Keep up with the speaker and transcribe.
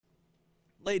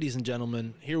Ladies and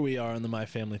gentlemen, here we are on the My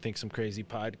Family Thinks I'm Crazy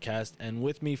podcast, and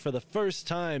with me for the first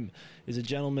time is a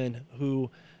gentleman who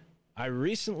I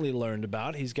recently learned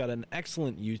about. He's got an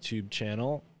excellent YouTube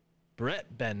channel,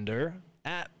 Brett Bender,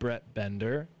 at Brett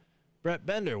Bender. Brett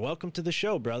Bender, welcome to the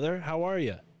show, brother. How are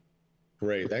you?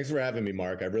 Great. Thanks for having me,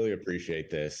 Mark. I really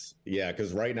appreciate this. Yeah,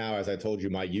 because right now, as I told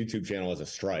you, my YouTube channel is a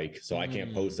strike, so I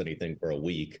can't post anything for a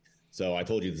week. So I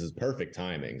told you this is perfect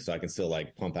timing, so I can still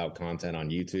pump out content on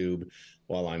YouTube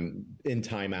while I'm in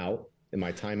timeout, and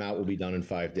my timeout will be done in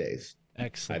 5 days.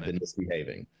 Excellent. I've been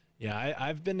misbehaving. Yeah,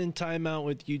 I've been in timeout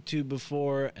with YouTube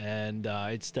before, and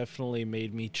it's definitely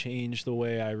made me change the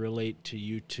way I relate to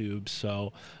YouTube.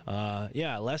 So,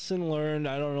 yeah, lesson learned.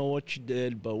 I don't know what you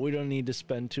did, but we don't need to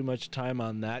spend too much time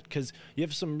on that because you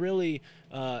have some really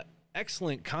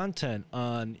excellent content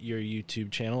on your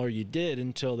YouTube channel, or you did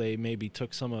until they maybe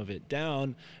took some of it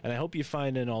down. And I hope you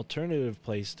find an alternative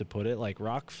place to put it, like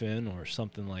Rockfin or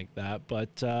something like that.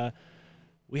 But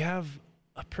we have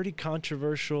a pretty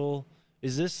controversial...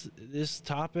 Is this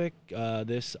topic,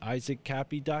 this Isaac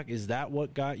Kappy doc, is that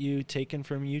what got you taken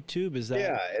from YouTube? Is that?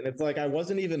 Yeah, and it's like I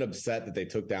wasn't even upset that they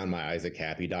took down my Isaac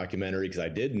Kappy documentary because I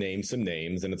did name some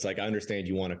names, and it's like I understand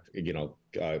you want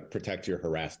to, protect your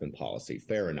harassment policy.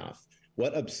 Fair enough.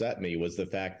 What upset me was the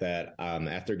fact that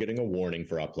after getting a warning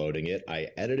for uploading it, I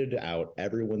edited out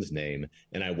everyone's name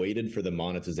and I waited for the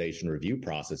monetization review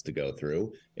process to go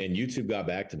through. And YouTube got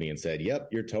back to me and said, yep,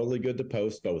 you're totally good to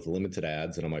post, but with limited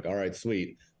ads. And I'm like, all right,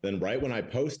 sweet. Then right when I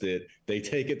post it, they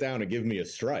take it down and give me a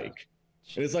strike.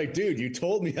 And it's like, dude, you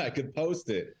told me I could post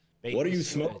it. What are you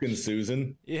smoking,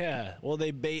 Susan? Yeah, well,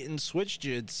 they bait and switched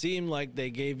you. It seemed like they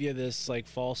gave you this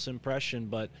false impression,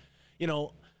 but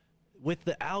with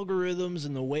the algorithms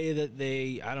and the way that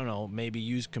they, I don't know, maybe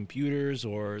use computers,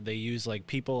 or they use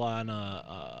people on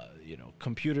a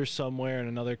computer somewhere in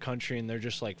another country, and they're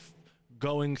just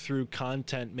going through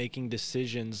content, making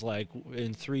decisions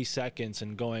in 3 seconds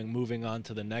and moving on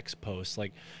to the next post.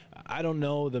 I don't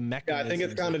know the mechanism. Yeah, I think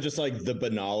it's kind of just the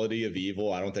banality of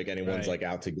evil. I don't think anyone's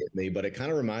out to get me, but it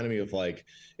kind of reminded me of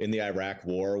in the Iraq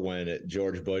War when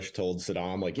George Bush told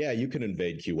Saddam, yeah, you can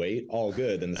invade Kuwait, all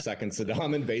good. And the second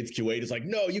Saddam invades Kuwait, it's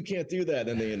no, you can't do that.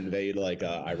 And they invade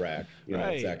Iraq.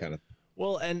 It's that kind of thing.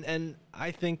 Well, and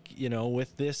I think,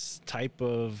 with this type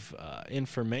of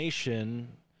information,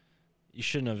 you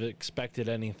shouldn't have expected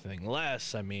anything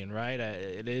less. I mean, right?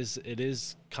 It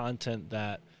is content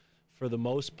that, for the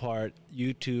most part,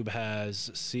 YouTube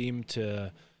has seemed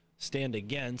to stand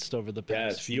against over the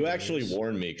past few years. You actually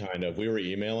warned me, kind of. We were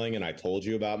emailing, and I told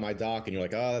you about my doc, and you're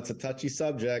like, oh, that's a touchy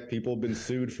subject. People have been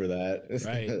sued for that.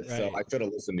 Right. So I could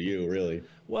have listened to you, really.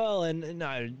 Well, and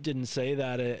I didn't say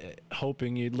that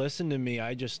hoping you'd listen to me.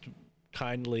 I just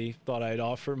kindly thought I'd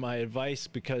offer my advice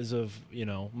because of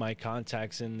my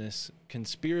contacts in this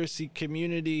conspiracy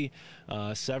community.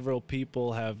 Several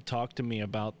people have talked to me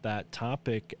about that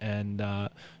topic, and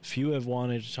few have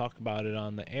wanted to talk about it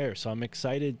on the air, so I'm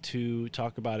excited to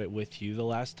talk about it with you. The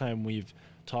last time we've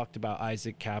talked about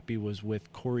Isaac Kappy was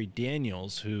with Corey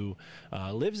Daniels, who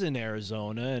lives in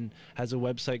Arizona and has a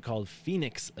website called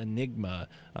Phoenix Enigma.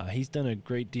 He's done a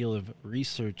great deal of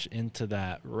research into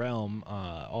that realm,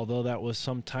 although that was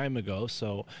some time ago,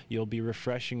 so you'll be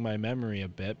refreshing my memory a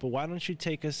bit. But why don't you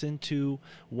take us into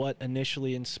what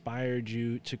initially inspired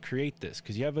you to create this?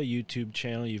 Because you have a YouTube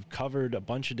channel, you've covered a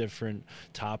bunch of different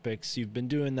topics. You've been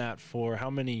doing that for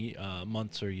how many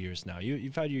months or years now?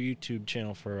 You've had your YouTube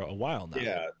channel for a while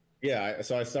now. Yeah.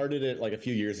 So I started it a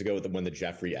few years ago when the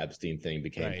Jeffrey Epstein thing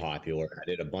became popular. I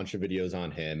did a bunch of videos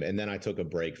on him, and then I took a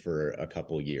break for a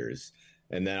couple years.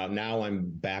 And now I'm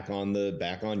back on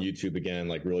YouTube again,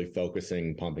 really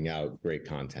focusing, pumping out great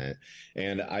content.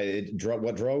 And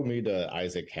what drove me to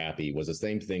Isaac Kappy was the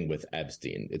same thing with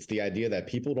Epstein. It's the idea that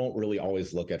people don't really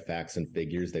always look at facts and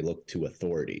figures; they look to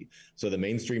authority. So the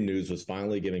mainstream news was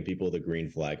finally giving people the green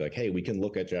flag, hey, we can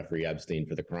look at Jeffrey Epstein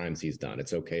for the crimes he's done.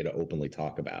 It's okay to openly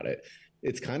talk about it.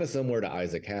 It's kind of similar to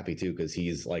Isaac Kappy too, because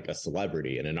he's a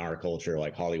celebrity, and in our culture,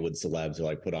 Hollywood celebs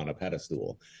are put on a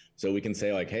pedestal. So we can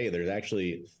say hey, there's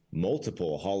actually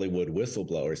multiple Hollywood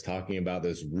whistleblowers talking about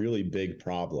this really big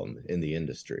problem in the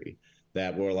industry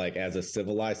that we're as a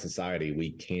civilized society,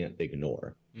 we can't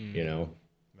ignore,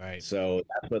 Right. So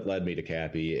that's what led me to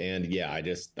Kappy. And yeah, I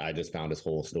just found his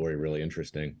whole story really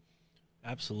interesting.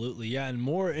 Absolutely. Yeah. And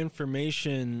more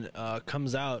information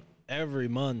comes out every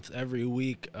month, every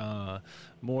week.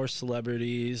 More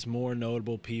celebrities, more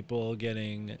notable people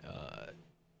getting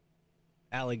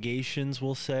allegations,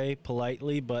 we'll say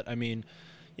politely. But I mean,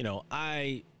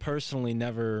 I personally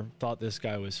never thought this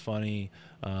guy was funny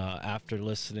after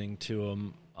listening to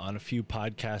him on a few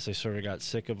podcasts. I sort of got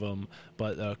sick of him,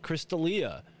 but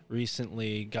Crystalia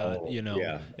recently got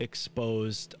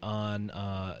exposed on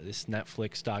this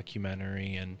Netflix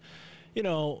documentary. And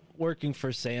working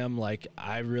for Sam, like,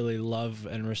 I really love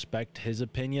and respect his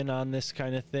opinion on this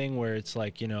kind of thing, where it's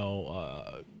like,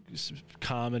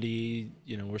 comedy,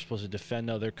 we're supposed to defend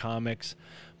other comics,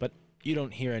 but you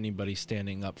don't hear anybody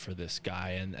standing up for this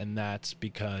guy, and that's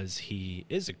because he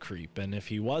is a creep. And if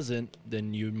he wasn't,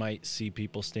 then you might see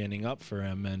people standing up for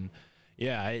him. And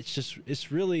yeah, it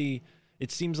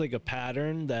seems like a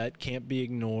pattern that can't be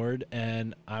ignored,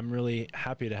 and I'm really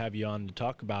happy to have you on to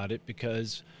talk about it,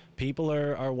 because people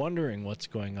are wondering what's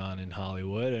going on in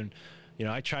Hollywood. And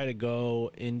I try to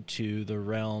go into the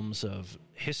realms of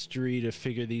history to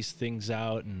figure these things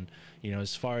out. And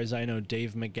as far as I know,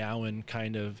 Dave McGowan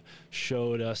kind of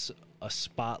showed us a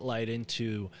spotlight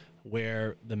into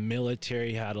where the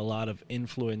military had a lot of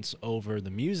influence over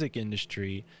the music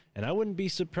industry, and I wouldn't be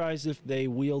surprised if they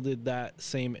wielded that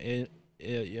same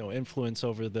influence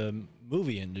over the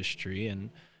movie industry.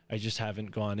 And I just haven't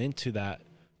gone into that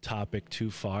topic too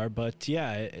far. But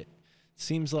yeah, it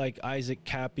seems like Isaac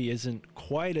Kappy isn't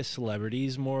quite a celebrity.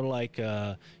 He's more like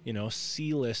a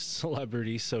C-list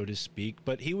celebrity, so to speak,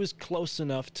 but he was close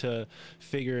enough to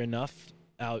figure enough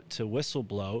out to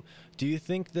whistleblow. Do you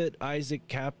think that Isaac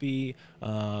Kappy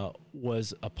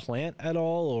was a plant at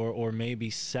all, or maybe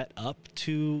set up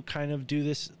to kind of do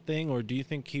this thing, or do you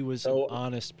think he was an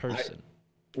honest person?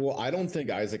 Well, I don't think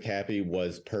Isaac Kappy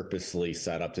was purposely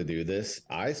set up to do this.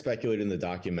 I speculated in the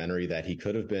documentary that he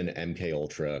could have been MK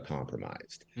Ultra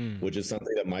compromised, which is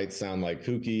something that might sound like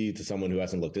kooky to someone who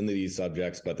hasn't looked into these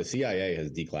subjects, but the CIA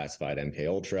has declassified MK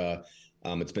Ultra.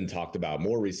 It's been talked about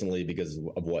more recently because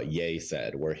of what Ye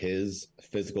said, where his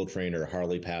physical trainer,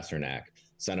 Harley Pasternak,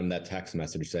 sent him that text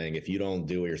message saying, if you don't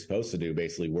do what you're supposed to do,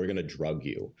 basically, we're going to drug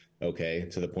you, okay?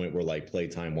 To the point where, like,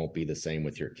 playtime won't be the same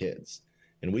with your kids.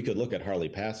 And we could look at Harley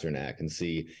Pasternak and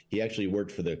see he actually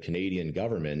worked for the Canadian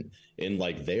government in,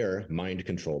 like, their mind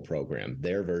control program,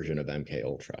 their version of MK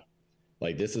Ultra.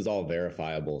 Like, this is all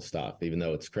verifiable stuff, even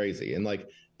though it's crazy. And, like,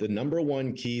 the number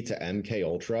one key to MK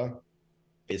Ultra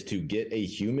is to get a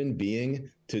human being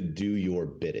to do your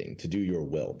bidding, to do your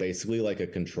will. Basically, like a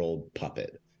controlled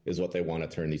puppet is what they want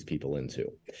to turn these people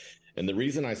into. And the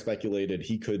reason I speculated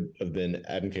he could have been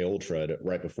MK Ultra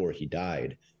right before he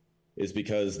died is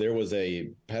because there was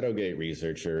a pedogate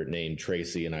researcher named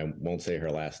Tracy, and I won't say her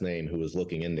last name, who was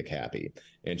looking into Kappy.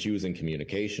 And she was in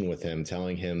communication with him,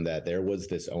 telling him that there was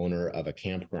this owner of a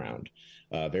campground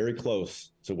very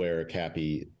close to where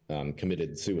Kappy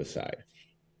committed suicide.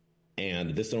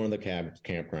 And this owner of the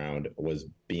campground was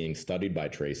being studied by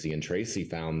Tracy, and Tracy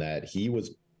found that he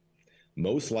was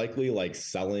most likely, like,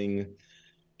 selling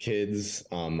kids,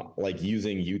 like,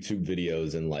 using YouTube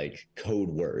videos and, like, code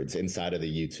words inside of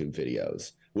the YouTube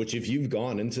videos, which, if you've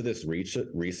gone into this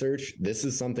research, this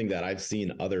is something that I've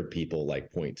seen other people,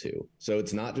 like, point to. So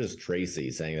it's not just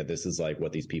Tracy saying that this is, like,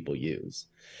 what these people use.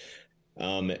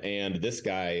 And this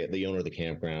guy, the owner of the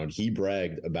campground, he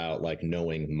bragged about, like,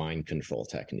 knowing mind control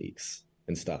techniques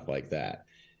and stuff like that.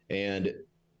 And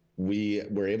we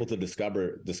were able to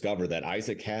discover that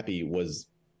Isaac Kappy was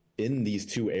in these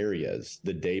two areas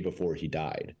the day before he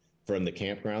died, from the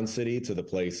campground city to the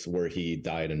place where he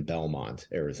died in Belmont,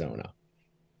 Arizona.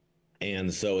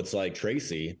 And so it's like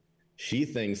Tracy, she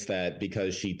thinks that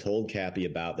because she told Kappy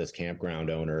about this campground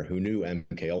owner who knew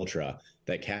MK Ultra,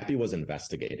 that Kappy was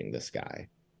investigating this guy,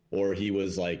 or he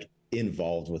was, like,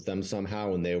 involved with them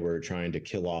somehow, and they were trying to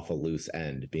kill off a loose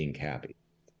end, being Kappy.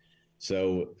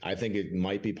 So I think it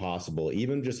might be possible,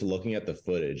 even just looking at the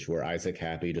footage where Isaac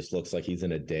Kappy just looks like he's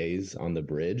in a daze on the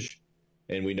bridge.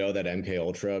 And we know that MK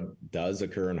Ultra does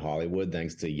occur in Hollywood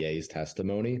thanks to Ye's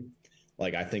testimony.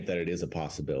 Like, I think that it is a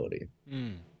possibility.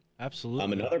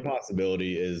 Absolutely. Another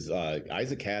possibility is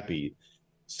Isaac Kappy,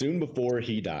 soon before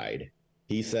he died,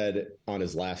 he said on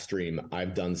his last stream,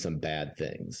 I've done some bad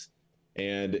things.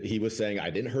 And he was saying, I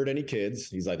didn't hurt any kids.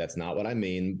 He's like, that's not what I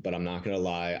mean, but I'm not going to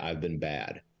lie, I've been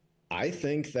bad. I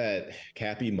think that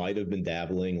Kappy might have been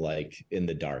dabbling, like, in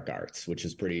the dark arts, which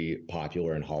is pretty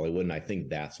popular in Hollywood. And I think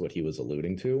that's what he was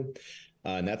alluding to.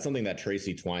 And that's something that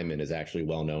Tracy Twyman is actually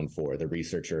well known for, the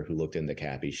researcher who looked into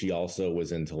Kappy. She also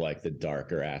was into, like, the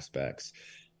darker aspects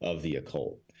of the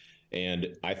occult.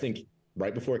 And I think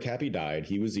right before Kappy died,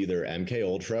 he was either MK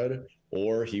Ultra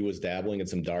or he was dabbling in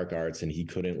some dark arts, and he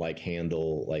couldn't, like,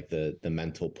 handle, like, the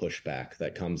mental pushback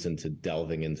that comes into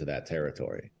delving into that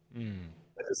territory.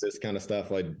 Is this kind of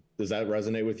stuff, like, does that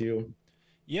resonate with you?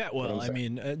 Yeah, well, I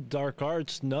mean, dark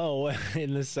arts, no,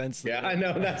 in the sense that... Yeah, I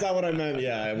know. That's not what I meant.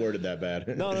 Yeah, I worded that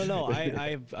bad. No.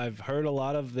 I've heard a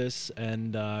lot of this,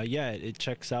 and yeah, it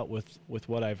checks out with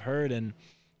what I've heard. And,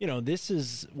 you know,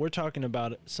 we're talking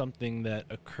about something that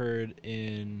occurred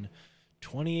in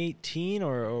 2018,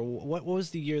 or what was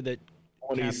the year that...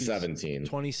 2017.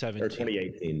 2017. Or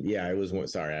 2018. Yeah, it was one.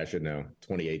 Sorry, I should know.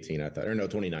 2018, I thought. Or no,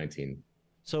 2019.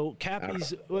 So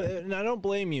Kappy's, and I don't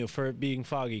blame you for it being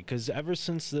foggy, because ever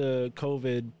since the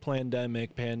COVID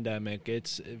pandemic,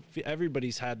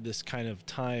 everybody's had this kind of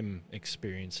time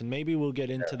experience, and maybe we'll get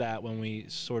into that when we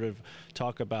sort of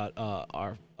talk about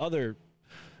our other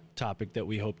topic that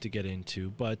we hope to get into.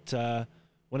 But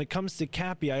when it comes to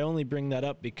Kappy, I only bring that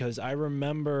up because I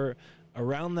remember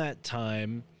around that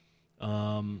time,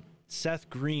 Seth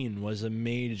Green was a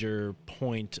major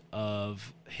point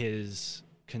of his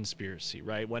conspiracy,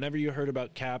 right? Whenever you heard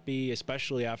about Kappy,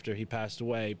 especially after he passed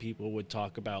away, people would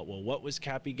talk about, well, what was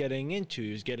Kappy getting into?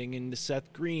 He was getting into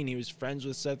Seth Green. He was friends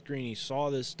with Seth Green. He saw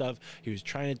this stuff. He was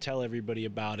trying to tell everybody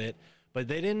about it, but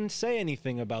they didn't say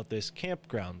anything about this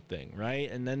campground thing, right?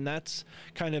 And then that's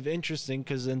kind of interesting,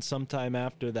 because then sometime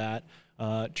after that,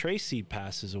 Tracy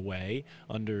passes away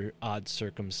under odd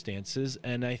circumstances,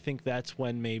 and I think that's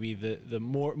when maybe the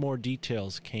more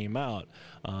details came out,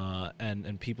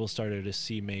 and people started to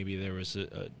see maybe there was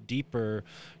a deeper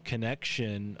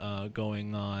connection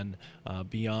going on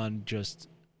beyond just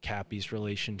Kappy's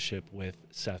relationship with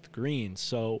Seth Green.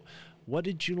 So what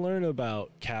did you learn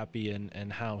about Kappy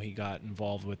and how he got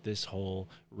involved with this whole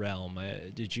realm?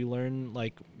 Did you learn,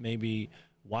 like, maybe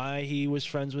why he was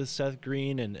friends with Seth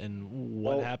Green and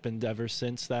what happened ever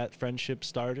since that friendship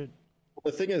started?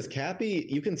 The thing is, Kappy,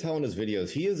 you can tell in his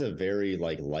videos, he is a very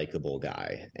likable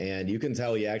guy, and you can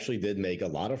tell he actually did make a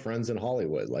lot of friends in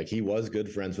Hollywood. Like, he was good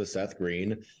friends with Seth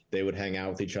Green. They would hang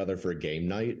out with each other for game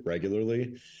night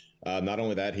regularly. Not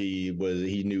only that,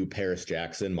 he knew Paris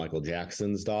Jackson, Michael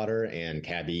Jackson's daughter, and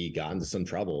Kappy got into some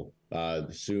trouble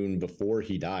soon before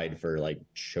he died for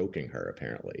choking her,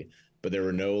 apparently. But there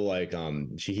were no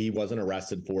he wasn't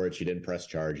arrested for it. She didn't press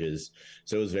charges.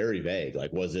 So it was very vague.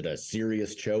 Like, was it a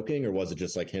serious choking, or was it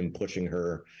just him pushing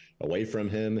her away from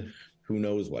him? Who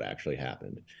knows what actually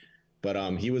happened? But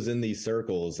he was in these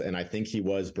circles, and I think he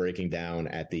was breaking down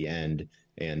at the end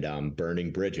and burning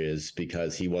bridges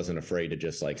because he wasn't afraid to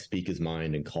just speak his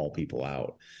mind and call people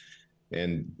out.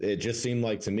 And it just seemed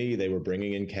like, to me, they were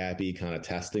bringing in Kappy, kind of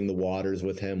testing the waters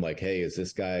with him. Like, hey, is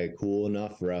this guy cool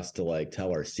enough for us to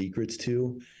tell our secrets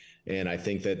to? And I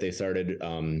think that they started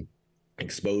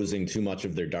exposing too much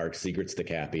of their dark secrets to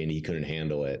Kappy, and he couldn't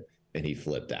handle it, and he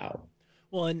flipped out.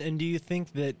 Well, and do you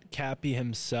think that Kappy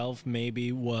himself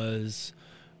maybe was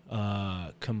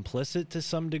complicit to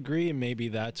some degree, and maybe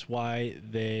that's why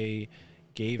they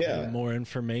gave him more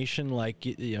information? Like,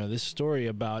 this story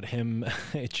about him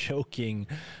choking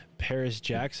Paris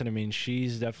Jackson, I mean,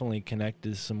 she's definitely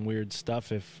connected to some weird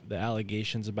stuff if the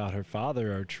allegations about her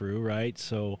father are true, right?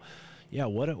 So yeah,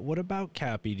 what about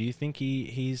Kappy? Do you think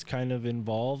he's kind of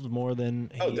involved more than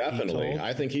definitely. He told?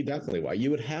 I think he definitely was.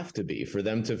 You would have to be for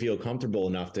them to feel comfortable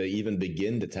enough to even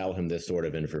begin to tell him this sort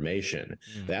of information.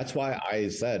 That's why I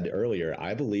said earlier,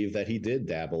 I believe that he did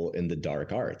dabble in the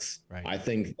dark arts. Right. I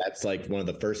think that's one of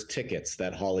the first tickets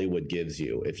that Hollywood gives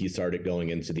you if you started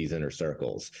going into these inner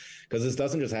circles, because this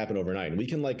doesn't just happen overnight. And we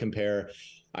can compare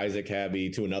Isaac Kappy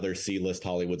to another C-list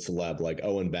Hollywood celeb like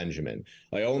Owen Benjamin.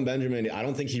 Owen Benjamin, I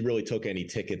don't think he really took any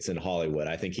tickets in Hollywood.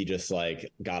 I think he just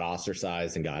got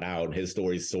ostracized and got out. His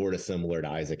story's sort of similar to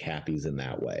Isaac Kappy's in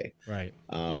that way. Right.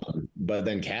 But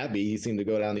then Kappy, he seemed to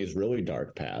go down these really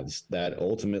dark paths that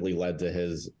ultimately led to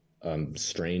his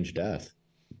strange death.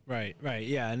 Right,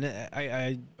 yeah, and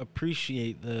I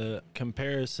appreciate the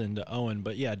comparison to Owen,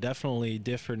 but yeah, definitely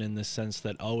different in the sense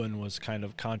that Owen was kind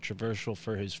of controversial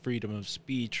for his freedom of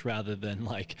speech rather than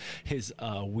his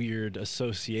weird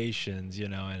associations,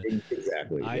 and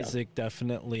exactly. Isaac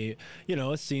definitely,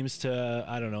 it seems to,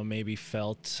 I don't know, maybe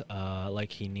felt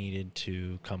like he needed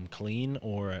to come clean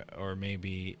or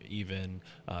maybe even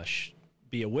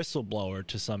be a whistleblower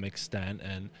to some extent,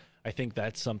 and I think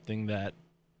that's something that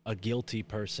a guilty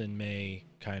person may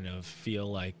kind of feel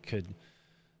like could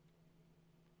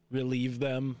relieve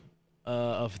them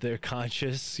of their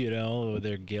conscience, or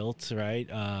their guilt, right?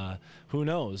 Who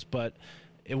knows? But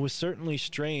it was certainly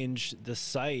strange, the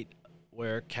site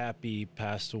where Kappy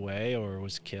passed away or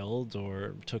was killed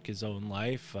or took his own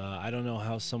life. I don't know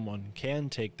how someone can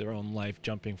take their own life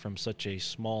jumping from such a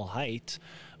small height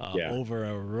over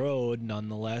a road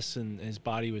nonetheless, and his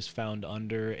body was found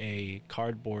under a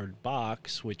cardboard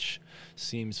box, which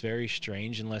seems very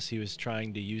strange unless he was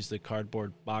trying to use the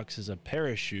cardboard box as a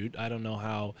parachute. I don't know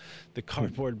how the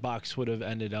cardboard box would have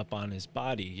ended up on his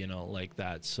body, you know, like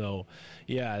that. So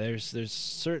yeah, there's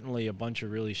certainly a bunch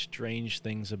of really strange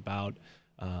things about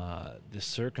the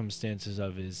circumstances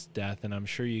of his death, and I'm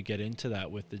sure you get into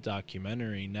that with the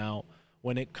documentary. Now,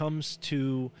 when it comes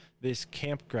to this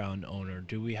campground owner,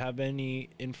 do we have any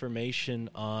information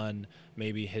on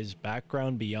maybe his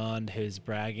background beyond his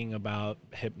bragging about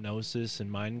hypnosis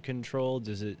and mind control?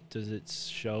 Does it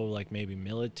show like maybe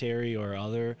military or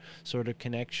other sort of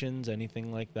connections,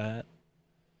 anything like that?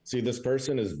 See, this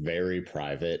person is very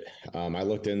private. I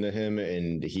looked into him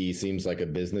and he seems like a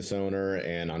business owner.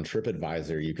 And on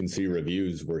TripAdvisor, you can see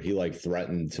reviews where he like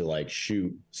threatened to like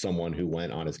shoot someone who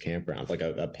went on his campground. Like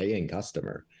a paying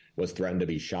customer was threatened to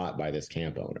be shot by this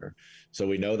camp owner. So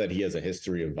we know that he has a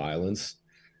history of violence.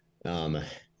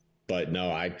 But no,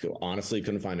 I honestly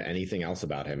couldn't find anything else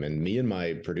about him. And me and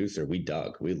my producer, we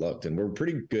looked, and we're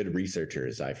pretty good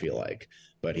researchers, I feel like.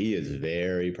 But he is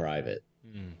very private.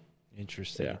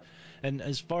 Interesting. Yeah. And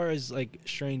as far as like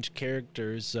strange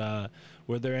characters,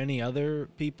 were there any other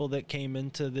people that came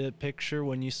into the picture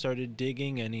when you started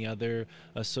digging? Any other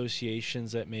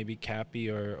associations that maybe Kappy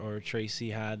or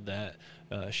Tracy had that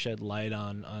shed light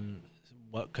on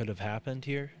what could have happened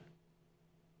here?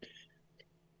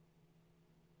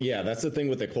 Yeah, that's the thing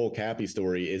with the Cole Kappy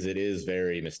story, is it is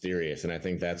very mysterious, and I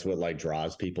think that's what like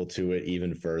draws people to it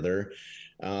even further.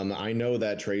 I know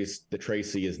that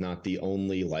Tracy is not the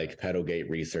only like Pedogate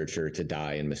researcher to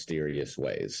die in mysterious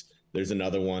ways. There's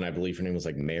another one, I believe her name was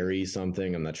like Mary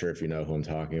something. I'm not sure if you know who I'm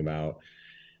talking about.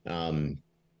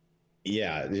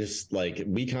 Yeah, just like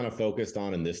we kind of focused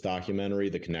on in this documentary,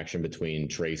 the connection between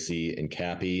Tracy and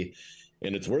Kappy.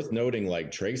 And it's worth noting,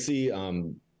 like Tracy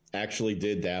actually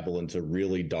did dabble into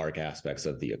really dark aspects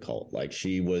of the occult. Like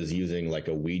she was using like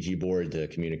a Ouija board to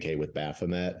communicate with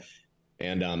Baphomet.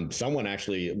 And someone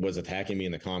actually was attacking me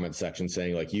in the comments section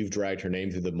saying, like, you've dragged her name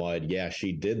through the mud. Yeah,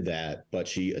 she did that, but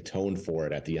she atoned for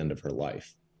it at the end of her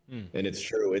life. And it's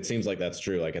true. It seems like that's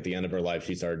true. Like at the end of her life,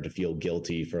 she started to feel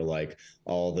guilty for like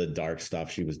all the dark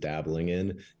stuff she was dabbling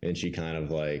in. And she kind of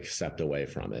like stepped away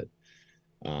from it.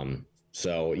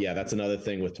 So yeah, that's another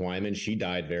thing with Twyman. She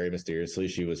died very mysteriously.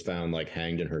 She was found like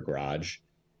hanged in her garage.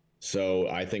 So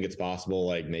I think it's possible,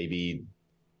 like maybe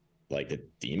like the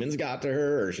demons got to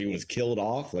her or she was killed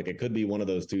off. Like it could be one of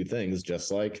those two things,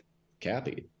 just like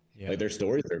Kappy. Yeah. Like their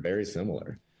stories are very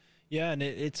similar. Yeah, and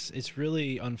it's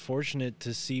really unfortunate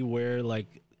to see where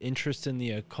like interest in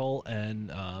the occult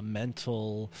and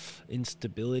mental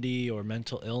instability or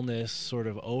mental illness sort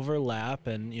of overlap.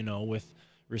 And, you know, with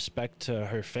respect to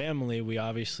her family, we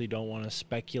obviously don't want to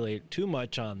speculate too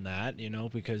much on that, you know,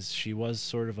 because she was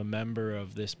sort of a member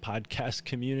of this podcast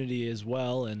community as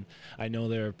well. And I know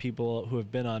there are people who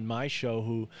have been on my show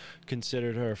who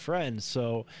considered her a friend.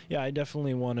 So yeah, I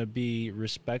definitely want to be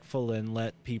respectful and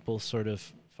let people sort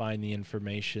of find the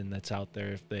information that's out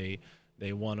there if they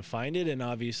want to find it. And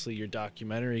obviously your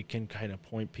documentary can kind of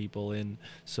point people in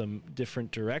some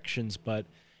different directions. But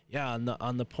yeah,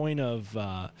 on the point of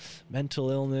mental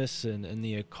illness and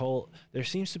the occult, there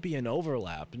seems to be an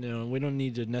overlap. You know, we don't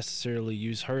need to necessarily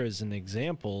use her as an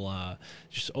example.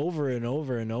 Just over and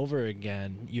over and over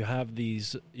again, you have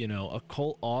these, you know,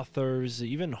 occult authors,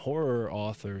 even horror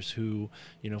authors who,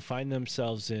 you know, find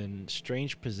themselves in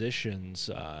strange positions,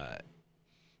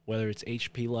 whether it's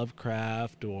H.P.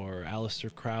 Lovecraft or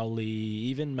Aleister Crowley,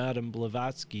 even Madame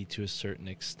Blavatsky to a certain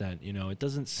extent. You know, it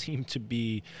doesn't seem to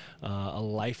be a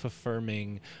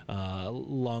life-affirming,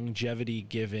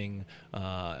 longevity-giving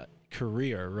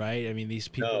career, right? I mean, these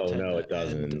people. No, it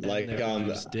doesn't. Like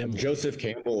Joseph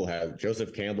Campbell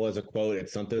has a quote.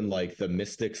 It's something like the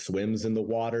mystic swims in the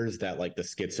waters that like the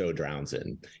schizo drowns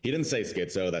in. He didn't say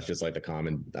schizo. That's just like the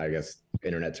common, I guess,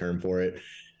 internet term for it.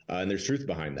 And there's truth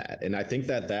behind that. And I think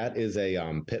that is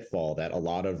a pitfall that a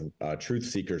lot of truth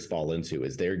seekers fall into,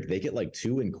 is they get like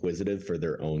too inquisitive for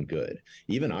their own good.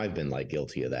 Even I've been like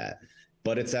guilty of that.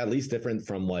 But it's at least different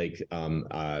from like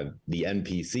the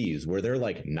NPCs, where they're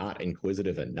like not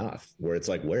inquisitive enough, where it's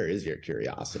like, where is your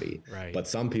curiosity? Right. But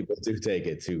some people do take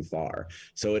it too far.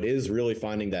 So it is really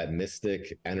finding that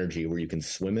mystic energy where you can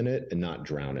swim in it and not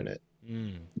drown in it.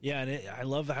 Yeah, and I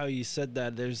love how you said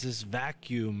that there's this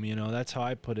vacuum, you know, that's how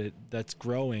I put it, that's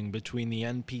growing between the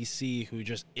NPC who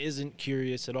just isn't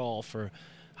curious at all for,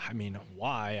 I mean,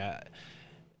 why?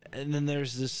 And then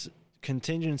there's this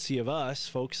contingency of us,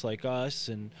 folks like us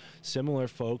and similar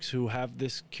folks who have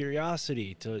this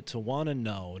curiosity to want to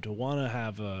know, to want to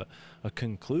have a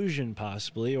conclusion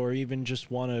possibly, or even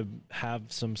just want to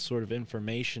have some sort of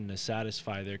information to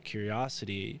satisfy their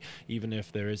curiosity, even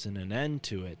if there isn't an end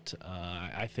to it.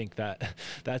 I think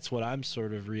that's what I'm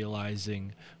sort of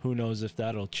realizing. Who knows if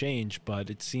that'll change,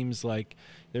 but it seems like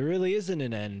there really isn't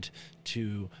an end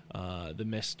to the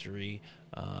mystery.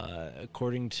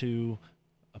 According to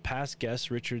a past guest,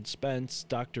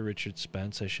 Dr. Richard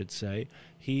Spence, I should say,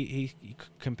 he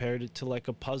compared it to like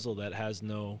a puzzle that has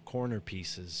no corner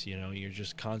pieces. You know, you're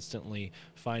just constantly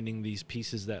finding these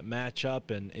pieces that match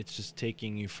up, and it's just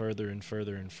taking you further and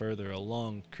further and further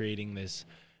along, creating this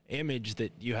image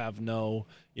that you have no,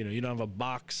 you know, you don't have a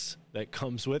box that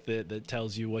comes with it that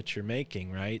tells you what you're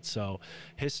making, right? So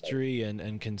history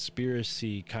and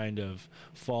conspiracy kind of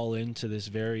fall into this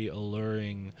very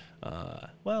alluring,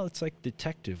 well, it's like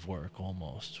detective work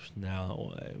almost.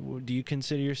 Now, do you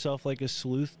consider yourself like a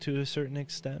sleuth to a certain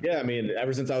extent? Yeah, I mean,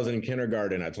 ever since I was in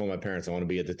kindergarten, I told my parents I want to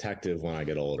be a detective when I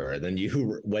get older. And then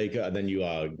you wake up, then you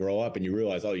grow up and you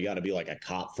realize, oh, you got to be like a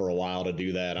cop for a while to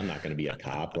do that. I'm not going to be a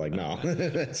cop. Like, no.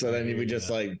 So then we just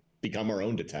like become our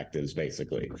own detectives,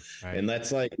 basically. Right. And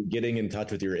that's like getting in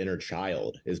touch with your inner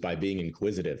child, is by being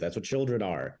inquisitive. That's what children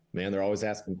are, man. They're always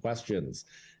asking questions.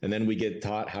 And then we get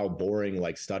taught how boring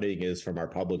like studying is from our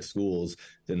public schools.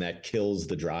 Then that kills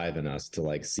the drive in us to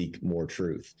like seek more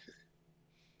truth.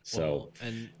 So,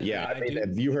 yeah,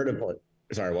 have you heard of,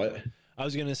 sorry, what? I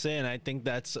was going to say, and I think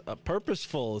that's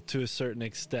purposeful to a certain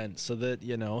extent, so that,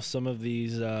 you know, some of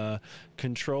these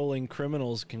controlling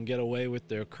criminals can get away with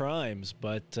their crimes,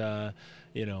 but,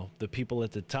 you know, the people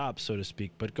at the top, so to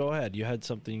speak. But go ahead. You had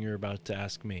something you're about to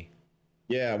ask me.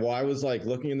 Yeah, well, I was like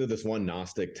looking into this one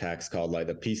Gnostic text called like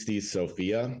the Pistis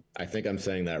Sophia. I think I'm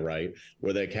saying that right,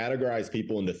 where they categorize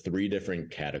people into 3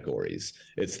 different categories.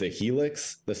 It's the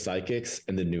helix, the psychics,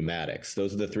 and the pneumatics.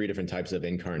 Those are the 3 different types of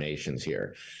incarnations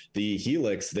here. The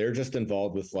helix, they're just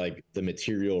involved with like the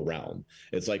material realm.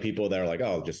 It's like people that are like,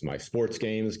 oh, just my sports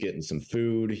games, getting some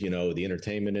food, you know, the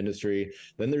entertainment industry.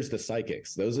 Then there's the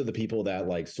psychics. Those are the people that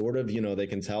like sort of, you know, they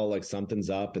can tell like something's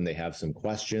up and they have some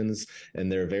questions and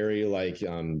they're very like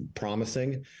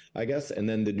promising, I guess. And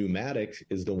then the pneumatic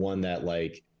is the one that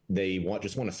like they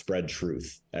just want to spread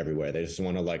truth everywhere. They just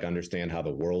want to like understand how the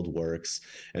world works,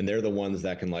 and they're the ones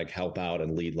that can like help out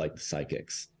and lead like the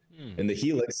psychics. And the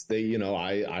helix, they, you know,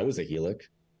 I was a helix.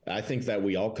 I think that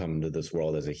we all come to this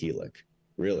world as a helix,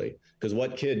 really, because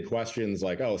what kid questions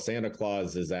like, oh, Santa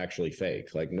Claus is actually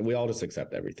fake? Like, we all just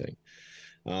accept everything.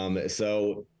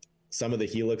 So some of the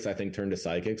helix, I think, turn to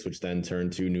psychics, which then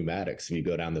turn to pneumatics if you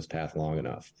go down this path long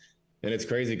enough. And it's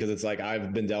crazy because it's like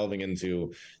I've been delving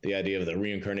into the idea of the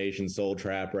reincarnation soul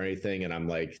trap or anything, and I'm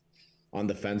like on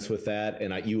the fence with that.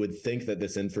 And you would think that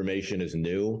this information is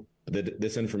new, but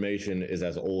this information is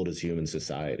as old as human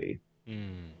society.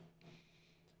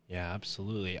 Yeah,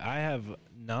 absolutely. I have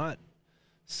not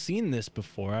seen this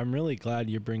before. I'm really glad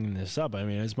you're bringing this up. I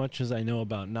mean, as much as I know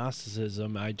about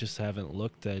Gnosticism, I just haven't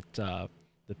looked at the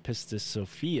Pistis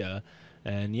Sophia,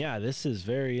 and yeah, this is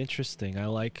very interesting. I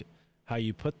like how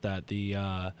you put that, the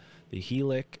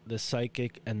helic, the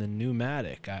psychic, and the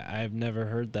pneumatic. I've never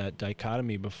heard that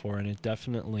dichotomy before, and it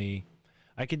definitely,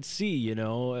 I could see, you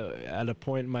know, at a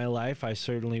point in my life, I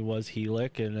certainly was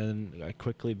helic, and then I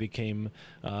quickly became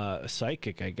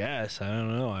psychic, I guess. I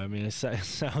don't know. I mean, it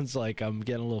sounds like I'm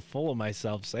getting a little full of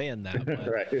myself saying that, but,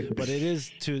 right. But it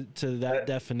is to that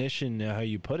definition, how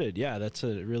you put it. Yeah, that's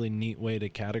a really neat way to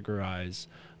categorize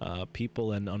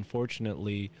people, and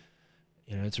unfortunately,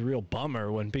 you know, it's a real bummer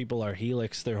when people are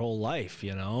helix their whole life,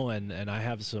 you know, and I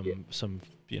have some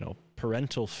you know,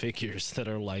 parental figures that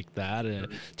are like that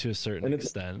to a certain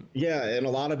extent. Yeah, and a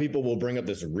lot of people will bring up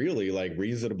this really like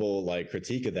reasonable like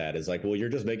critique of that, is like, well, you're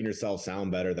just making yourself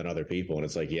sound better than other people. And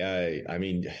it's like, yeah, I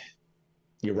mean,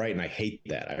 you're right, and I hate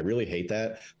that. I really hate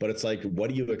that. But it's like, what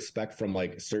do you expect from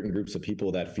like certain groups of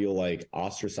people that feel like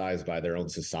ostracized by their own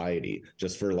society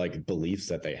just for like beliefs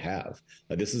that they have?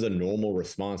 Like, this is a normal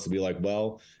response to be like,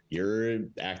 well, you're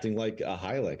acting like a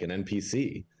Hylic, an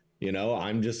NPC. You know,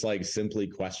 I'm just like simply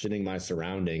questioning my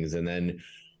surroundings. And then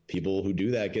people who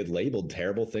do that get labeled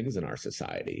terrible things in our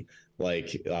society, like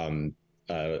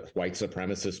white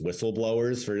supremacist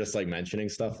whistleblowers for just like mentioning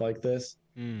stuff like this.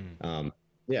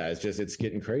 Yeah, it's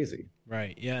getting crazy.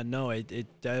 Right. Yeah, no, it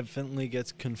definitely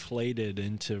gets conflated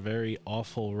into very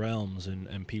awful realms,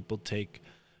 and people take,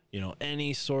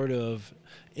 any sort of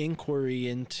inquiry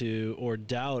into or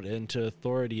doubt into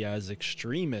authority as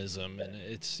extremism. And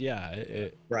it's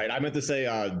right. I meant to say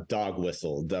dog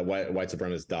whistle, the white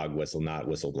supremacist dog whistle, not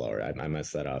whistleblower. I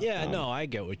messed that up. No, I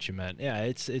get what you meant. Yeah,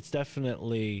 it's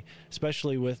definitely,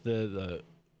 especially with the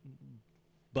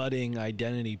budding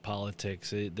identity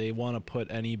politics, they want to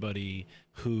put anybody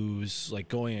who's like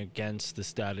going against the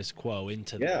status quo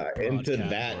into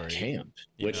that camp,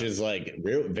 which is like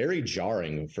very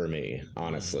jarring for me,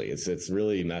 honestly. It's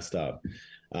really messed up.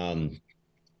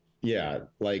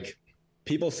 Like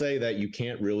people say that you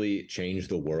can't really change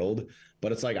the world,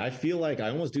 but it's like I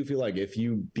almost do feel like if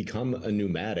you become a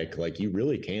pneumatic, like you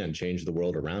really can change the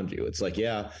world around you. It's like,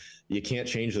 you can't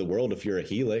change the world if you're a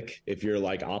helic, if you're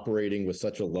like operating with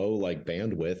such a low like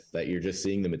bandwidth that you're just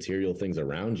seeing the material things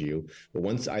around you. But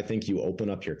once I think you open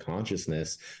up your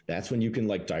consciousness, that's when you can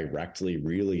like directly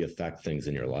really affect things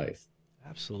in your life.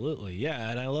 Absolutely. Yeah.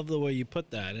 And I love the way you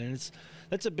put that. And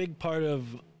that's a big part of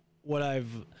what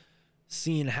I've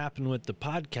seen happen with the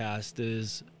podcast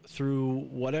is through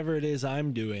whatever it is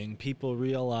I'm doing, people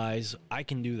realize I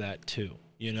can do that too,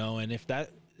 and if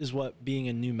that is what being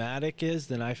a pneumatic is,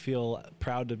 then I feel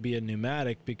proud to be a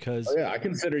pneumatic because I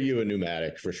consider you a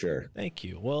pneumatic for sure. Thank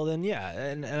you. Well then,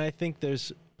 and I think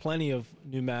there's plenty of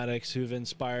pneumatics who've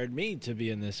inspired me to be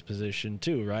in this position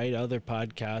too, right? Other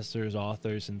podcasters,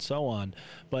 authors, and so on.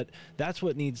 But that's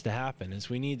what needs to happen is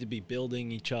we need to be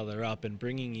building each other up and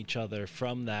bringing each other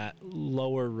from that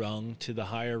lower rung to the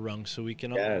higher rung so we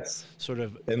can all sort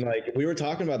of... And like we were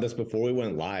talking about this before we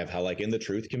went live, how like in the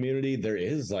truth community, there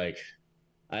is like,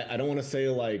 I don't want to say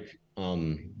like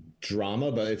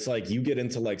drama, but it's like you get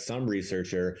into like some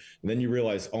researcher and then you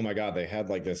realize, oh my God, they had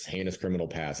like this heinous criminal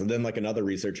past. And then like another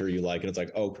researcher you like, and it's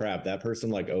like, oh crap, that person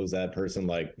like owes that person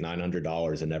like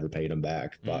 $900 and never paid him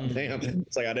back. But damn,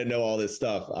 it's like, I didn't know all this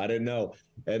stuff. I didn't know.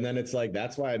 And then it's like,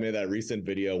 that's why I made that recent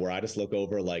video where I just look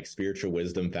over like spiritual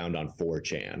wisdom found on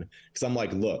 4chan. Cause I'm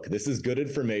like, look, this is good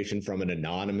information from an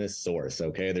anonymous source.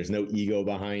 Okay. There's no ego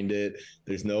behind it.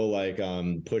 There's no like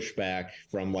pushback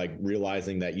from like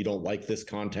realizing that you don't like this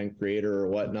content creator or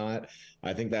whatnot.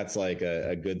 I think that's like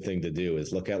a good thing to do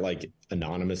is look at like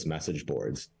anonymous message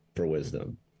boards for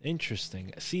wisdom.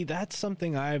 Interesting. See, that's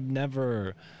something I've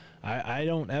never... I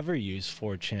don't ever use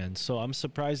 4chan, so I'm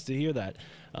surprised to hear that.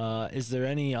 Is there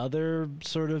any other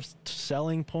sort of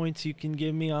selling points you can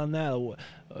give me on that?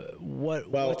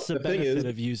 What's the benefit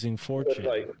of using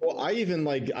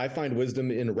 4chan? I find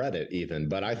wisdom in Reddit even,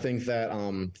 but I think that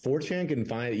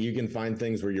 4chan you can find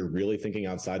things where you're really thinking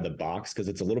outside the box because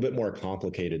it's a little bit more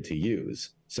complicated to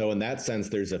use. So in that sense,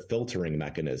 there's a filtering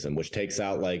mechanism, which takes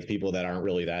out like people that aren't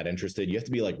really that interested. You have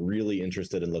to be like really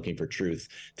interested in looking for truth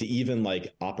to even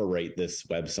like operate this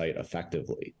website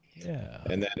effectively. Yeah.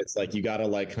 And then it's like, you got to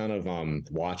like kind of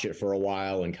watch it for a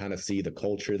while and kind of see the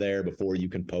culture there before you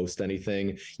can post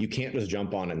anything. You can't just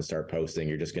jump on it and start posting.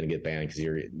 You're just going to get banned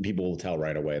because people will tell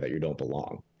right away that you don't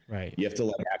belong. Right. You have to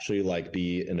like actually like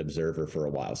be an observer for a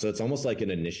while. So it's almost like an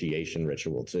initiation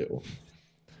ritual too.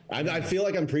 I feel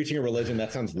like I'm preaching a religion.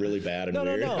 That sounds really bad and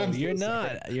weird.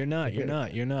 No, you're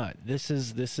not. This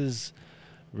is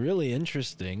really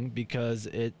interesting because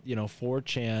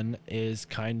 4chan is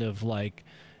kind of like,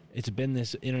 it's been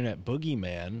this internet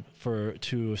boogeyman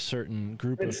to a certain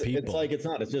group of people.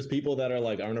 It's just people that are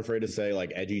like, aren't afraid to say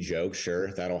like edgy jokes.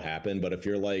 Sure, that'll happen. But if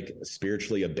you're like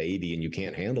spiritually a baby and you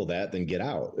can't handle that, then get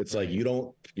out. It's like, you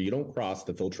don't cross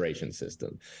the filtration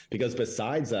system, because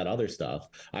besides that other stuff,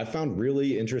 I found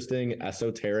really interesting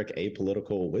esoteric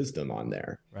apolitical wisdom on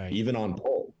there, right? Even on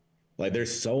poll. Like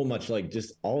there's so much, like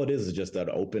just all it is just an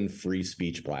open free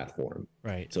speech platform.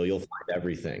 Right. So you'll find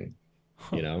everything,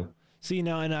 See,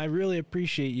 now, and I really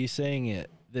appreciate you saying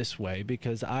it this way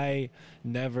because I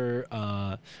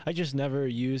just never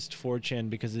used 4chan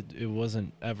because it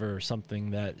wasn't ever something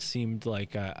that seemed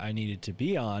like I needed to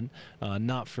be on,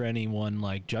 not for anyone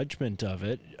like judgment of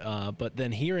it, but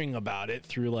then hearing about it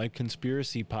through like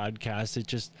conspiracy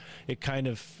podcasts, it kind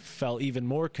of felt even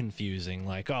more confusing.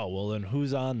 Like, oh, well then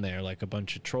who's on there? Like a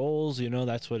bunch of trolls,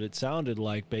 that's what it sounded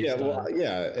like based on...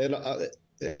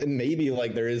 And maybe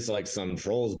like there is like some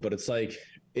trolls, but it's like,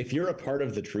 if you're a part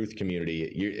of the truth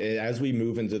community, as we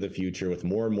move into the future with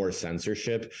more and more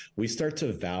censorship, we start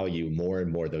to value more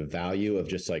and more the value of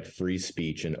just like free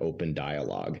speech and open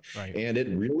dialogue. Right. And it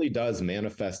really does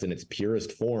manifest in its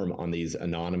purest form on these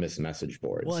anonymous message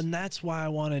boards. Well, and that's why I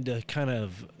wanted to kind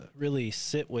of really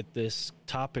sit with this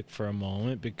topic for a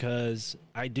moment, because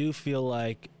I do feel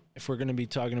like if we're going to be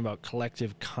talking about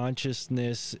collective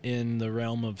consciousness in the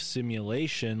realm of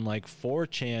simulation, like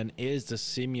 4chan is the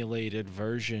simulated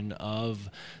version of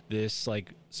this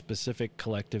like specific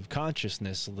collective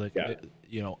consciousness. Like,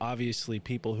 you know, obviously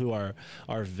people who are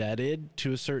vetted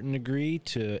to a certain degree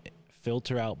to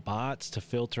filter out bots, to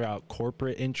filter out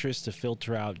corporate interests, to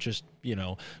filter out just, you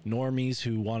know, normies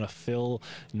who want to fill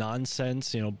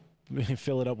nonsense, you know,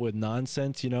 fill it up with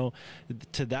nonsense, you know.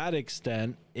 To that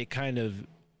extent, it kind of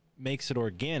makes it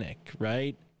organic,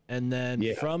 right? And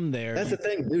then from there, that's the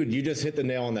thing, dude. You just hit the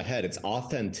nail on the head. It's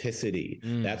authenticity.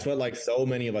 That's what like so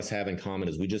many of us have in common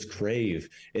is we just crave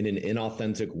in an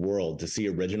inauthentic world to see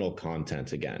original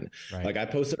content again. Right. Like I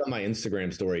posted on my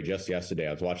Instagram story just yesterday.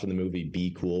 I was watching the movie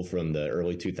Be Cool from the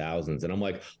early 2000s, and I'm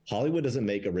like, Hollywood doesn't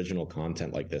make original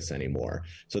content like this anymore.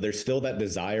 So there's still that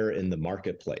desire in the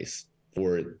marketplace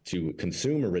to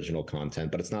consume original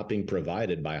content, but it's not being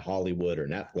provided by Hollywood or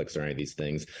Netflix or any of these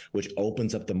things, which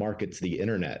opens up the market to the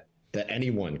internet that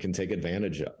anyone can take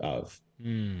advantage of.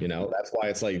 You know, that's why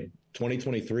it's like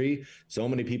 2023. So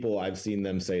many people, I've seen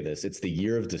them say this, it's the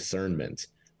year of discernment.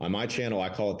 On my channel, I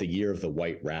call it the year of the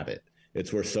white rabbit.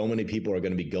 It's where so many people are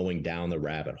going to be going down the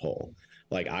rabbit hole.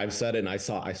 Like I've said it, and I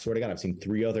swear to God, I've seen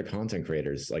 3 other content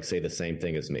creators like say the same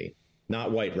thing as me.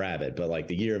 Not white rabbit, but like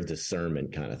the year of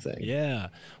discernment kind of thing. Yeah,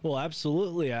 well,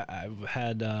 absolutely. I've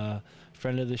had a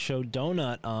friend of the show,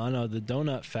 Donut, on the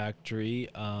Donut Factory,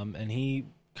 and he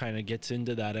kind of gets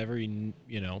into that every,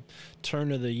 you know,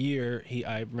 turn of the year.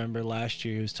 I remember last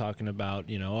year he was talking about,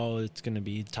 you know, oh, it's going to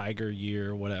be Tiger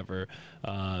year or whatever.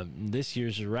 This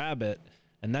year's a rabbit.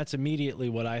 And that's immediately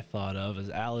what I thought of as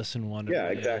Alice in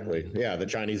Wonderland. Yeah, exactly. Yeah, the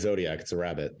Chinese zodiac, it's a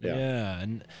rabbit. Yeah,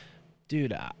 and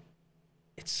dude,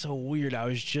 it's so weird. I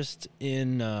was just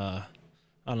on a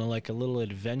little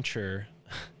adventure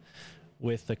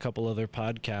with a couple other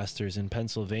podcasters in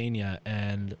Pennsylvania,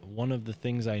 and one of the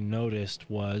things I noticed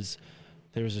was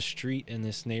there was a street in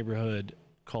this neighborhood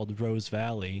called Rose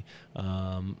Valley,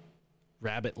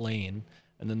 Rabbit Lane,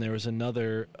 and then there was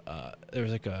another. There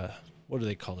was like a, what do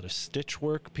they call it? A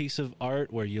stitchwork piece of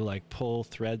art where you like pull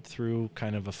thread through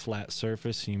kind of a flat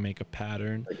surface and you make a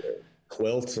pattern.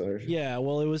 Quilts or... Yeah,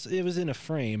 well, it was in a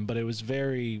frame, but it was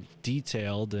very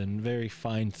detailed and very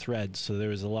fine threads, so there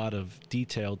was a lot of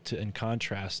detail and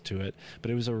contrast to it.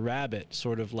 But it was a rabbit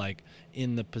sort of like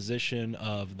in the position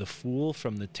of the Fool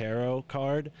from the tarot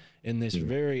card in this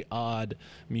very odd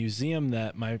museum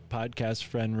that my podcast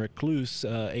friend Recluse,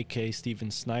 aka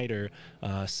Steven Snyder,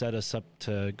 set us up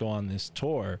to go on this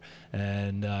tour.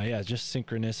 And just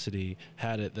synchronicity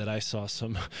had it that I saw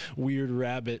some weird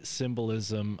rabbit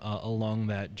symbolism along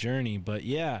that journey. But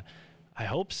yeah, I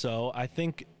hope so. I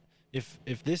think if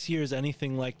this year is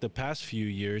anything like the past few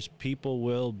years, people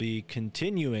will be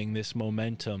continuing this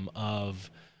momentum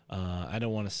of I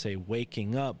don't want to say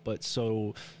waking up, but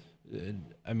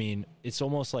I mean, it's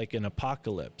almost like an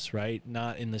apocalypse, right?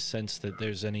 Not in the sense that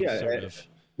there's any sort of...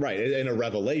 Right, in a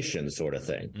revelation sort of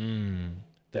thing.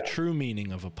 The true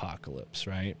meaning of apocalypse,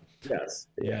 right? Yes.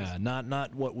 Yeah,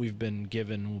 not what we've been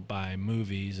given by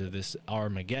movies or this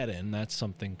Armageddon. That's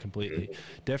something completely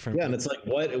different. Yeah, and it's like,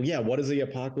 what is the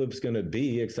apocalypse going to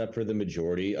be except for the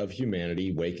majority of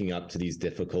humanity waking up to these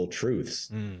difficult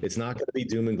truths? It's not going to be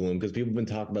doom and gloom, because people have been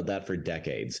talking about that for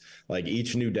decades. Like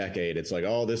each new decade, it's like,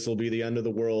 oh, this will be the end of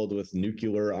the world with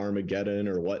nuclear Armageddon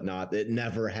or whatnot. It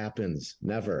never happens.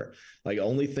 Never. Like the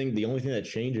only thing that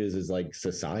changes is like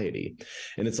society.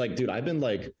 And it's like, dude, I've been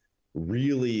like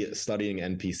really studying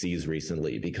NPCs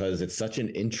recently because it's such an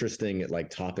interesting like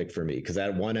topic for me. Because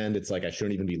at one end, it's like I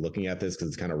shouldn't even be looking at this because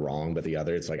it's kind of wrong, but the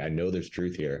other, it's like I know there's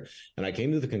truth here. And I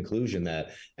came to the conclusion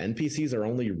that NPCs are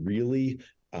only really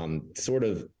sort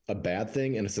of a bad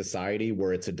thing in a society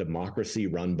where it's a democracy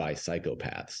run by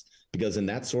psychopaths. Because in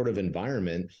that sort of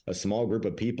environment, a small group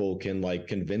of people can like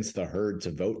convince the herd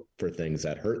to vote for things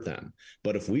that hurt them.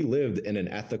 But if we lived in an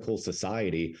ethical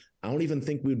society, I don't even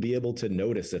think we'd be able to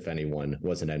notice if anyone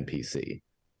was an NPC.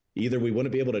 Either we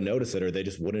wouldn't be able to notice it or they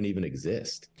just wouldn't even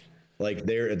exist. Like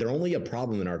they're only a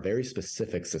problem in our very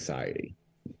specific society.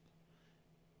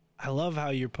 I love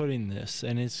how you're putting this,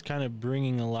 and it's kind of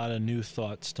bringing a lot of new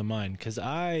thoughts to mind, because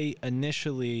I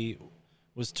initially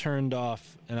was turned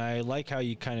off, and I like how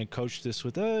you kind of coached this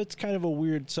with, it's kind of a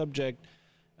weird subject.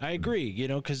 I agree, you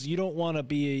know, because you don't want to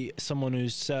be someone who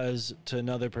says to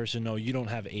another person, no, you don't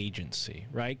have agency,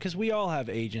 right? Because we all have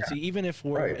agency. Yeah. Even if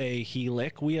we're a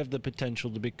helic, we have the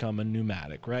potential to become a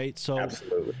pneumatic, right? So,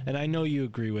 absolutely. And I know you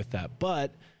agree with that,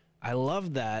 but I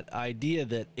love that idea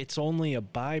that it's only a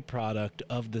byproduct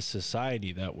of the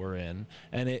society that we're in,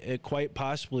 and it quite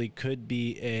possibly could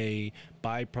be a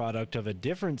byproduct of a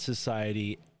different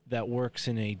society that works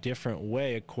in a different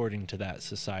way according to that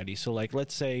society. So like,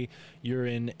 let's say you're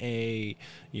in a,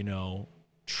 you know,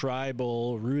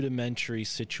 tribal rudimentary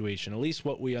situation, at least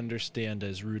what we understand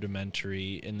as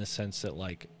rudimentary, in the sense that,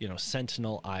 like, you know,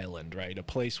 Sentinel Island, right, a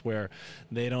place where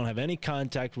they don't have any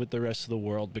contact with the rest of the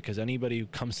world because anybody who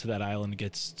comes to that island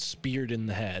gets speared in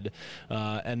the head,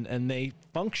 and they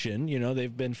function, you know,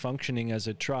 they've been functioning as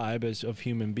a tribe of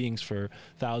human beings for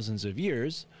thousands of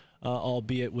years,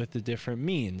 albeit with the different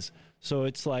means. So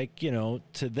it's like, you know,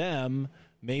 to them,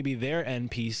 maybe their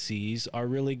NPCs are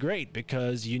really great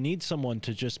because you need someone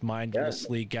to just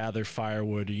mindlessly gather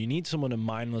firewood, or you need someone to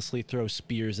mindlessly throw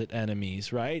spears at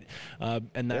enemies, right?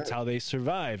 And that's how they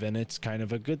survive, and it's kind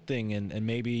of a good thing. And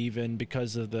maybe even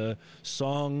because of the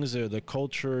songs or the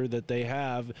culture that they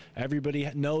have, everybody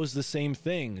knows the same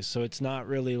things, so it's not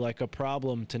really like a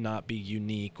problem to not be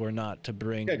unique or not to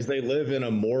bring... Yeah, because they live in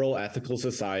a moral, ethical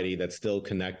society that's still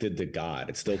connected to God.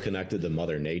 It's still connected to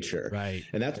Mother Nature. Right.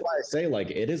 And that's why I say,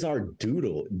 like, it is our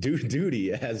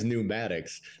duty as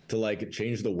pneumatics to, like,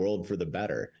 change the world for the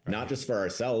better, not just for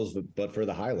ourselves, but for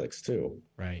the Hylics too.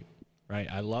 Right.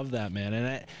 I love that, man.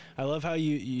 And I love how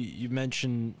you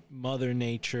mentioned Mother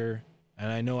Nature.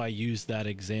 And I know I use that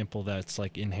example that's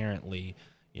like inherently,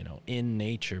 you know, in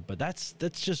nature, but that's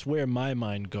just where my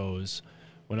mind goes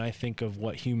when I think of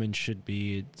what humans should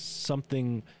be. It's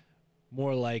something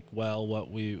more like, well,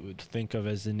 what we would think of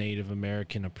as the Native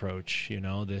American approach, you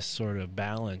know, this sort of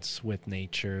balance with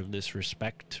nature, this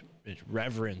respect,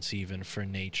 reverence even for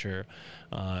nature,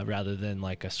 rather than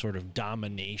like a sort of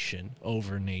domination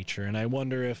over nature. And I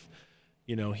wonder if,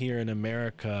 you know, here in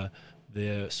America,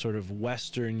 the sort of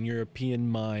Western European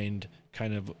mind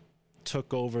kind of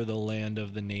took over the land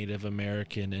of the Native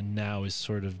American and now is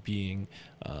sort of being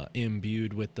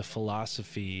imbued with the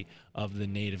philosophy of the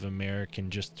Native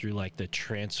American, just through like the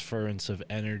transference of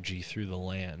energy through the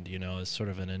land, you know, as sort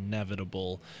of an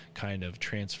inevitable kind of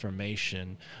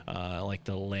transformation, like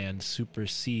the land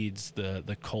supersedes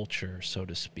the culture, so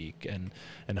to speak,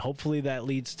 and hopefully that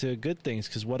leads to good things.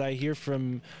 Because what I hear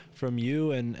from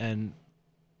you and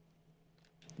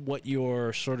what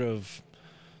you're sort of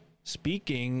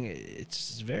speaking,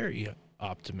 it's very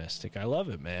optimistic. I love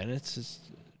it, man. It's just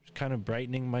kind of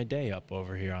brightening my day up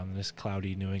over here on this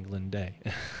cloudy New England day.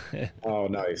 Oh,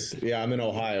 nice. Yeah, I'm in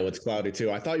Ohio. It's cloudy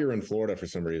too. I thought you were in Florida for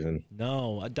some reason.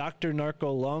 No, Dr.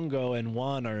 Narco Longo and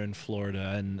Juan are in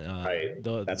Florida, and right.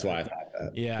 That's why I thought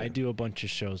that. Yeah, I do a bunch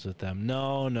of shows with them.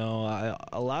 No,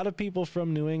 a lot of people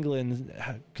from New England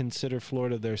consider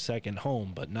Florida their second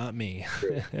home, but not me.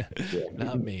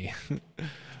 Not me.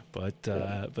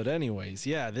 But anyways,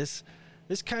 yeah, this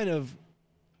kind of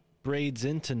braids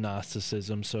into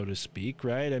Gnosticism, so to speak,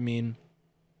 right? I mean,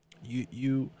 do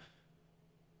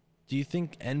you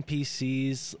think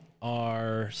NPCs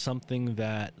are something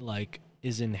that like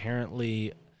is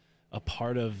inherently a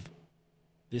part of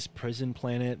this prison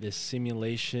planet, this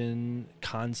simulation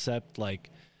concept?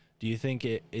 Like, do you think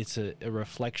it's a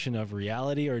reflection of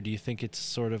reality, or do you think it's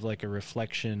sort of like a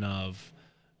reflection of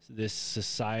this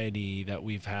society that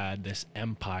we've had, this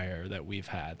empire that we've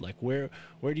had? Like, where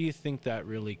do you think that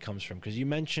really comes from? Because you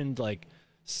mentioned like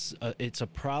it's a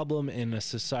problem in a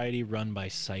society run by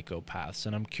psychopaths,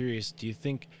 and I'm curious, do you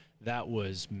think that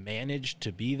was managed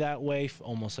to be that way,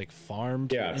 almost like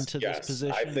farmed into this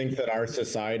position? I think that our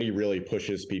society really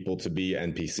pushes people to be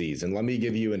NPCs. And let me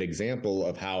give you an example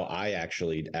of how I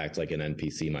actually act like an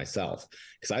NPC myself,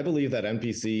 because I believe that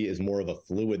NPC is more of a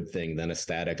fluid thing than a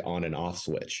static on and off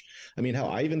switch. I mean,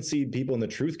 I even see people in the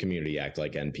truth community act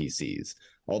like NPCs.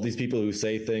 All these people who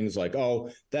say things like, oh,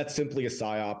 that's simply a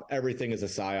psyop, everything is a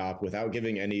psyop, without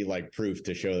giving any like proof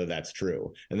to show that that's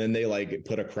true. And then they like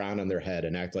put a crown on their head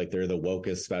and act like they're the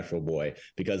wokest special boy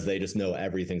because they just know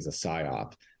everything's a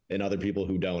psyop, and other people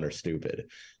who don't are stupid.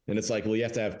 And it's like, well, you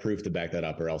have to have proof to back that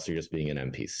up, or else you're just being an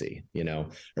NPC, you know?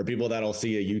 Or people that'll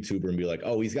see a YouTuber and be like,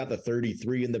 oh, he's got the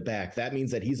 33 in the back, that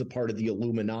means that he's a part of the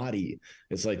Illuminati.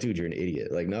 It's like, dude, you're an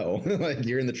idiot. Like, no, like,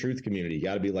 you're in the truth community. You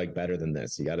got to be like better than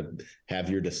this. You got to have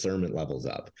your discernment levels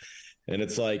up. And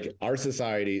it's like our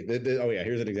society. Oh yeah,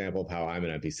 here's an example of how I'm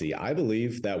an NPC. I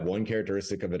believe that one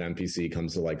characteristic of an NPC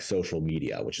comes to like social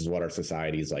media, which is what our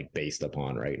society is like based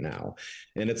upon right now.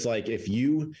 And it's like, if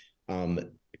you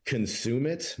consume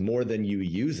it more than you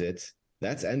use it,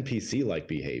 that's NPC like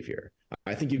behavior.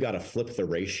 I think you got to flip the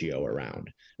ratio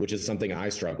around, which is something I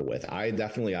struggle with. I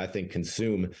think,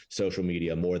 consume social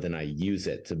media more than I use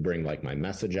it to bring like my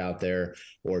message out there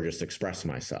or just express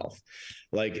myself.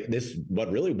 Like this, what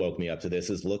really woke me up to this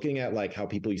is looking at like how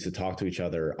people used to talk to each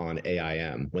other on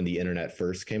AIM when the internet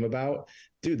first came about.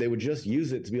 Dude, they would just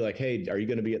use it to be like, hey, are you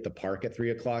going to be at the park at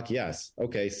 3:00? Yes.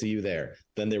 Okay. See you there.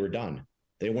 Then they were done.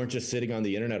 They weren't just sitting on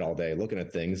the internet all day looking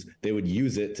at things. They would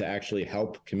use it to actually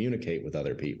help communicate with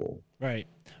other people. Right.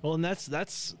 Well, and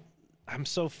it's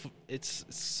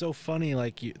so funny,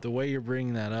 like the way you're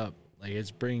bringing that up, like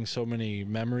it's bringing so many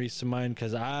memories to mind,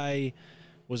 because I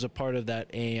was a part of that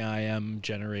AIM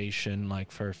generation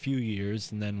like for a few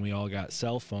years, and then we all got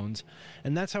cell phones,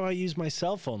 and that's how I use my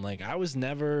cell phone. Like I was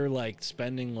never like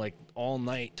spending like all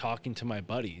night talking to my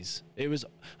buddies. It was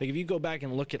like, if you go back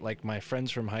and look at like my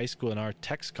friends from high school and our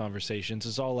text conversations,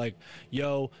 it's all like,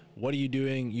 yo, what are you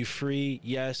doing? You free?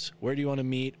 Yes. Where do you want to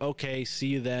meet? Okay, see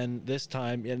you then this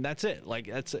time. And that's it. Like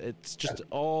it's just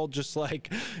all just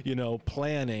like, you know,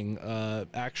 planning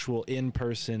actual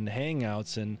in-person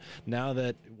hangouts. And now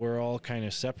that we're all kind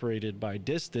of separated by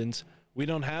distance, we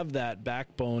don't have that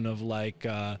backbone of like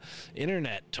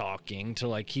internet talking to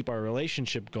like keep our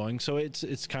relationship going. So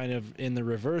it's kind of in the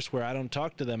reverse, where I don't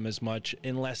talk to them as much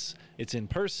unless it's in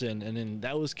person. And in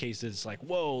those cases, it's like,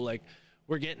 whoa, like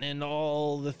we're getting into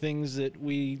all the things that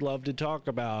we love to talk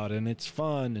about, and it's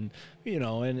fun, and you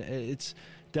know, and it's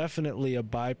definitely a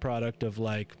byproduct of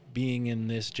like being in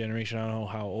this generation. I don't know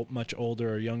how much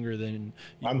older or younger than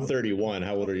you. I'm 31.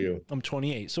 How old are you? I'm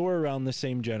 28. So we're around the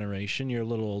same generation. You're a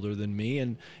little older than me.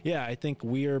 And yeah, I think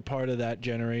we are part of that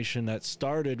generation that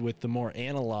started with the more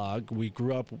analog. We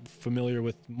grew up familiar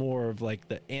with more of like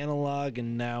the analog,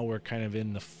 and now we're kind of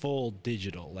in the full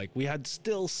digital. Like we had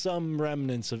still some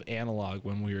remnants of analog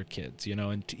when we were kids, you know,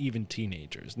 and even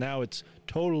teenagers. Now it's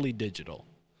totally digital.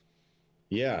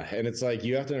 Yeah, and it's like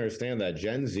you have to understand that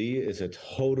Gen Z is a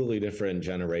totally different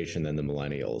generation than the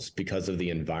millennials because of the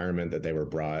environment that they were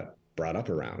brought up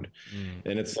around.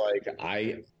 And it's like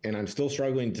I'm still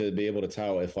struggling to be able to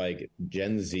tell if like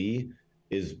Gen Z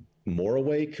is more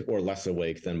awake or less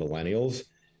awake than millennials.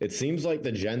 It seems like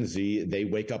the Gen Z, they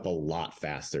wake up a lot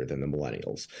faster than the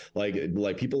millennials.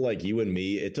 Like people like you and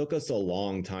me, it took us a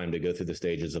long time to go through the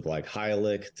stages of like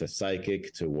hylic to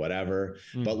psychic to whatever.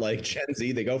 But like Gen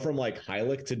Z, they go from like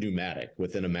hylic to pneumatic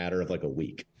within a matter of like a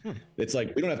week. It's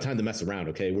like, we don't have time to mess around,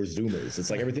 okay? We're Zoomers. It's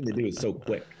like everything they do is so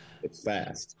quick. It's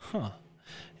fast.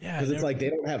 Yeah. Because it's like they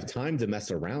don't have time to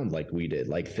mess around like we did.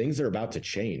 Like things are about to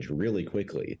change really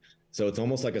quickly. So it's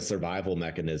almost like a survival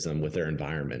mechanism with their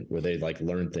environment where they like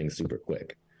learn things super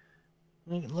quick.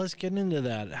 Let's get into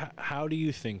that. How do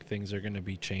you think things are going to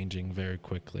be changing very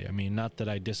quickly? I mean, not that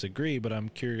I disagree, but I'm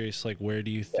curious, like, where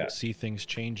do you see things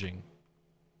changing?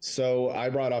 So I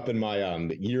brought up in my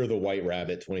Year of the White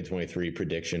Rabbit 2023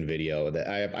 prediction video that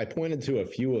I pointed to a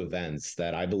few events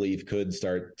that I believe could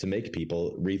start to make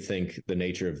people rethink the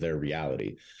nature of their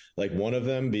reality. Like one of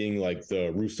them being like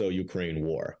the Russo-Ukraine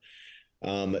war.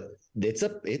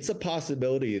 It's a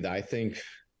possibility that I think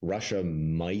Russia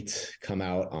might come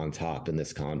out on top in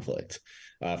this conflict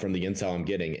from the intel I'm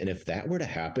getting. And if that were to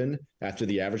happen after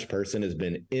the average person has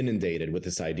been inundated with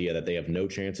this idea that they have no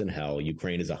chance in hell,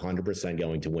 Ukraine is 100%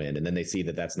 going to win, and then they see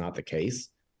that that's not the case,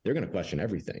 they're going to question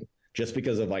everything just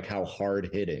because of like how hard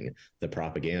hitting the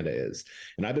propaganda is.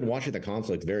 And I've been watching the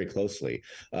conflict very closely.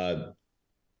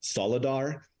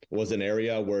 Soledar was an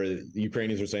area where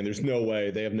Ukrainians were saying there's no way,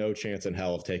 they have no chance in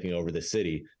hell of taking over the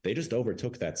city. They just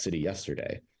overtook that city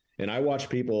yesterday. And I watch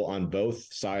people on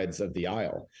both sides of the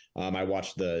aisle. I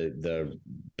watched the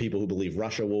people who believe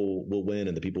Russia will win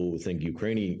and the people who think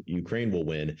Ukraine will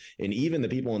win. And even the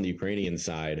people on the Ukrainian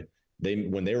side,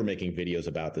 when they were making videos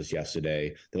about this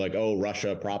yesterday, they're like, oh,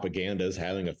 Russia propaganda is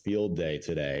having a field day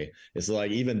today. It's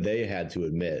like even they had to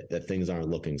admit that things aren't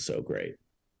looking so great.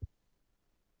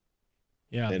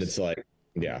 Yeah. And it's like,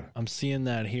 yeah. I'm seeing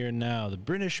that here now. The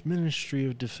British Ministry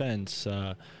of Defense,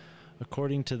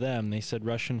 according to them, they said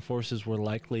Russian forces were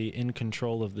likely in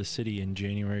control of the city in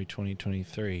January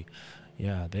 2023.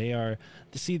 Yeah, they are.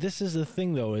 See, this is the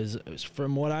thing, though, is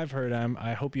from what I've heard,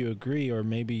 I hope you agree, or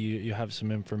maybe you have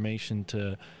some information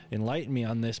to enlighten me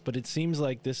on this, but it seems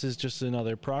like this is just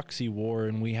another proxy war,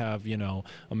 and we have, you know,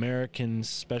 American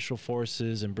special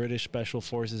forces and British special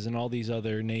forces and all these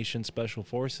other nation special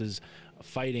forces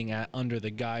fighting under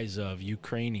the guise of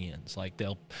Ukrainians. Like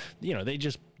they'll, you know, they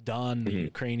just don the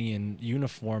Ukrainian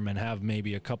uniform and have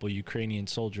maybe a couple Ukrainian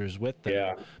soldiers with them.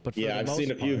 Yeah, but I've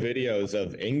seen a few videos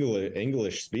of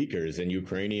English speakers in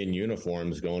Ukrainian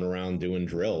uniforms going around doing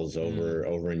drills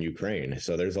over in Ukraine.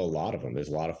 So there's a lot of them. There's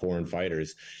a lot of foreign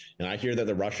fighters, and I hear that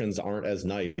the Russians aren't as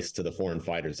nice to the foreign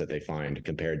fighters that they find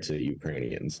compared to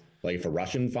Ukrainians. Like if a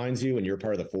Russian finds you and you're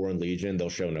part of the Foreign Legion, they'll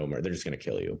show no mercy. They're just going to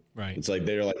kill you. Right. It's like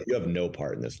they're like, you have no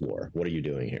part in this war. What are you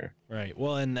doing here? Right.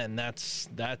 Well, and then that's.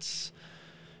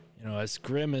 You know, as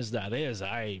grim as that is,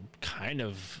 I kind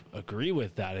of agree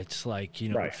with that. It's like, you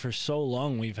know, for so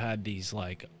long we've had these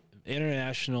like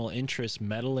international interests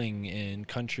meddling in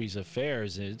countries'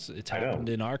 affairs. It's happened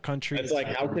in our country. It's like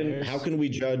how can we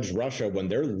judge Russia when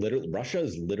Russia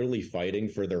is literally fighting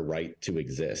for their right to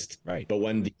exist? Right. But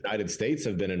when the United States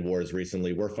have been in wars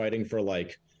recently, we're fighting for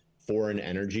like foreign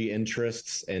energy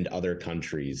interests and other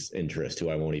countries' interests, who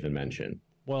I won't even mention.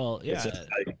 Well, yeah.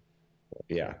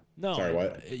 Yeah. No, sorry,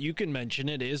 what? You can mention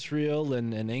it. Israel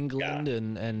and England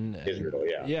and Israel,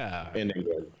 yeah. And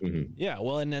England. Mm-hmm. Yeah,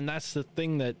 well, and that's the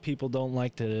thing that people don't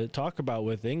like to talk about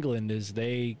with England is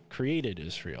they created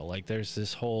Israel. Like there's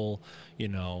this whole, you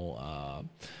know,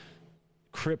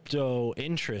 crypto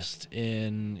interest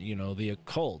in, you know, the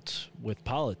occult with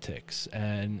politics.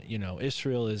 And, you know,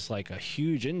 Israel is like a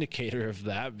huge indicator of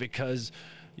that because,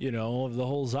 you know, of the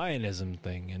whole Zionism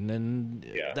thing. And then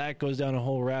that goes down a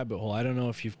whole rabbit hole. I don't know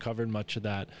if you've covered much of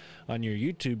that on your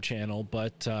YouTube channel,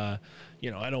 but,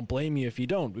 you know, I don't blame you if you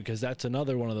don't, because that's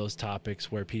another one of those topics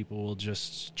where people will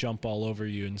just jump all over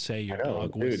you and say you're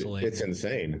dog whistling. It's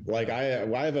insane. Like I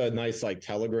have a nice like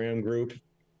Telegram group.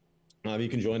 You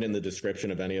can join in the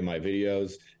description of any of my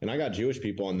videos. And I got Jewish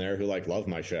people in there who like love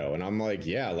my show. And I'm like,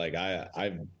 yeah, like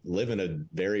I live in a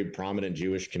very prominent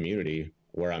Jewish community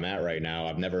where I'm at right now.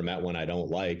 I've never met one I don't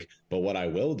like, but what I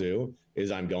will do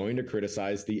is I'm going to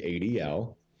criticize the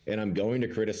ADL and I'm going to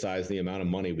criticize the amount of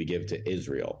money we give to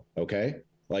Israel. Okay.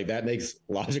 Like that makes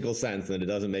logical sense, and it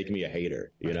doesn't make me a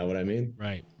hater. You know what I mean?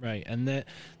 Right. And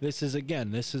this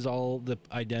is all the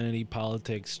identity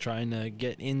politics trying to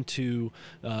get into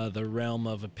the realm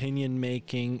of opinion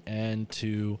making and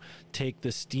to take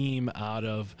the steam out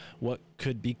of what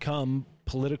could become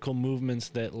political movements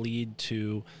that lead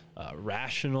to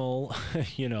rational,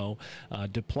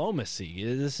 diplomacy.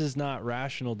 This is not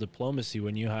rational diplomacy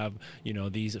when you have,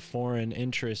 these foreign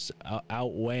interests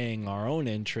outweighing our own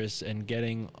interests and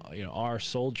getting, our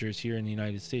soldiers here in the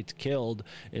United States killed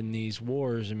in these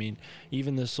wars. I mean,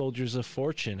 even the soldiers of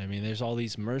fortune. I mean, there's all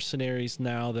these mercenaries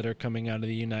now that are coming out of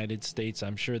the United States.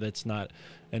 I'm sure that's not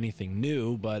anything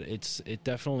new, but it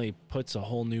definitely puts a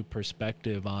whole new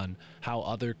perspective on how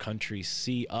other countries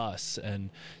see us and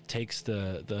takes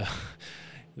the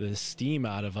steam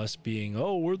out of us being,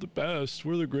 oh, we're the best,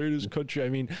 we're the greatest country. I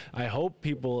mean, I hope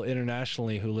people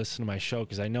internationally who listen to my show,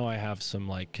 because I know I have some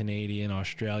like Canadian,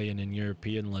 Australian, and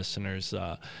European listeners,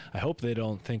 I hope they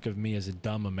don't think of me as a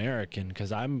dumb American,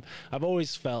 because I've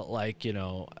always felt like,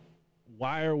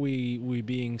 why are we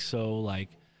being so like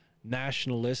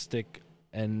nationalistic?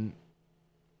 And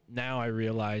now I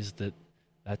realize that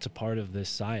that's a part of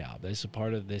this PSYOP. That's a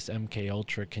part of this MK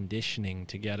Ultra conditioning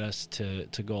to get us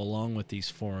to go along with these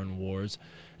foreign wars.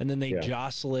 And then they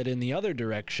jostle it in the other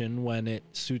direction when it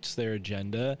suits their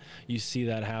agenda. You see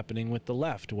that happening with the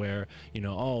left where,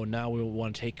 now we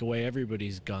want to take away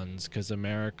everybody's guns because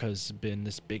America's been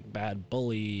this big bad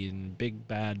bully and big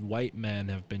bad white men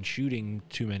have been shooting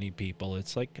too many people.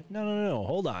 It's like, no,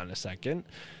 hold on a second.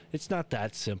 It's not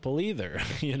that simple either,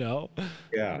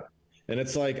 Yeah. And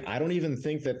it's like, I don't even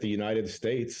think that the United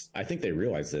States, I think they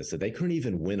realize this, that they couldn't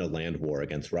even win a land war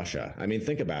against Russia. I mean,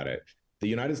 think about it. The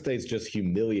United States just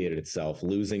humiliated itself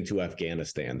losing to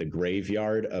Afghanistan, the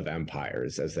graveyard of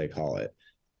empires, as they call it.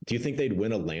 Do you think they'd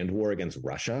win a land war against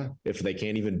Russia if they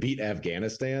can't even beat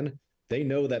Afghanistan? They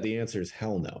know that the answer is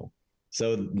hell no.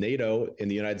 So NATO in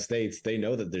the United States, they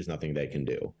know that there's nothing they can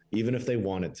do, even if they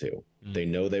wanted to. They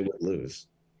know they would lose.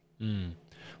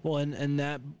 Well, and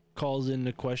that calls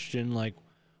into question, like,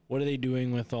 what are they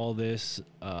doing with all this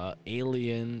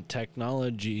alien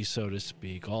technology, so to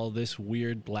speak, all this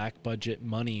weird black budget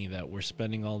money that we're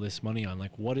spending all this money on?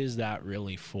 Like, what is that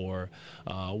really for?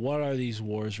 What are these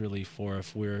wars really for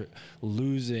if we're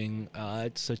losing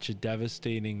at such a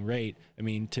devastating rate? I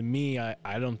mean, to me,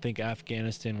 I don't think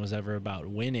Afghanistan was ever about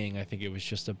winning. I think it was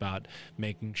just about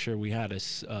making sure we had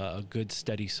a good,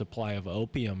 steady supply of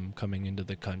opium coming into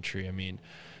the country. I mean,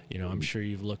 I'm sure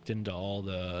you've looked into all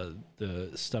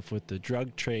the stuff with the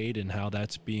drug trade and how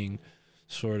that's being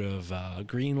sort of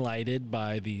green-lighted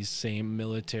by these same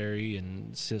military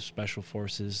and special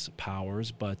forces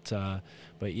powers. But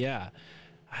yeah,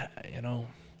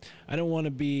 I don't want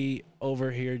to be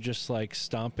over here just like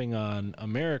stomping on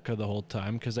America the whole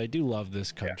time, because I do love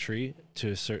this country to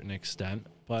a certain extent.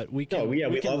 But we can. We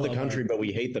can love the country, but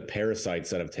we hate the parasites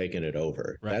that have taken it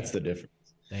over. Right. That's the difference.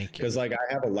 Thank you. Because like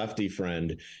I have a lefty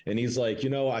friend, and he's like,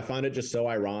 I find it just so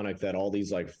ironic that all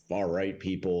these like far right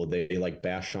people, they like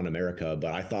bash on America,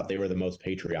 but I thought they were the most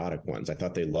patriotic ones. I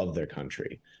thought they loved their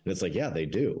country, and it's like, yeah, they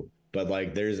do. But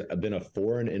like, there's been a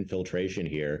foreign infiltration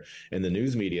here, and the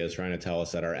news media is trying to tell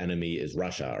us that our enemy is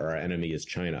Russia or our enemy is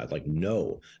China. Like,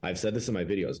 no, I've said this in my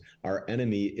videos. Our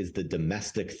enemy is the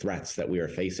domestic threats that we are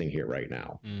facing here right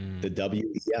now. The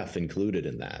WEF included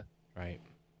in that. Right.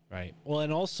 Well,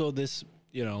 and also this,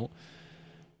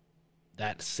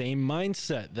 that same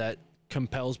mindset that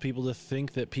compels people to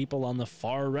think that people on the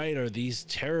far right are these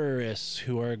terrorists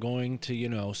who are going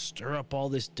to, stir up all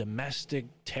this domestic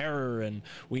terror, and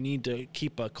we need to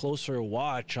keep a closer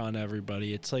watch on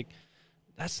everybody. It's like,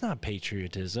 that's not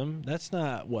patriotism. That's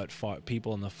not what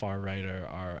people on the far right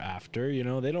are after.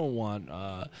 They don't want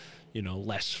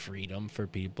less freedom for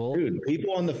people. Dude,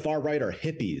 people on the far right are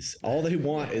hippies. All they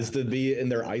want is to be in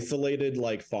their isolated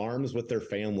like farms with their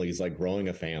families, like growing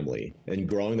a family and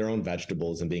growing their own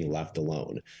vegetables and being left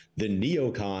alone. The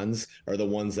neocons are the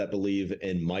ones that believe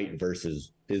in might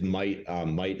versus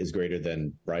might is greater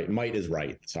than right. Might is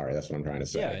right. Sorry, that's what I'm trying to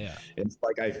say. Yeah. It's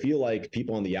like, I feel like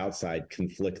people on the outside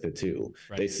conflict the two.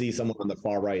 Right. They see someone on the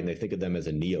far right and they think of them as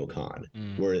a neocon,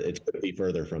 where it could be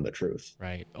further from the truth.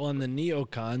 Right. Well, and the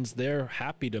neocons, they're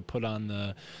happy to put on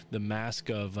the mask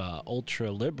of ultra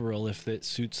liberal if it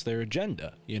suits their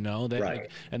agenda. Right.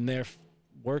 And they're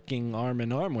working arm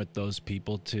in arm with those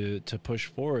people to push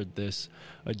forward this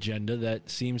agenda that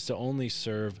seems to only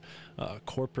serve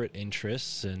corporate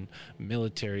interests and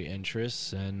military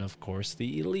interests, and of course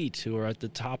the elite who are at the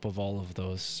top of all of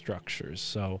those structures.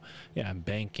 So yeah,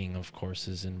 banking of course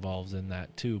is involved in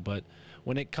that too. But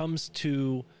when it comes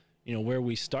to where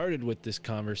we started with this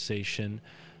conversation,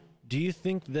 do you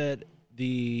think that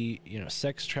the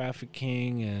sex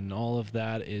trafficking and all of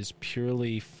that is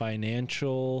purely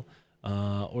financial?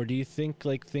 Or do you think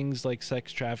like things like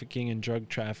sex trafficking and drug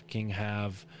trafficking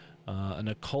have an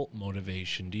occult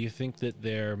motivation? Do you think that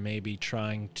they're maybe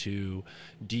trying to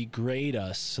degrade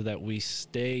us so that we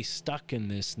stay stuck in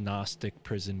this Gnostic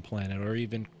prison planet, or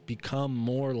even become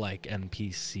more like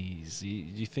NPCs? Do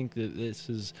you think that this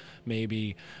is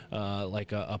maybe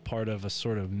like a part of a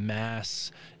sort of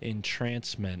mass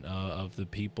entrancement of the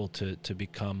people to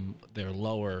become their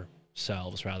lower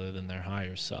selves rather than their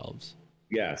higher selves?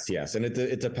 Yes, and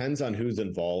it depends on who's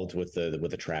involved with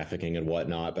the trafficking and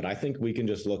whatnot. But I think we can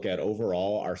just look at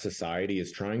overall, our society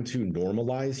is trying to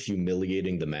normalize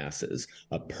humiliating the masses.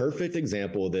 A perfect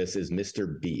example of this is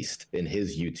Mr. Beast in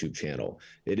his YouTube channel.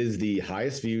 It is the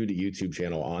highest viewed YouTube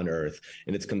channel on earth,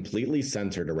 and it's completely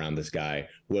centered around this guy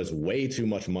who has way too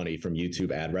much money from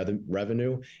YouTube ad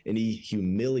revenue, and he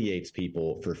humiliates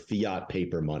people for fiat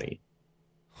paper money.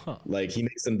 Huh. Like, he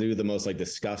makes them do the most like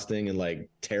disgusting and like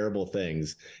terrible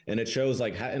things, and it shows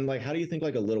like how do you think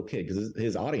like a little kid, because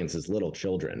his audience is little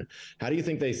children, how do you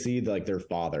think they see like their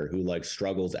father who like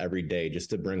struggles every day just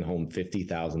to bring home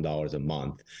 $50,000 a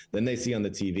month? Then they see on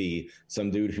the TV some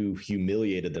dude who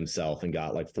humiliated themselves and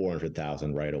got like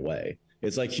 400,000 right away.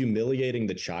 It's like humiliating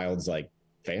the child's like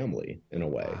family in a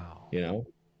way. Wow.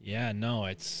 Yeah, no,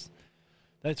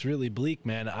 that's really bleak,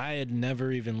 man. I had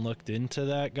never even looked into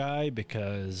that guy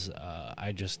because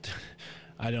I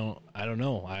don't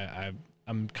know.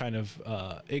 I'm kind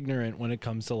of ignorant when it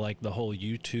comes to like the whole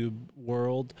YouTube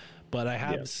world, but I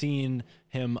have seen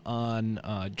him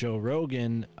on Joe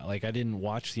Rogan. Like, I didn't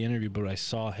watch the interview, but I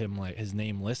saw him, like, his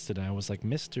name listed, and I was like,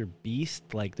 Mr.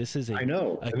 Beast? Like, this is I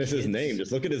know. And this is his name.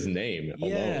 Just look at his name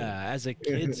alone. Yeah, as a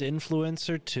kid's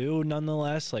influencer too,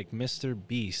 nonetheless, like Mr.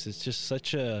 Beast. It's just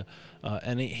such a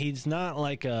and he's not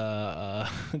like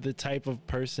the type of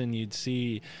person you'd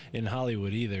see in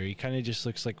Hollywood either. He kind of just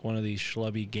looks like one of these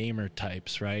schlubby gamer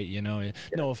types, right?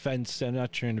 No offense, I'm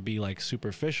not trying to be like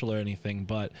superficial or anything,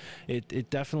 but it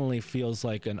definitely feels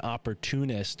like an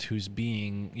opportunist who's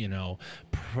being,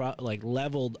 like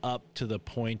leveled up to the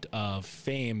point of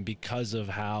fame because of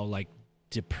how like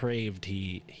depraved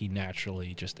he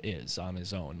naturally just is on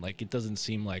his own. Like, it doesn't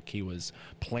seem like he was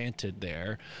planted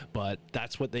there, but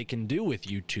that's what they can do with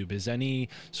YouTube. Is any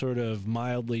sort of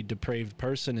mildly depraved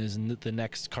person is the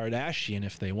next Kardashian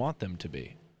if they want them to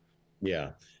be.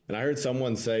 Yeah. And I heard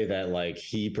someone say that like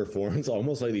he performs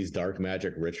almost like these dark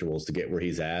magic rituals to get where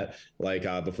he's at. Like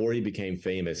before he became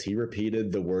famous, he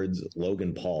repeated the words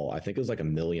Logan Paul. I think it was like a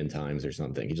million times or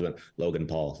something. He just went Logan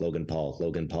Paul, Logan Paul,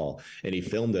 Logan Paul. And he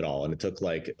filmed it all. And it took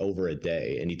like over a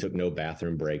day. And he took no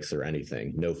bathroom breaks or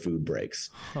anything, no food breaks.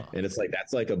 Huh. And it's like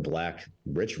that's like a black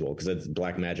ritual because it's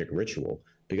black magic ritual.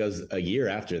 Because a year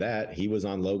after that, he was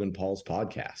on Logan Paul's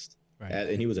podcast. Right.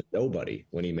 And he was a nobody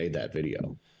when he made that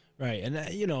video. Right.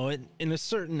 And, you know, in a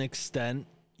certain extent,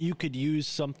 you could use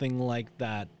something like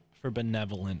that for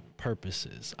benevolent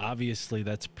purposes. Obviously,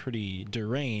 that's pretty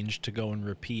deranged to go and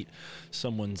repeat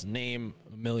someone's name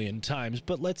a million times.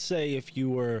 But let's say if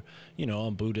you were, you know,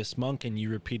 a Buddhist monk and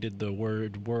you repeated the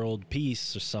word world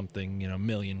peace or something, you know, a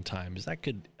million times, that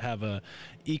could have a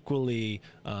equally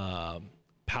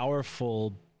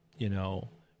powerful, you know,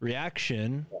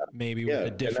 reaction, maybe with a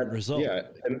different result. Yeah.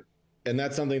 And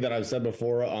that's something that I've said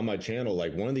before on my channel.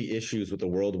 Like one of the issues with the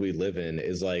world we live in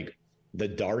is like the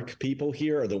dark people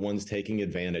here are the ones taking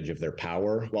advantage of their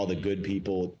power while the good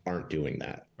people aren't doing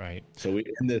that. Right. So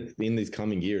in these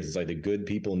coming years, it's like the good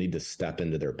people need to step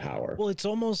into their power. Well, it's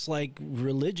almost like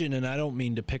religion, and I don't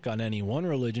mean to pick on any one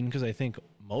religion because I think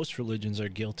most religions are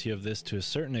guilty of this to a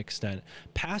certain extent,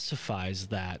 pacifies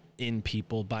that in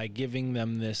people by giving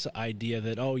them this idea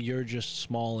that, oh, you're just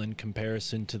small in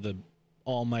comparison to the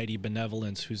almighty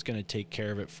benevolence who's going to take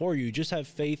care of it for you. Just have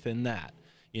faith in that,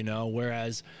 you know,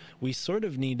 whereas we sort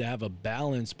of need to have a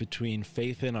balance between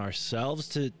faith in ourselves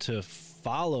to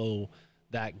follow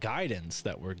that guidance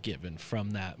that we're given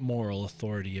from that moral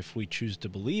authority if we choose to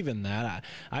believe in that.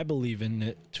 I believe in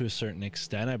it to a certain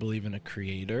extent. I believe in a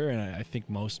creator, and I think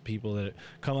most people that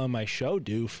come on my show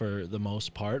do for the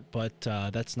most part, but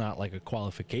that's not like a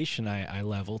qualification I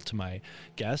level to my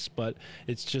guests, but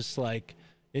it's just like,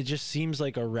 it just seems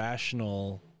like a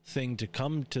rational thing to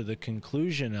come to the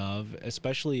conclusion of,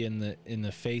 especially in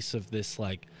the face of this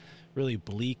like really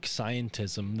bleak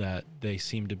scientism that they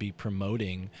seem to be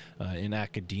promoting in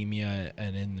academia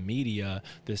and in the media.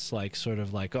 This like sort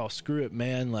of like, oh, screw it,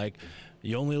 man, like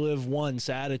you only live once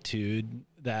attitude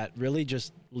that really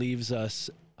just leaves us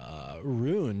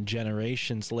ruined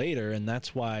generations later. And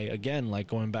that's why, again, like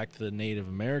going back to the Native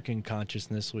American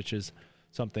consciousness, which is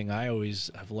something I always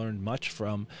have learned much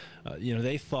from, you know,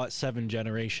 they thought 7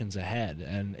 generations ahead.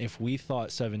 And if we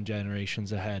thought 7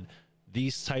 generations ahead,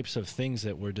 these types of things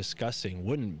that we're discussing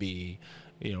wouldn't be,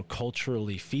 you know,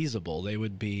 culturally feasible. They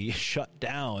would be shut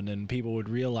down and people would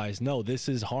realize, no, this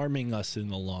is harming us in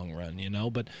the long run, you know,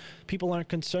 but people aren't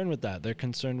concerned with that. They're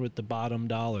concerned with the bottom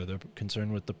dollar. They're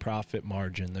concerned with the profit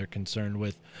margin. They're concerned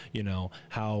with, you know,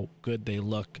 how good they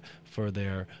look for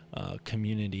their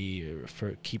community,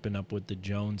 for keeping up with the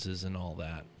Joneses and all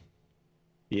that.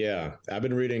 Yeah, I've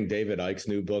been reading David Icke's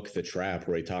new book, The Trap,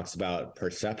 where he talks about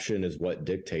perception is what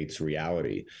dictates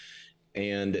reality.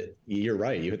 And you're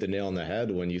right. You hit the nail on the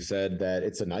head when you said that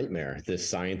it's a nightmare, this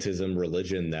scientism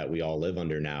religion that we all live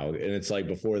under now. And it's like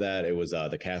before that, it was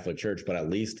the Catholic Church, but at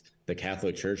least the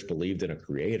Catholic Church believed in a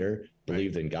creator,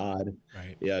 believed in God.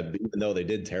 Right. Yeah, even though they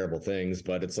did terrible things.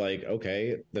 But it's like,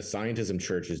 okay, the scientism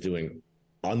church is doing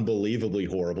unbelievably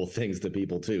horrible things to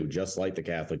people too, just like the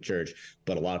Catholic Church.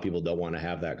 But a lot of people don't want to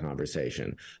have that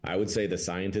conversation. I would say the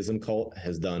scientism cult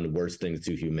has done worse things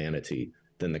to humanity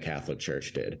than the Catholic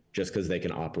Church did, just because they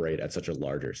can operate at such a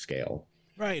larger scale.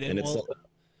 Right. And it's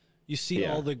you see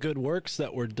all the good works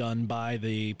that were done by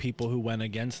the people who went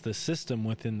against the system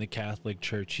within the Catholic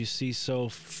Church. You see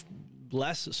so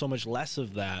much less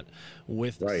of that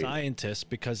with scientists,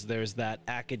 because there's that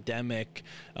academic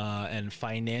and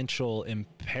financial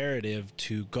imperative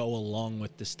to go along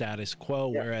with the status quo.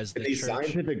 Whereas these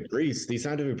scientific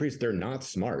priests, they're not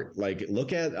smart. Like,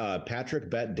 look at Patrick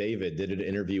Bet David did an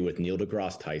interview with Neil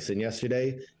deGrasse Tyson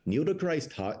yesterday. Neil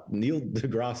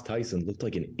deGrasse Tyson looked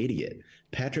like an idiot.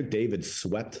 Patrick David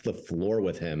swept the floor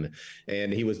with him,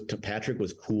 and Patrick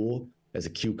was cool as a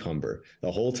cucumber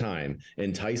the whole time,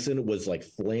 and Tyson was like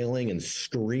flailing and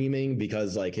screaming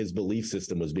because like his belief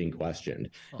system was being questioned,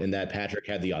 and that Patrick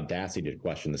had the audacity to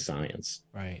question the science.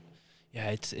 Right. Yeah,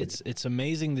 it's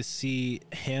amazing to see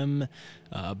him,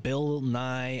 Bill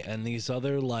Nye, and these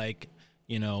other like,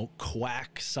 you know,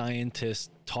 quack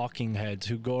scientist talking heads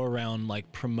who go around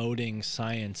like promoting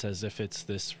science as if it's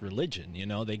this religion. You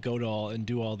know, they go to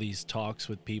do all these talks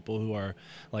with people who are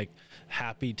like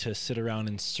happy to sit around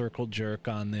and circle jerk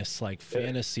on this like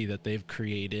fantasy that they've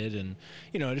created. And,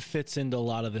 you know, it fits into a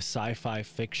lot of the sci-fi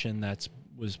fiction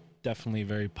was definitely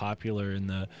very popular in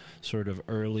the sort of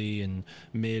early and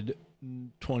mid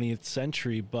 20th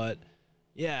century. But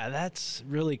yeah, that's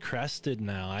really crested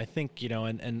now. I think, you know,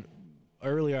 and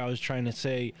earlier I was trying to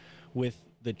say with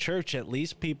the church, at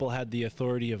least people had the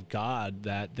authority of God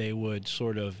that they would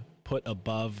sort of put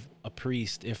above a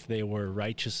priest if they were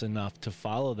righteous enough to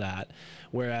follow that.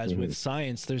 Whereas with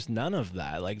science, there's none of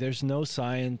that. Like, there's no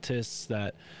scientists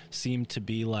that seem to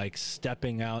be like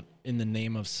stepping out in the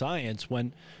name of science,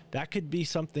 when that could be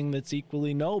something that's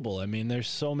equally noble. I mean, there's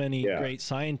so many great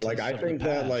scientists. Like, I think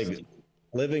that, like,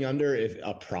 living under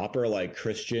a proper like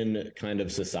Christian kind of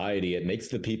society, it makes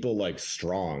the people like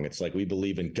strong. It's like, we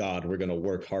believe in God, we're going to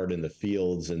work hard in the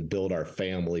fields and build our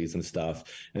families and stuff.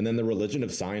 And then the religion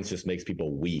of science just makes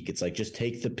people weak. It's like, just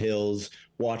take the pills,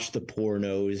 watch the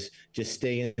pornos, just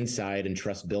stay inside and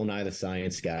trust Bill Nye the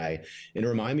Science Guy. And it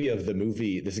reminded me of the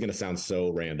movie, this is going to sound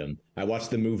so random, I watched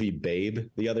the movie Babe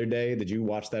the other day. Did you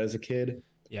watch that as a kid?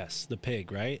 Yes, the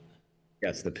pig, right?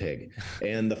 Yes, the pig.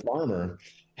 And the farmer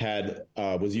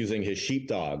was using his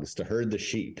sheepdogs to herd the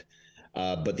sheep.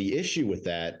 But the issue with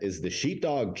that is the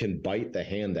sheepdog can bite the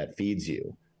hand that feeds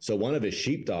you. So one of his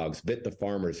sheepdogs bit the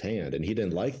farmer's hand, and he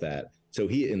didn't like that. So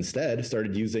he instead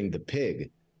started using the pig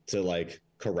to like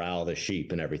corral the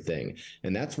sheep and everything.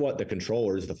 And that's what the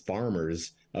controllers, the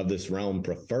farmers of this realm,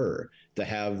 prefer, to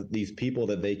have these people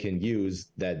that they can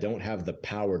use that don't have the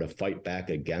power to fight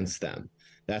back against them.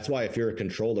 That's why if you're a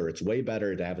controller, it's way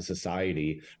better to have a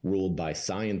society ruled by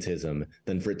scientism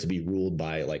than for it to be ruled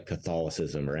by like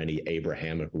Catholicism or any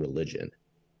Abrahamic religion,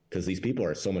 because these people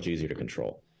are so much easier to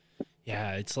control.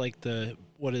 Yeah, it's like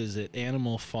what is it,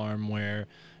 Animal Farm, where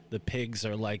the pigs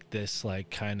are like this, like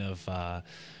kind of,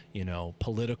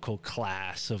 political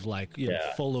class of like, know,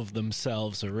 full of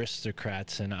themselves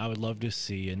aristocrats. And I would love to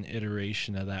see an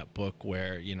iteration of that book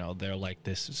where, they're like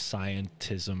this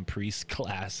scientism priest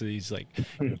class. These like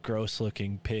gross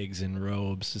looking pigs in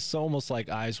robes. It's almost like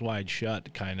Eyes Wide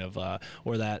Shut kind of,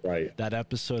 or that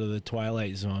episode of The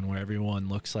Twilight Zone where everyone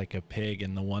looks like a pig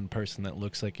and the one person that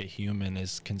looks like a human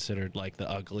is considered like the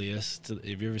ugliest.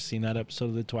 Have you ever seen that episode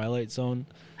of The Twilight Zone?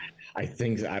 I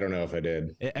don't know if I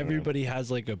did. Everybody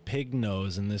has like a pig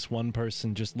nose, and this one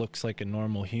person just looks like a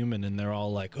normal human, and they're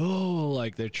all like, oh,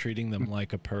 like they're treating them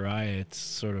like a pariah. It's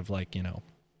sort of like,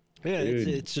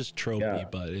 it's just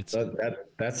tropey, but it's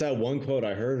that's that one quote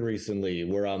I heard recently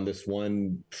where this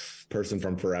one person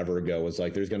from forever ago was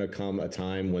like, there's going to come a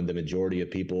time when the majority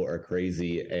of people are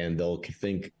crazy and they'll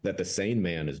think that the sane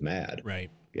man is mad.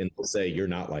 Right. And they'll say, you're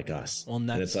not like us. Well,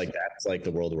 and it's like, that's like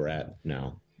the world we're at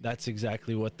now. That's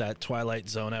exactly what that Twilight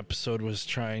Zone episode was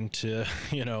trying to,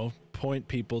 point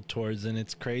people towards. And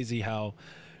it's crazy how,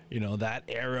 that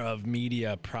era of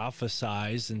media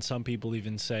prophesized, and some people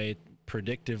even say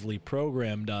predictively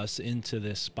programmed us into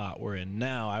this spot we're in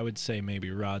now. I would say maybe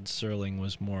Rod Serling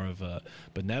was more of a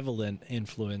benevolent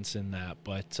influence in that.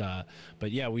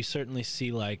 But yeah, we certainly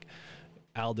see like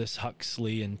Aldous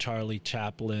Huxley and Charlie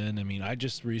Chaplin. I mean, I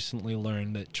just recently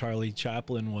learned that Charlie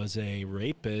Chaplin was a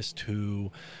rapist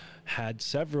who had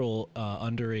several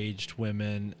underage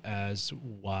women as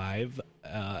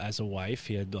a wife.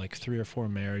 He had like 3 or 4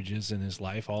 marriages in his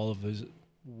life. All of his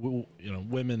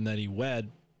women that he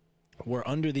wed were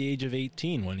under the age of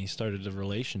 18 when he started a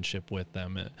relationship with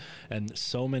them, and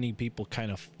so many people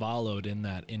kind of followed in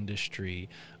that industry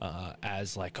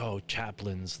as like, oh,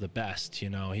 Chaplin's the best,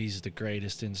 he's the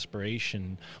greatest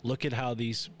inspiration. Look at how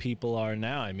these people are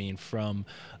now. I mean, from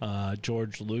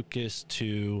George Lucas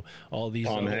to all these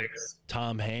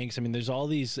Tom Hanks. I mean, there's all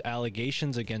these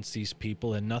allegations against these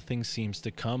people, and nothing seems to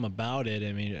come about it.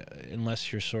 I mean,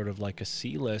 unless you're sort of like a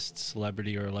C-list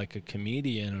celebrity or like a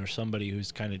comedian or somebody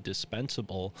who's kind of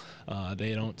dispensable,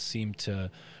 they don't seem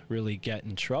to really get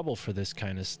in trouble for this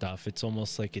kind of stuff. It's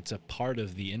almost like it's a part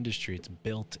of the industry. It's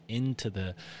built into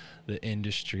the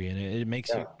industry, and it makes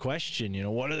you question,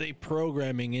 what are they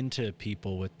programming into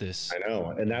people with this? I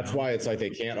know, and that's why it's like they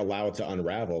can't allow it to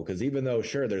unravel, because even though,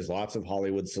 sure, there's lots of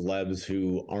Hollywood celebs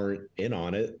who aren't in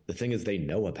on it, the thing is they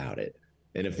know about it.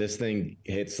 And if this thing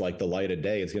hits like the light of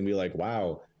day, it's going to be like,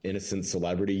 wow, innocent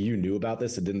celebrity, you knew about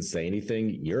this and didn't say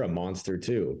anything, you're a monster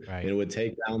too. Right. And it would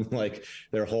take down like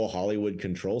their whole Hollywood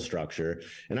control structure.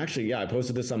 And actually, I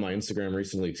posted this on my Instagram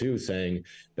recently too, saying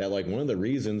that like one of the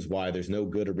reasons why there's no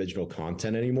good original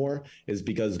content anymore is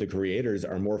because the creators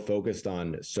are more focused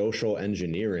on social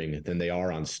engineering than they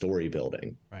are on story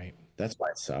building. Right. That's why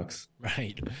it sucks.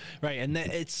 Right. And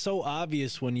it's so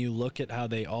obvious when you look at how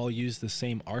they all use the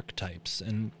same archetypes.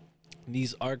 And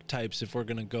these archetypes, if we're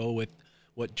going to go with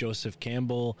what Joseph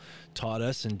Campbell taught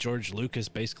us, and George Lucas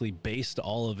basically based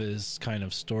all of his kind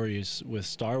of stories with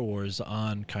Star Wars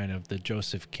on kind of the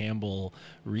Joseph Campbell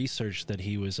research that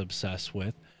he was obsessed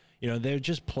with. they're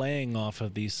just playing off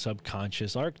of these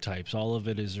subconscious archetypes. All of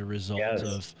it is a result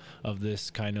of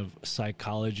this kind of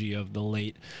psychology of the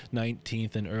late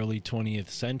 19th and early 20th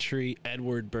century.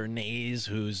 Edward Bernays,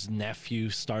 whose nephew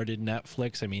started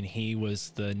Netflix, I mean, he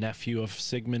was the nephew of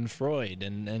Sigmund Freud,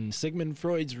 and Sigmund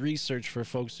Freud's research, for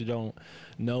folks who don't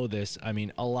know this, I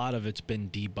mean, a lot of it's been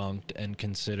debunked and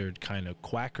considered kind of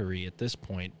quackery at this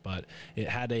point, but it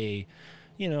had a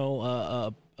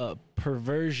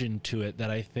perversion to it that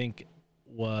I think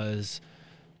was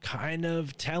kind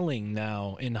of telling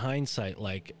now in hindsight,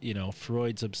 like,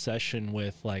 Freud's obsession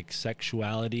with like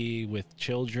sexuality with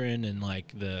children and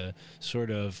like the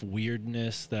sort of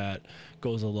weirdness that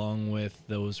goes along with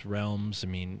those realms. I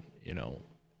mean,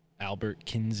 Albert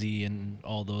Kinsey and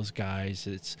all those guys,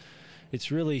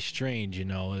 it's really strange,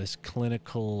 this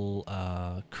clinical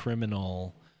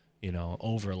criminal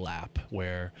overlap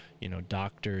where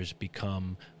doctors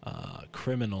become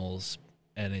criminals,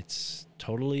 and it's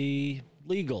totally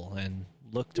legal and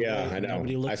looked away. I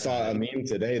know. I saw a meme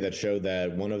today that showed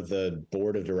that one of the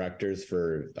board of directors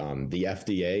for the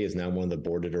FDA is now one of the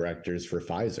board of directors for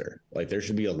Pfizer. Like, there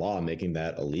should be a law making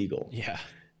that illegal. Yeah.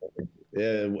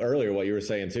 Earlier, what you were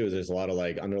saying too is there's a lot of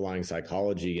like underlying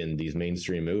psychology in these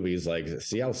mainstream movies. Like,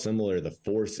 see how similar the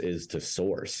Force is to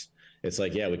Source. It's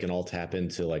like, yeah, we can all tap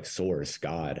into like Source,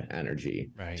 God energy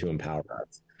to empower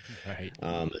us. Right.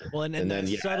 Well, and that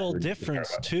subtle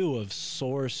difference too of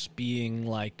Source being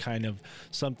like kind of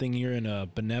something you're in a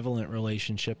benevolent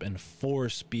relationship, and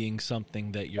Force being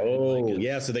something that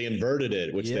you're so they inverted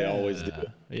it, which they always do.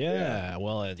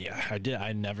 Well,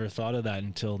 I never thought of that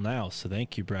until now, so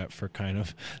thank you, Brett, for kind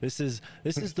of this is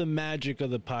the magic of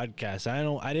the podcast.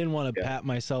 I didn't want to pat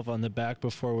myself on the back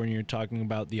before when you're talking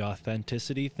about the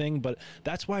authenticity thing, but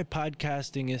that's why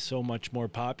podcasting is so much more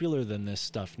popular than this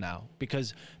stuff now,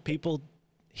 because people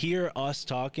hear us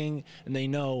talking and they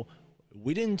know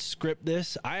we didn't script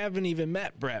this. I haven't even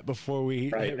met Brett before we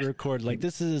hit record. Like,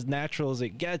 this is as natural as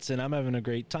it gets, and I'm having a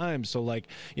great time. So, like,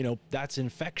 that's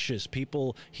infectious.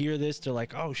 People hear this, they're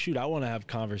like, oh, shoot, I want to have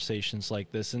conversations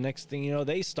like this. And next thing you know,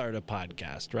 they start a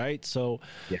podcast, right? So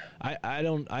I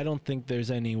don't think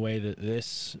there's any way that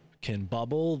this can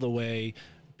bubble the way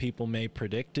people may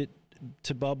predict it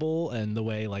to bubble, and the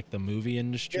way like the movie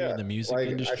industry and the music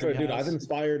industry I've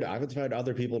inspired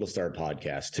other people to start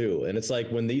podcasts too. And it's like,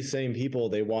 when these same people,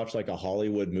 they watch like a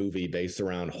Hollywood movie based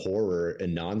around horror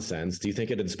and nonsense, do you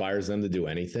think it inspires them to do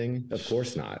anything? Of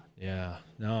course not.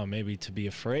 No, maybe to be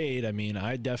afraid. I mean,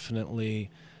 I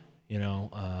definitely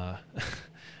I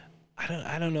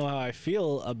don't know how I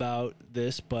feel about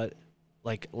this, but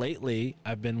like lately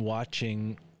I've been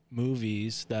watching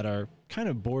movies that are kind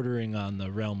of bordering on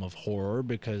the realm of horror,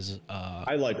 because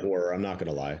I like horror, I'm not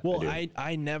gonna lie. Well,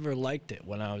 I never liked it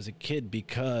when I was a kid,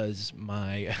 because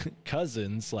my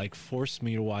cousins like forced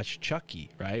me to watch Chucky,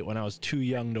 right, when I was too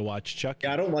young to watch Chucky.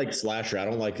 I don't like slasher, I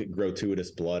don't like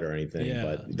gratuitous blood or anything,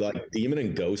 but like demon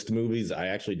and ghost movies, I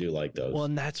actually do like those. Well,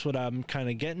 and that's what I'm kind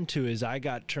of getting to, is I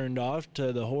got turned off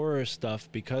to the horror stuff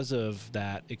because of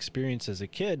that experience as a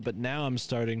kid, but now I'm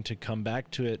starting to come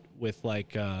back to it with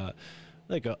like a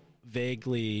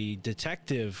vaguely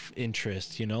detective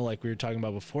interest, like we were talking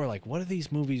about before, like, what are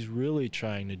these movies really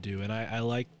trying to do? And I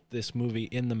like this movie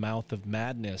In the Mouth of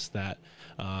Madness that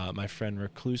my friend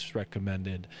Recluse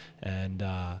recommended, and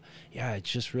it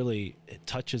just really, it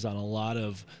touches on a lot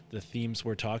of the themes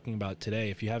we're talking about today.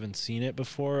 If you haven't seen it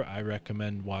before, I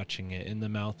recommend watching it. In the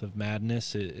Mouth of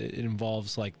Madness, it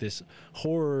involves like this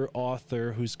horror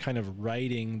author who's kind of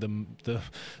writing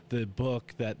the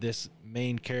book that this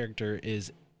main character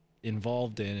is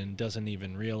involved in, and doesn't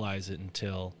even realize it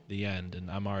until the end.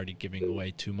 And I'm already giving away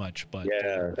too much, but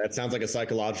that sounds like a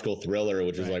psychological thriller,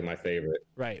 which is like my favorite.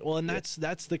 Right. Well, and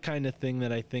that's the kind of thing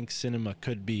that I think cinema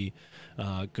could be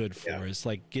good for, is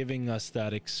like giving us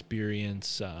that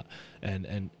experience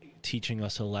and teaching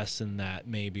us a lesson that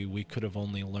maybe we could have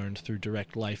only learned through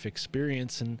direct life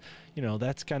experience. And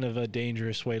that's kind of a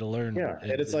dangerous way to learn.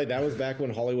 And it's like, that was back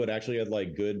when Hollywood actually had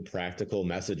like good practical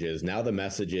messages. Now the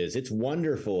message is, it's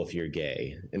wonderful if you're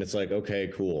gay, and it's like,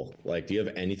 okay, cool, like, do you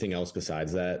have anything else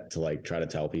besides that to like try to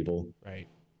tell people? Right.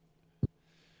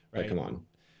 Like, come on.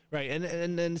 Right.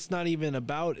 And it's not even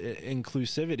about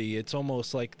inclusivity. It's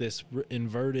almost like this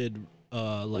inverted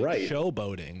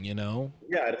showboating,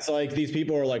 Yeah, it's like these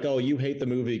people are like, oh, you hate the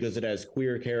movie because it has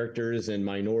queer characters and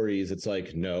minorities. It's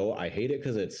like, no, I hate it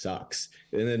because it sucks.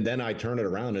 And then I turn it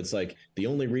around. It's like, the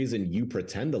only reason you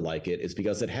pretend to like it is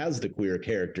because it has the queer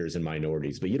characters and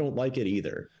minorities, but you don't like it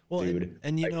either. Well, dude.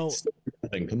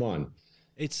 and come on.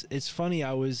 It's funny.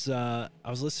 I was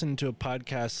listening to a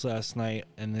podcast last night,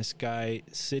 and this guy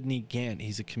Sidney Gant,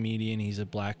 he's a comedian, he's a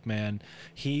black man.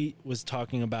 He was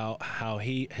talking about how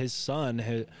his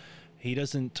son he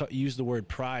doesn't use the word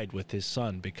pride with his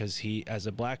son, because he, as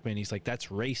a black man, he's like, that's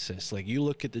racist. Like, you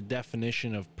look at the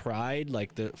definition of pride,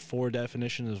 like the 4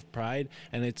 definitions of pride,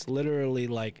 and it's literally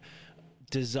like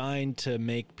designed to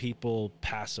make people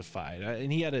pacified.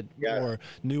 And he had a more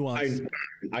nuanced.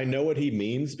 I know what he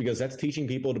means, because that's teaching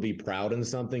people to be proud in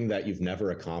something that you've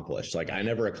never accomplished. Like, I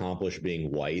never accomplished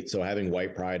being white, so having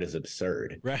white pride is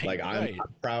absurd. Right. Like, I'm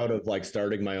proud of like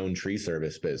starting my own tree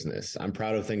service business. I'm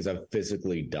proud of things I've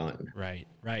physically done. Right.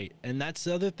 And that's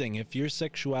the other thing. If your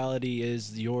sexuality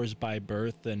is yours by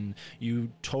birth and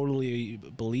you totally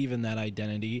believe in that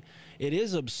identity, it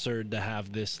is absurd to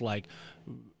have this like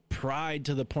pride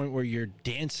to the point where you're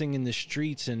dancing in the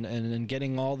streets and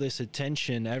getting all this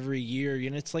attention every year.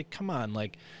 And it's like, come on,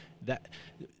 like that.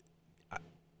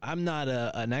 I'm not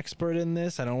an expert in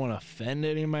this. I don't want to offend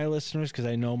any of my listeners, because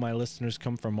I know my listeners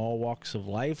come from all walks of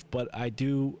life, but I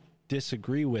do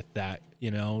disagree with that,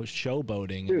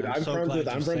 showboating. Dude, I'm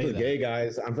friends with gay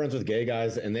guys. I'm friends with gay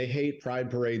guys, and they hate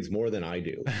pride parades more than I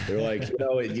do. They're like,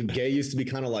 gay used to be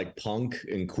kind of like punk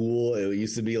and cool. It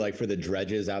used to be like for the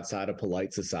dredges outside of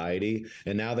polite society,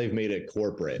 and now they've made it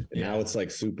corporate. And now it's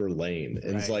like super lame.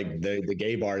 And it's like the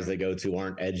gay bars they go to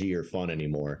aren't edgy or fun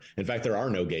anymore. In fact, there are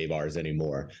no gay bars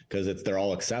anymore, because they're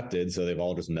all accepted, so they've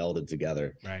all just melded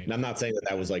together. Right. And I'm not saying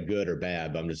that was like good or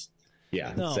bad, but I'm just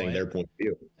saying their point of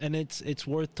view. And it's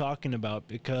worth talking about,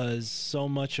 because so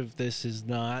much of this is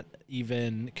not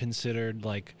even considered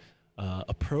like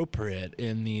appropriate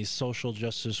in these social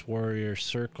justice warrior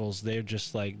circles. They're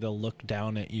just like, they'll look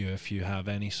down at you if you have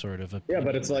any sort of opinion. Yeah,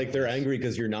 but it's like they're angry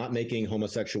because you're not making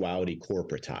homosexuality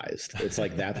corporatized. It's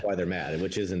like that's why they're mad,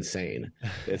 which is insane.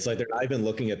 It's like they're not even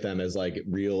looking at them as like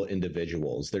real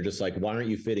individuals. They're just like, why aren't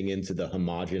you fitting into the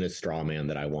homogenous straw man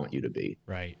that I want you to be?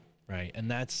 Right.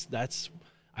 And that's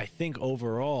I think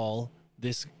overall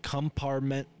this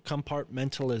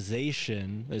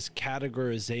compartmentalization, this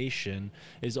categorization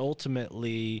is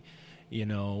ultimately,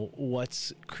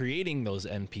 what's creating those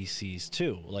NPCs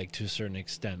too, like to a certain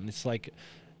extent. It's like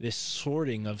this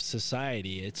sorting of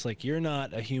society. It's like, you're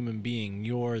not a human being,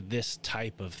 you're this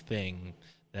type of thing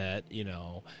that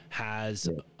has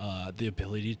the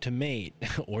ability to mate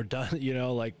or done,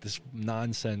 like this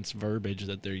nonsense verbiage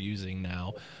that they're using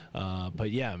now.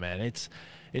 But yeah, man, it's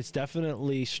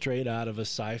definitely straight out of a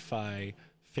sci-fi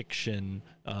fiction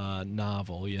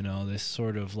novel, this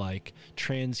sort of like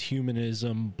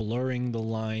transhumanism, blurring the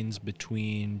lines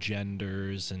between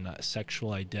genders and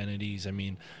sexual identities. I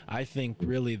mean, I think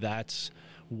really that's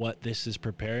what this is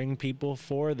preparing people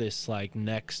for, this like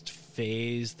next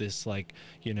phase, this like,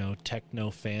 techno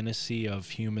fantasy of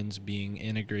humans being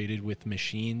integrated with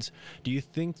machines. Do you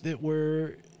think that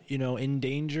we're, in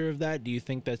danger of that? Do you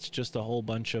think that's just a whole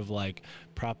bunch of like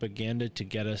propaganda to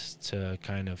get us to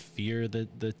kind of fear the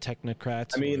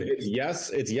technocrats? I mean, it's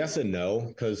yes and no,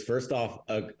 because first off,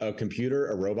 a computer,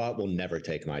 a robot will never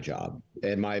take my job.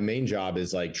 And my main job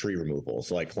is like tree removal.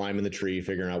 So like climbing the tree,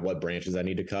 figuring out what branches I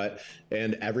need to cut.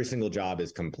 And every single job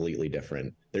is completely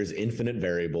different. There's infinite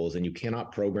variables, and you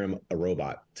cannot program a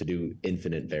robot to do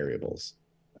infinite variables.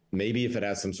 Maybe if it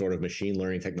has some sort of machine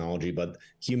learning technology, but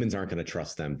humans aren't going to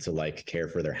trust them to like care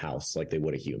for their house like they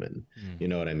would a human. You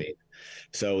know what I mean?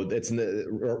 So there's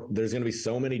going to be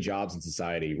so many jobs in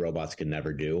society robots can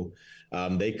never do.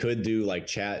 They could do like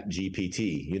Chat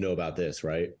GPT. You know about this,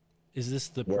 right? Is this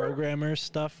the programmer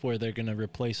stuff where they're going to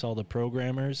replace all the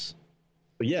programmers?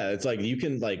 Yeah, it's like you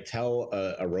can like tell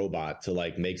a robot to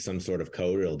like make some sort of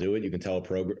code. It'll do it. You can tell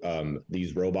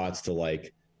these robots to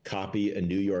like copy a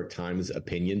New York Times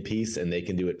opinion piece, and they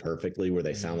can do it perfectly where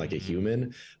they sound like a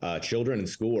human. Children in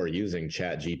school are using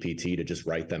Chat GPT to just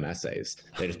write them essays.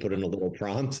 They just put in a little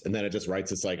prompt, and then it just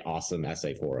writes this like awesome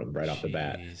essay for them right off the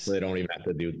bat. So they don't even have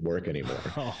to do work anymore.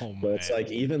 But it's like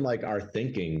even like our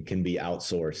thinking can be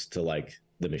outsourced to like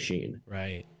the machine.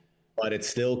 Right. But it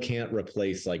still can't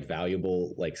replace like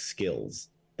valuable like skills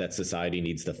that society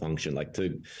needs to function, like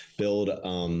to build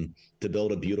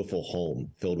a beautiful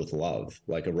home filled with love.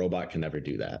 Like a robot can never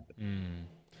do that.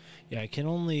 Yeah, it can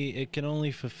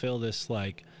only fulfill this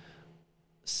like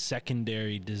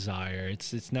secondary desire.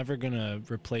 It's never gonna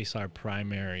replace our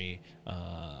primary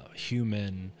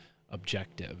human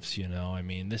objectives. I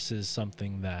mean, this is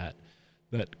something that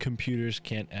computers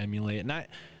can't emulate. And I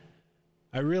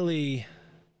really,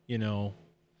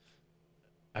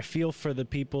 I feel for the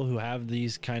people who have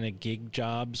these kind of gig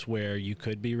jobs where you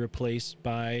could be replaced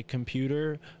by a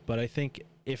computer. But I think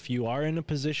if you are in a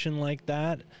position like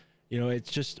that, it's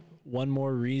just one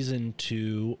more reason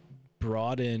to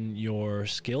broaden your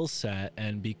skill set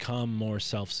and become more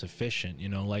self-sufficient, you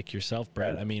know, like yourself,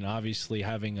 Brett. I mean, obviously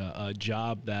having a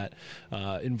job that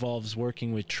involves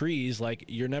working with trees, like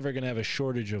you're never going to have a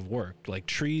shortage of work. Like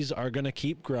trees are going to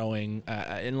keep growing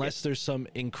unless there's some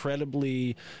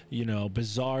incredibly, you know,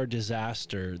 bizarre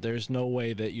disaster. There's no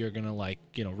way that you're going to, like,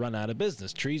 you know, run out of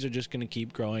business. Trees are just going to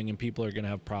keep growing, and people are going to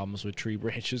have problems with tree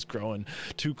branches growing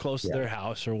too close to their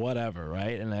house or whatever,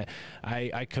 right? And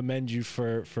I commend you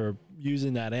for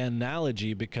using that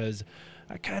analogy, because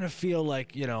I kind of feel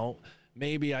like, you know,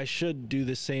 maybe I should do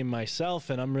the same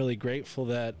myself. And I'm really grateful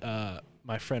that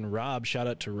my friend Rob, shout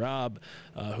out to Rob,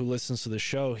 who listens to the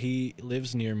show. He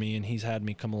lives near me, and he's had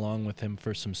me come along with him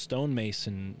for some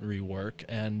stonemasonry work.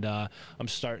 And I'm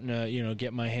starting to, you know,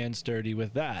 get my hands dirty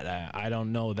with that. I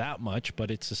don't know that much,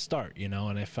 but it's a start, you know.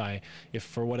 And if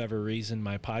for whatever reason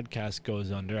my podcast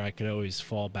goes under, I could always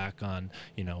fall back on,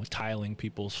 you know, tiling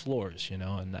people's floors, you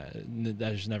know, and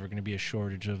there's never going to be a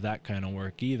shortage of that kind of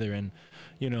work either. And,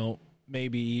 you know,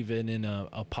 maybe even in a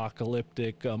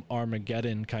apocalyptic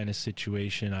Armageddon kind of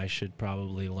situation, I should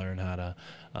probably learn how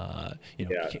to, you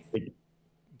know,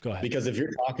 go ahead. Because if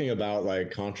you're talking about like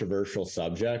controversial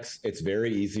subjects, it's very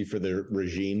easy for the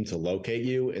regime to locate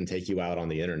you and take you out on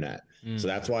the internet. So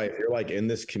that's why if you're like in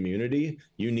this community,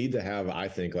 you need to have, I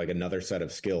think, like another set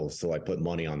of skills to like put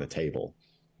money on the table.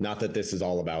 Not that this is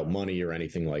all about money or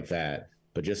anything like that,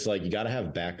 but just like you got to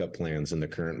have backup plans in the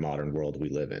current modern world we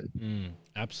live in.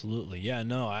 Absolutely. Yeah,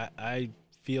 no, I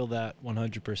feel that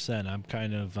 100%. I'm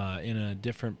kind of in a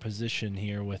different position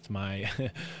here with my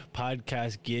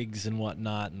podcast gigs and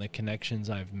whatnot and the connections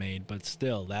I've made, but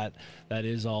still that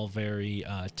is all very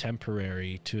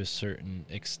temporary to a certain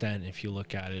extent if you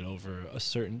look at it over a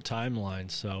certain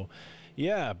timeline. So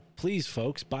yeah, please,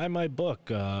 folks, buy my book,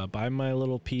 buy my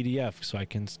little PDF so I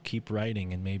can keep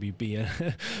writing and maybe be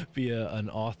an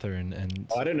author. And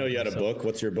I didn't know you had a book.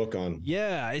 What's your book on?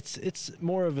 Yeah, it's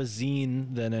more of a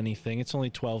zine than anything. It's only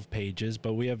 12 pages,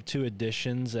 but we have 2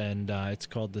 editions, and it's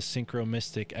called The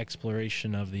Synchromistic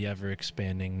Exploration of the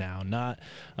Ever-Expanding Now. Not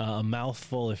a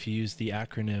mouthful if you use the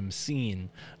acronym SEEN,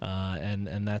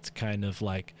 and that's kind of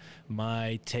like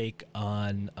my take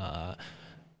on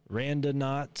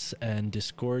randonauts and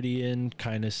Discordian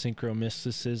kind of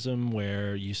synchromysticism,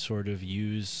 where you sort of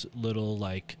use little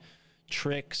like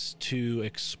tricks to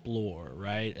explore,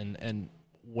 right? And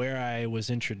where I was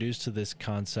introduced to this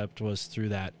concept was through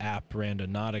that app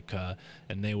Randonautica,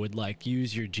 and they would like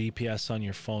use your GPS on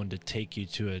your phone to take you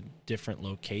to a different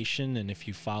location, and if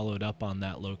you followed up on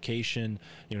that location,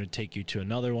 you know, it'd take you to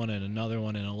another one and another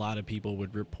one, and a lot of people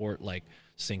would report like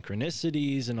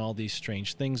synchronicities and all these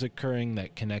strange things occurring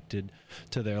that connected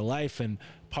to their life. And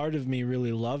part of me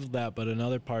really loved that, but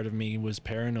another part of me was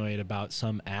paranoid about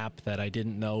some app that I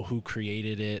didn't know who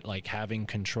created it, like having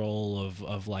control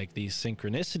of like these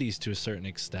synchronicities to a certain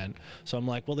extent. So I'm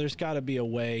like, well, there's got to be a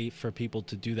way for people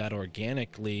to do that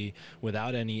organically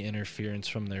without any interference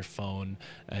from their phone.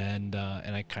 And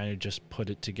I kind of just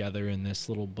put it together in this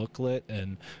little booklet,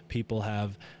 and people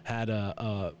have had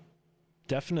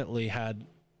definitely had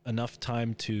enough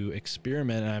time to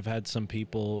experiment. And I've had some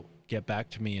people get back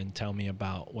to me and tell me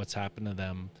about what's happened to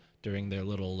them during their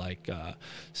little like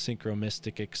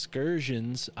synchromystic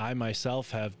excursions. I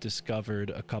myself have discovered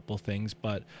a couple things,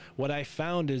 but what I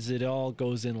found is it all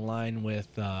goes in line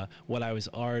with what I was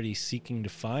already seeking to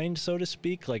find, so to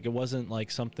speak. Like it wasn't like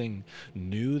something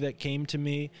new that came to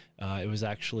me. It was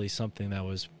actually something that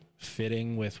was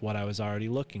fitting with what I was already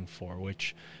looking for,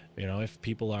 which, you know, if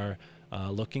people are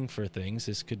looking for things,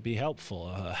 this could be helpful,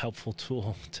 a helpful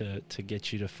tool to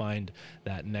get you to find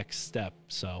that next step.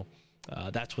 So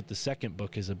that's what the second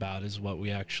book is about, is what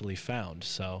we actually found.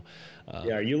 So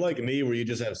yeah, are you like me where you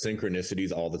just have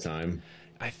synchronicities all the time?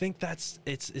 I think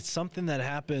it's something that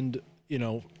happened, you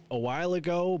know, a while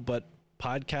ago, but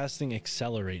podcasting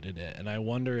accelerated it, and I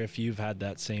wonder if you've had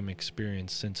that same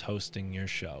experience since hosting your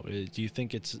show. Do you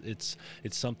think it's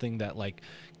something that like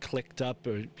clicked up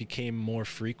or became more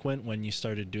frequent when you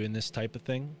started doing this type of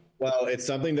thing? Well, it's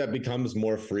something that becomes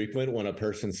more frequent when a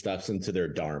person steps into their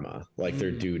dharma, like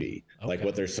their duty, like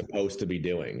what they're supposed to be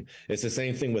doing. It's the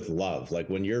same thing with love.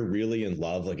 Like when you're really in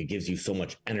love, like it gives you so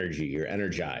much energy, you're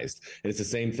energized. And it's the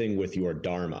same thing with your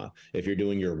dharma. If you're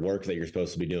doing your work that you're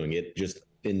supposed to be doing, it just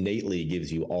innately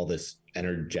gives you all this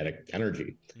energetic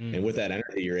energy. And with that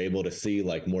energy, you're able to see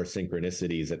like more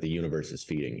synchronicities that the universe is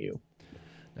feeding you.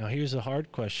 Now, here's a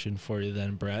hard question for you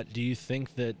then, Brett. Do you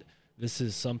think that this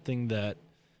is something that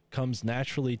comes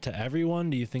naturally to everyone?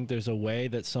 Do you think there's a way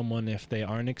that someone, if they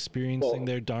aren't experiencing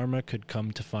their dharma, could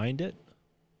come to find it?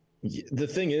 The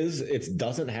thing is, it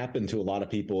doesn't happen to a lot of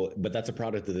people, but that's a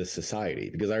product of this society,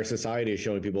 because our society is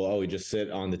showing people, oh, you just sit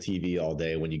on the TV all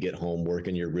day. When you get home, work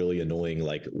in your really annoying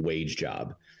like wage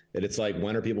job. And it's like,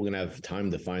 when are people going to have time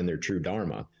to find their true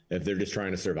dharma if they're just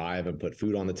trying to survive and put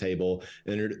food on the table,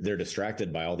 and they're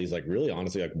distracted by all these like really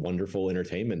honestly like wonderful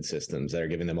entertainment systems that are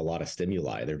giving them a lot of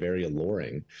stimuli. They're very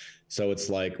alluring. So it's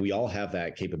like we all have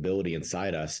that capability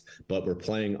inside us, but we're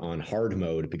playing on hard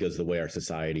mode because of the way our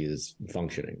society is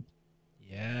functioning.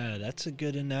 Yeah, that's a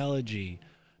good analogy,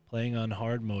 playing on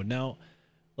hard mode. Now,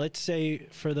 let's say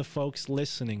for the folks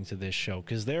listening to this show,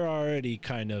 because they're already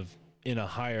kind of in a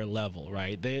higher level,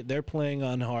 right? They're playing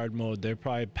on hard mode. They're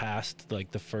probably past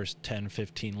like the first 10,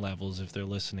 15 levels if they're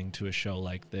listening to a show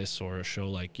like this or a show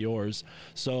like yours.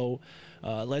 So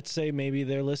let's say maybe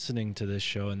they're listening to this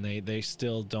show and they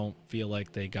still don't feel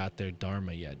like they got their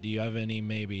dharma yet. Do you have any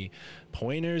maybe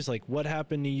pointers? Like, what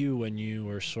happened to you when you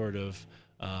were sort of,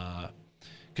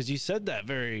 because you said that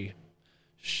very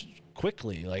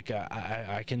quickly, like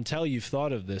I can tell you've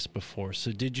thought of this before.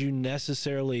 So did you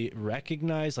necessarily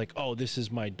recognize like, oh, this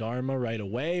is my dharma right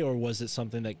away, or was it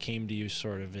something that came to you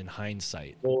sort of in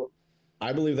hindsight? Well,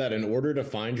 I believe that in order to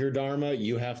find your dharma,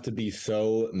 you have to be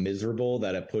so miserable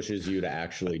that it pushes you to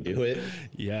actually do it.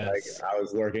 Yes. Like, I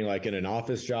was working like in an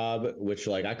office job, which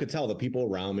like I could tell the people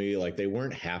around me, like they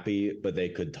weren't happy, but they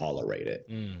could tolerate it.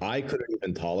 I couldn't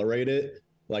even tolerate it.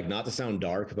 Like, not to sound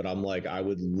dark, but I'm like, I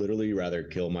would literally rather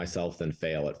kill myself than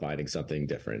fail at finding something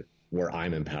different where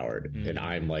I'm empowered and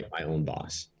I'm like my own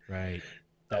boss. Right.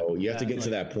 So you have to get to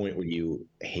that point where you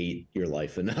hate your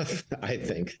life enough, I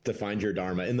think, to find your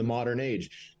dharma in the modern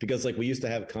age. Because like we used to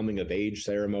have coming of age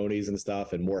ceremonies and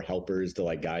stuff and more helpers to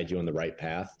like guide you on the right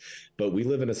path. But we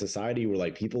live in a society where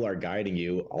like people are guiding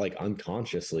you like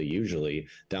unconsciously, usually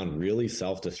down really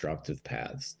self-destructive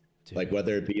paths. Like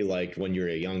whether it be like when you're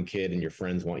a young kid and your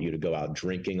friends want you to go out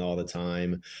drinking all the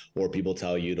time, or people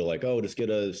tell you to like, oh, just get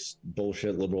a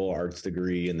bullshit liberal arts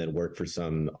degree and then work for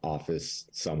some office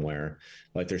somewhere.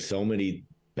 Like there's so many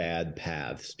bad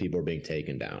paths people are being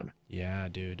taken down. Yeah,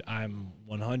 dude, I'm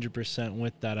 100%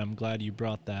 with that. I'm glad you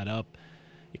brought that up.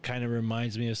 It kind of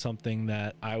reminds me of something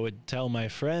that I would tell my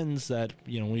friends that,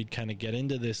 you know, we'd kind of get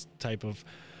into this type of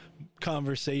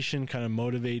conversation, kind of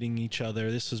motivating each other.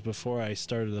 This was before I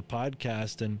started the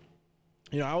podcast, and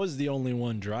you know, I was the only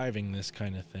one driving this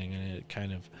kind of thing, and it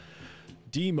kind of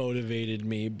demotivated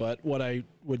me. But what I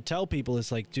would tell people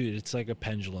is like, dude, it's like a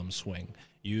pendulum swing.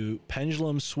 You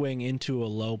pendulum swing into a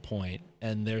low point,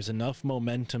 and there's enough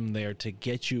momentum there to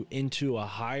get you into a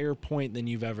higher point than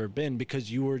you've ever been,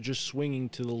 because you were just swinging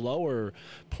to the lower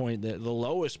point, the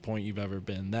lowest point you've ever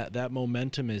been. That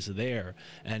momentum is there,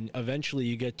 and eventually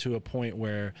you get to a point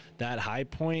where that high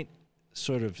point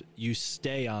sort of, you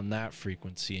stay on that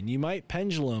frequency, and you might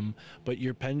pendulum, but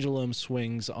your pendulum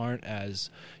swings aren't as,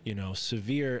 you know,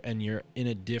 severe, and you're in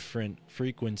a different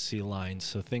frequency line,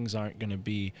 so things aren't going to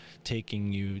be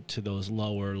taking you to those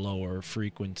lower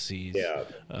frequencies. Yeah,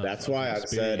 that's why I've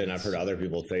said, and I've heard other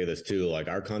people say this too, like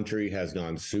our country has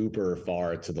gone super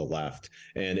far to the left,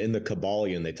 and in the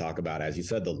Kabbalion they talk about, as you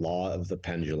said, the law of the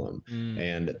pendulum.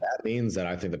 And that means that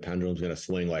I think the pendulum's going to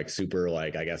swing like super,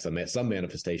 like I guess some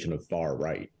manifestation of far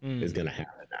right is going to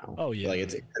happen now. Oh yeah, like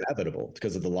it's inevitable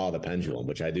because of the law of the pendulum,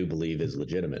 which I do believe is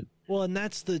legitimate. Well, and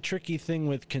that's the tricky thing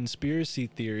with conspiracy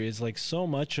theories. Like, so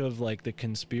much of like the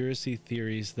conspiracy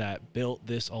theories that built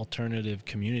this alternative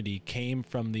community came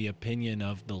from the opinion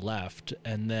of the left,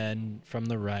 and then from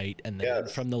the right, and then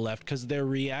from the left, because they're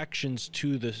reactions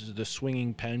to the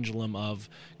swinging pendulum of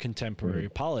contemporary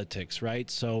politics,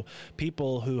 right? So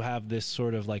people who have this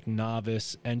sort of like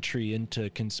novice entry into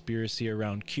conspiracy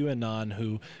around QAnon,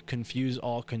 who confuse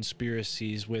all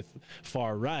conspiracies with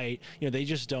far right, you know, they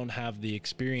just don't have the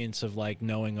experience of like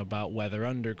knowing about Weather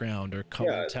Underground or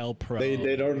COINTELPRO.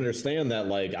 They don't understand that.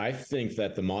 Like, I think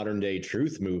that the modern day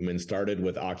truth movement started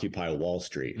with Occupy Wall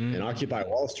Street, and Occupy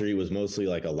Wall Street was mostly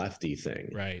like a lefty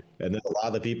thing, right? And then a lot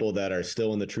of the people that are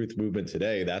still in the truth movement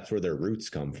today, that's where their roots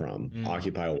come from.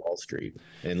 Occupy Wall Street,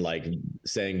 and like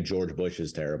saying George Bush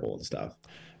is terrible and stuff.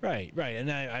 Right.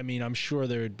 And I mean, I'm sure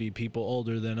there would be people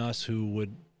older than us who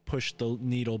would push the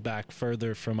needle back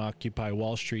further from Occupy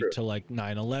Wall Street to like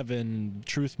 9/11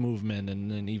 truth movement,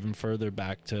 and then even further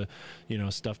back to, you know,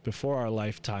 stuff before our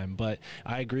lifetime. But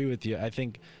I agree with you. I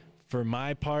think for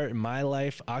my part in my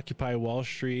life, Occupy Wall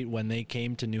Street, when they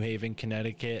came to New Haven,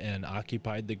 Connecticut and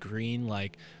occupied the green,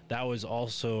 like that was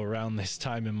also around this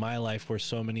time in my life where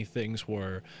so many things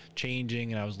were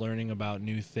changing and I was learning about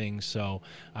new things. So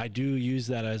I do use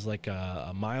that as like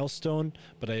a milestone,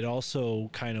 but it also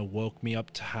kind of woke me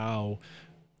up to how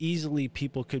easily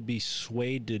people could be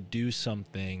swayed to do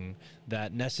something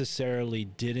that necessarily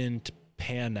didn't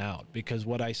pan out. Because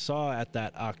what I saw at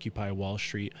that Occupy Wall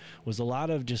Street was a lot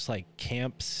of just like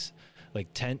camps, like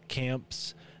tent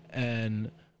camps,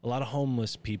 and a lot of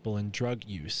homeless people and drug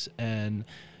use. And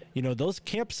you know, those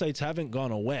campsites haven't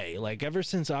gone away. Like ever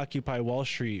since Occupy Wall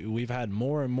Street, we've had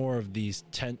more and more of these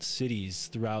tent cities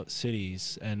throughout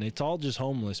cities, and it's all just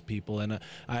homeless people. And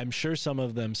I'm sure some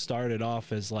of them started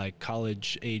off as like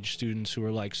college age students who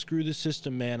were like, screw the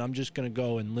system, man, I'm just going to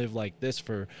go and live like this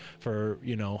for,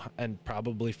 you know, and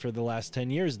probably for the last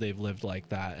 10 years they've lived like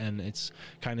that. And it's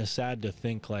kind of sad to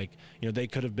think like, you know, they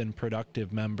could have been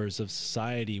productive members of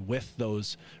society with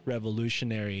those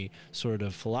revolutionary sort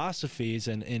of philosophies,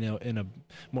 and in a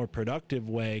more productive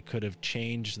way could have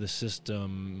changed the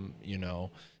system, you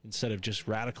know, instead of just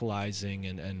radicalizing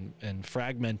and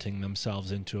fragmenting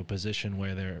themselves into a position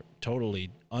where they're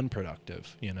totally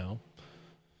unproductive, you know?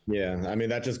 Yeah. I mean,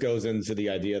 that just goes into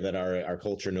the idea that our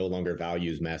culture no longer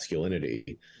values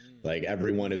masculinity. Like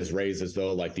everyone is raised as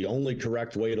though like the only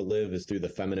correct way to live is through the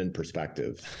feminine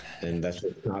perspective. And that's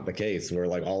just not the case. We're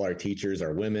like, all our teachers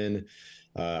are women.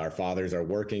 Our fathers are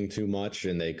working too much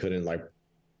and they couldn't like,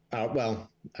 well,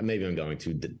 maybe I'm going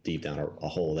too deep down a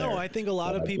hole there. No, I think a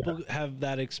lot of people have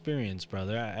that experience,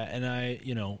 brother.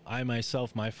 You know, I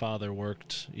myself, my father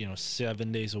worked, you know,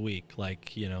 7 days a week,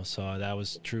 like, you know, so that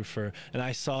was true and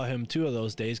I saw him 2 of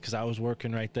those days because I was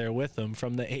working right there with him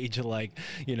from the age of like,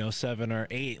 you know, 7 or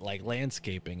 8, like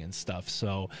landscaping and stuff.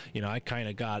 So, you know, I kind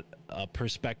of got a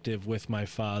perspective with my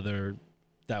father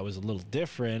that was a little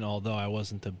different, although I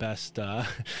wasn't the best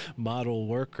model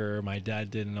worker. My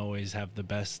dad didn't always have the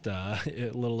best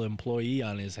little employee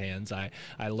on his hands. I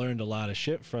learned a lot of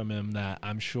shit from him that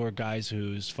I'm sure guys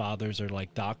whose fathers are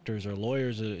like doctors or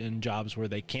lawyers in jobs where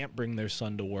they can't bring their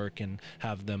son to work and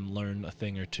have them learn a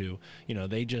thing or two, you know,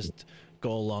 they just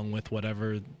go along with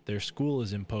whatever their school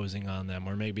is imposing on them,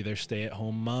 or maybe their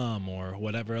stay-at-home mom or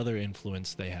whatever other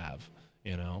influence they have,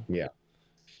 you know? Yeah.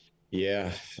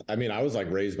 Yeah. I mean, I was like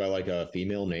raised by like a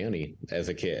female nanny as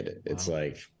a kid. It's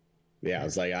like, yeah,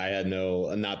 it's like I had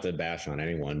not to bash on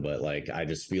anyone, but like I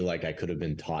just feel like I could have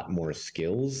been taught more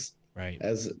skills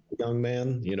as a young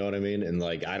man. You know what I mean? And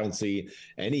like I don't see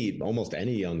almost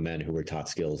any young men who were taught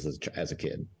skills as a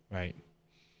kid. Right.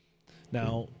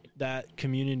 Now, that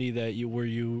community that were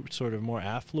you sort of more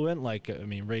affluent? Like, I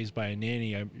mean, raised by a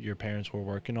nanny, your parents were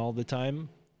working all the time?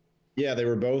 Yeah, they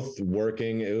were both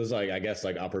working. It was like, I guess,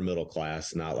 like upper middle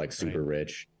class, not like super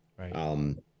rich. Right.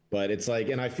 But it's like,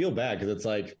 and I feel bad because it's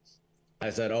like, I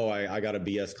said, oh, I got a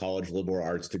BS college liberal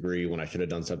arts degree when I should have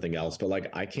done something else. But like,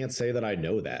 I can't say that I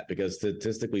know that because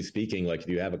statistically speaking, like if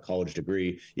you have a college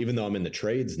degree, even though I'm in the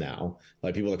trades now,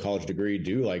 like people with a college degree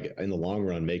do like in the long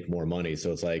run make more money.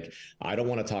 So it's like, I don't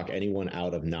want to talk anyone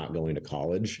out of not going to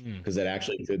college because it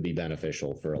actually could be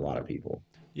beneficial for a lot of people.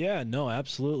 Yeah, no,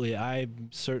 absolutely. I'm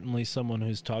certainly someone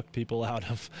who's talked people out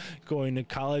of going to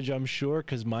college, I'm sure,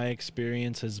 because my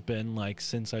experience has been like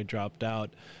since I dropped out,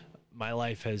 my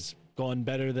life has gone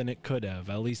better than it could have.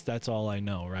 At least that's all I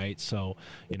know, right? So,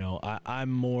 you know,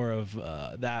 I'm more of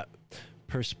that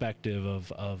perspective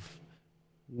of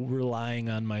relying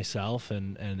on myself,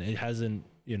 and it hasn't,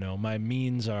 you know, my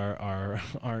means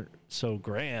aren't so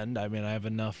grand. I mean, I have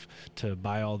enough to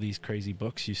buy all these crazy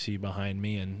books you see behind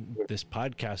me and this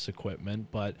podcast equipment,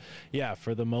 but yeah,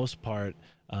 for the most part,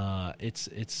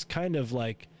 it's kind of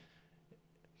like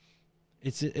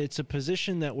it's a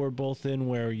position that we're both in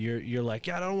where you're like,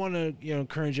 yeah, I don't want to, you know,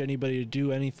 encourage anybody to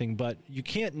do anything, but you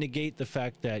can't negate the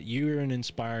fact that you're an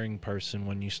inspiring person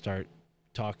when you start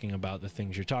talking about the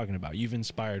things you're talking about. You've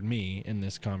inspired me in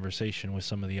this conversation with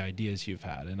some of the ideas you've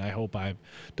had, and I hope I've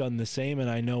done the same. And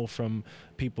I know from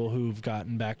people who've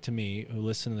gotten back to me who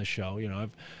listen to the show, you know,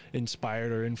 I've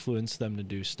inspired or influenced them to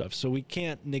do stuff. So we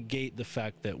can't negate the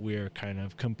fact that we're kind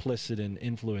of complicit in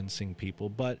influencing people.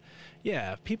 But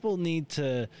yeah, people need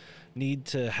to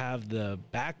have the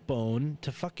backbone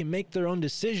to fucking make their own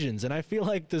decisions. And I feel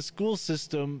like the school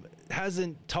system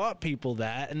hasn't taught people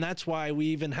that, and that's why we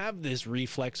even have this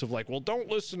reflex of like, well, don't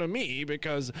listen to me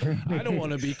because I don't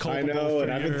want to be culpable. I know,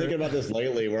 and I've been thinking about this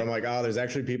lately where I'm like, oh, there's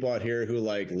actually people out here who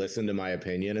like listen to my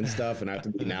opinion and stuff, and I have to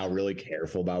be now really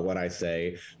careful about what I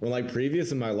say. When like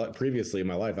previously in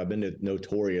my life, I've been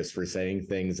notorious for saying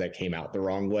things that came out the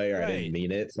wrong way or I didn't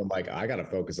mean it. So I'm like, I got to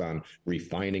focus on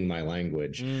refining my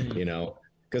language, you know?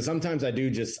 Because sometimes I do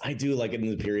like in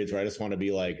the periods where I just want to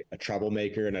be like a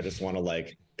troublemaker and I just want to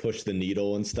like push the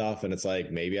needle and stuff. And it's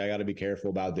like, maybe I got to be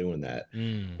careful about doing that,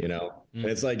 you know? And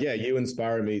it's like, yeah, you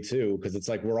inspire me too. Cause it's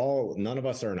like, none of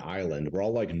us are an island. We're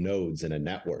all like nodes in a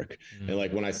network. And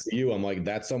like, when I see you, I'm like,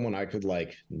 that's someone I could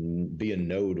like be a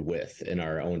node with in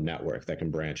our own network that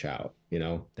can branch out, you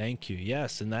know? Thank you.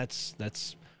 Yes. And that's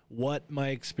what my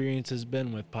experience has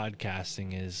been with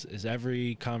podcasting is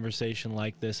every conversation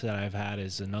like this that I've had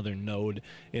is another node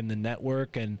in the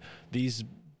network, and these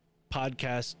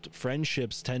podcast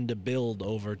friendships tend to build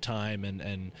over time,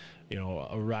 and you know,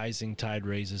 a rising tide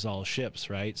raises all ships,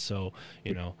 right? So,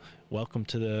 you know, welcome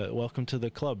to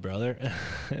the club, brother.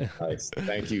 Nice.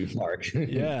 Thank you, Mark.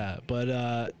 Yeah,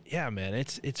 but yeah, man,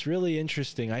 it's really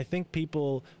interesting. I think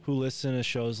people who listen to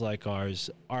shows like ours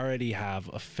already have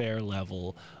a fair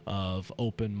level of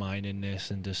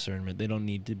open-mindedness and discernment. They don't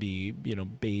need to be, you know,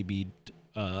 babied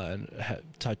and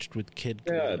touched with kid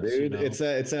gloves, dude, you know? it's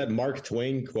that Mark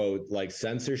Twain quote, like,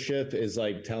 censorship is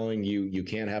like telling you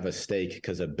can't have a steak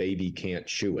because a baby can't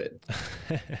chew it.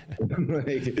 Like,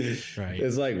 right.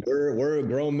 It's like we're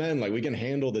grown men, like we can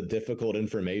handle the difficult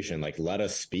information, like let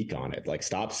us speak on it, like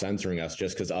stop censoring us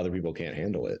just because other people can't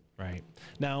handle it. Right.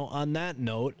 Now on that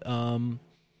note,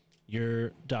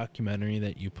 your documentary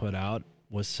that you put out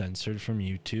was censored from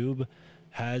YouTube.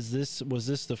 Was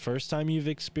this the first time you've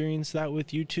experienced that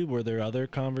with YouTube? Were there other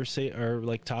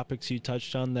topics you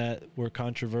touched on that were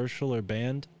controversial or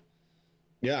banned?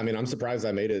 Yeah, I mean, I'm surprised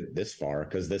I made it this far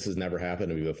because this has never happened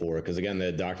to me before. Because again,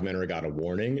 the documentary got a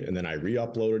warning, and then I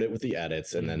re-uploaded it with the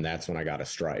edits, and then that's when I got a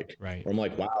strike. Right. Where I'm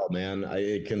like, wow, man,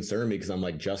 it concerned me because I'm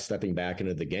like just stepping back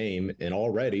into the game, and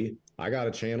already I got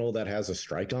a channel that has a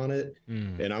strike on it,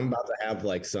 and I'm about to have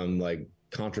like some like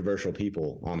controversial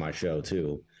people on my show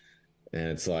too. And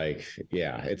it's like,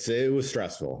 yeah, it was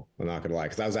stressful. I'm not gonna lie,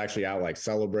 because I was actually out like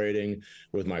celebrating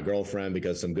with my girlfriend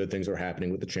because some good things were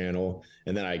happening with the channel,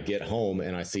 and then I get home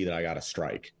and I see that I got a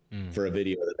strike for a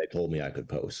video that they told me I could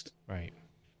post. Right.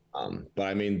 But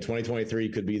I mean, 2023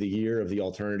 could be the year of the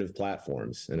alternative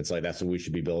platforms, and it's like that's what we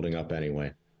should be building up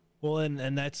anyway. Well,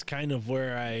 and that's kind of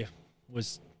where I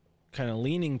was kind of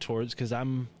leaning towards, because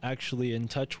I'm actually in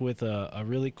touch with a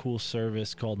really cool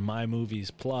service called My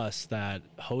Movies Plus that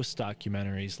hosts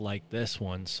documentaries like this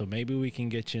one. So maybe we can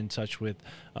get you in touch with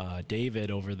David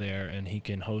over there, and he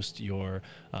can host your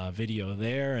video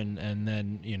there. And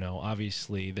then, you know,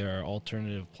 obviously there are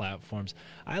alternative platforms.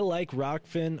 I like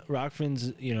Rockfin.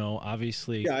 Rockfin's, you know,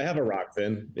 obviously. Yeah, I have a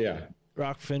Rockfin. Yeah.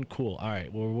 Rockfin, cool. All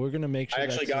right. Well, we're gonna make sure. I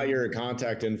actually got your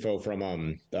contact info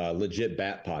from Legit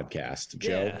Bat Podcast,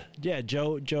 Joe. Yeah,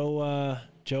 Joe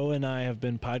and I have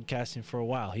been podcasting for a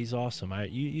while. He's awesome.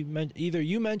 Either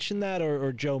you mentioned that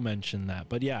or Joe mentioned that,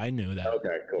 but yeah, I knew that.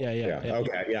 Okay, cool. Yeah.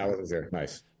 Okay, yeah, I wasn't there.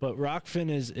 Nice. But Rockfin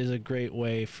is a great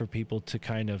way for people to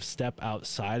kind of step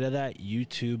outside of that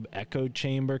YouTube echo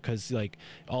chamber, because like,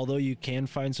 although you can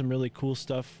find some really cool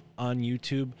stuff on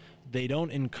YouTube, they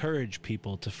don't encourage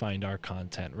people to find our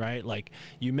content, right? Like,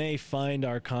 you may find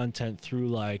our content through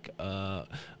like a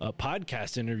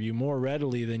podcast interview more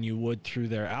readily than you would through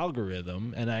their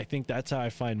algorithm. And I think that's how I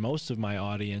find most of my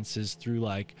audience, is through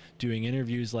like doing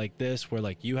interviews like this, where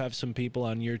like you have some people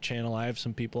on your channel, I have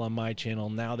some people on my channel.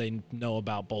 Now they know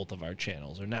about both of our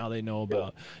channels, or now they know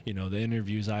about, you know, the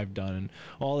interviews I've done, and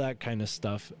all that kind of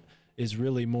stuff is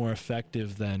really more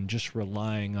effective than just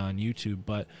relying on YouTube.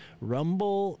 But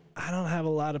Rumble, I don't have a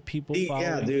lot of people following.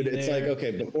 Yeah, dude, it's like,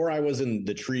 okay, before I was in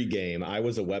the tree game, I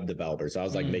was a web developer. So I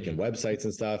was like making websites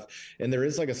and stuff. And there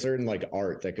is like a certain like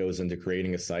art that goes into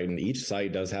creating a site, and each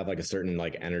site does have like a certain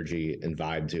like energy and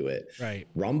vibe to it. Right.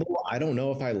 Rumble, I don't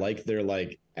know if I like their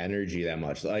like energy that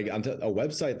much. Like a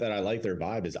website that I like their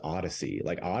vibe is Odyssey.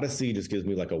 Like Odyssey just gives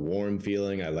me like a warm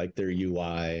feeling. I like their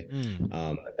UI.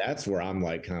 That's where I'm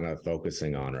like kind of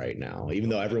focusing on right now, even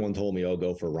though everyone told me, oh,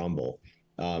 go for Rumble.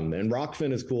 And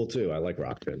Rockfin is cool too. I like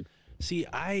Rockfin. See,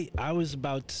 I was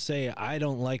about to say I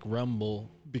don't like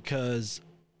Rumble because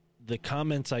the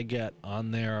comments I get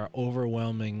on there are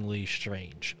overwhelmingly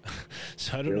strange.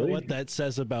 So I don't know what that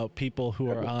says about people who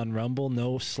are on Rumble.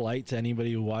 No slight to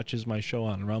anybody who watches my show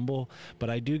on Rumble, but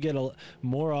I do get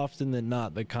more often than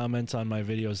not, the comments on my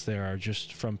videos there are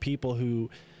just from people who,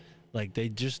 like, they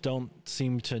just don't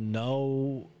seem to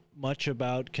know much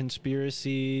about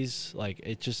conspiracies. Like,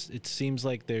 it seems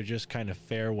like they're just kind of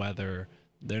fair weather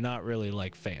they're not really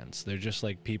like fans. They're just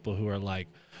like people who are like,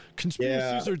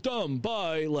 conspiracies are dumb.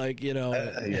 Bye. Like, you know,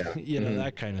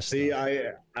 that kind of stuff. See,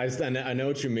 I know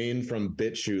what you mean from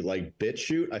BitChute. Like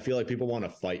BitChute, I feel like people want to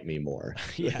fight me more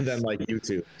than like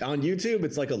YouTube. On YouTube,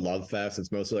 it's like a love fest.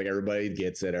 It's mostly like everybody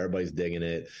gets it, everybody's digging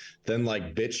it. Then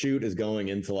like BitChute is going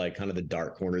into like kind of the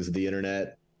dark corners of the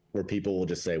internet where people will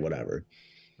just say whatever.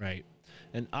 Right.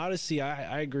 And Odyssey,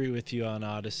 I agree with you on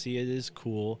Odyssey. It is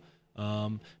cool.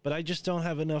 But I just don't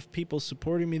have enough people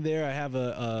supporting me there. I have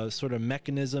a sort of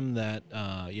mechanism that,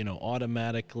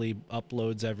 automatically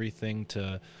uploads everything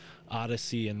to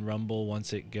Odyssey and Rumble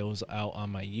once it goes out on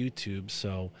my YouTube.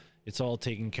 So it's all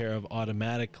taken care of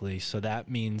automatically. So that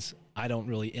means I don't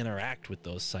really interact with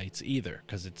those sites either,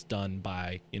 because it's done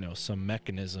by, some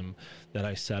mechanism that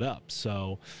I set up.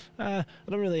 So I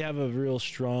don't really have a real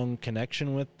strong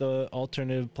connection with the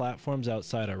alternative platforms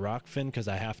outside of Rockfin, because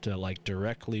I have to like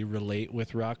directly relate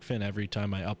with Rockfin every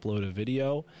time I upload a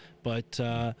video. But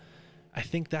I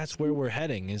think that's where we're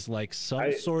heading, is like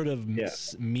some sort of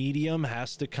medium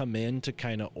has to come in to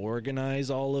kind of organize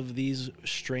all of these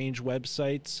strange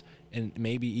websites, and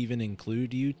maybe even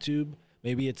include YouTube.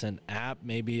 Maybe it's an app,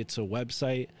 maybe it's a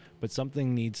website, but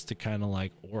something needs to kind of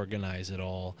like organize it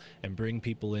all and bring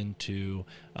people into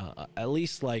at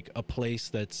least like a place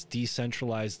that's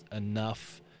decentralized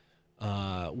enough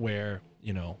where,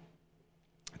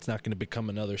 it's not going to become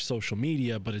another social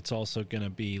media, but it's also going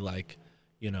to be like,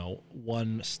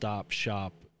 one-stop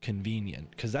shop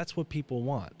convenient, because that's what people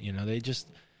want.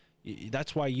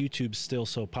 That's why YouTube's still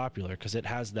so popular, because it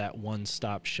has that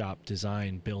one-stop shop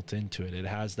design built into it. It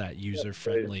has that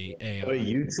user-friendly AI.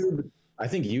 But I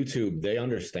think YouTube, they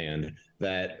understand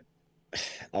that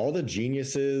all the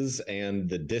geniuses and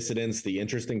the dissidents, the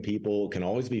interesting people, can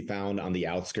always be found on the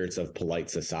outskirts of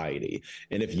polite society.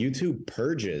 And if YouTube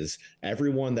purges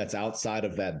everyone that's outside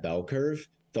of that bell curve,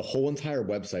 the whole entire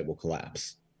website will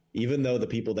collapse. Even though the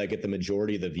people that get the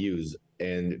majority of the views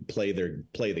and play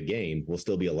the game will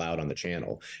still be allowed on the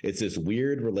channel. It's this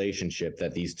weird relationship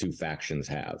that these two factions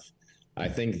have. I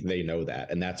think they know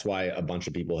that, and that's why a bunch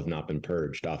of people have not been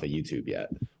purged off of YouTube yet.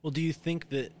 Well, do you think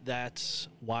that that's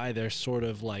why they're sort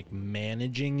of like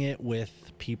managing it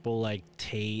with people like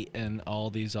Tate and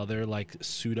all these other like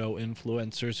pseudo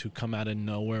influencers who come out of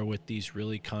nowhere with these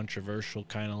really controversial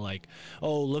kind of like,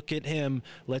 oh, look at him,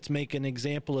 let's make an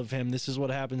example of him, this is what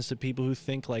happens to people who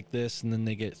think like this, and then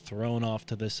they get thrown off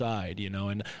to the side,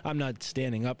 and I'm not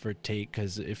standing up for Tate,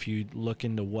 because if you look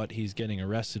into what he's getting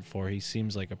arrested for, he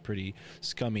seems like a pretty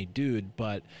scummy dude,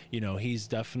 but he's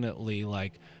definitely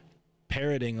like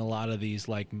parroting a lot of these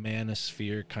like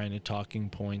manosphere kind of talking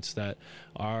points that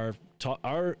are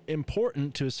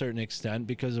important to a certain extent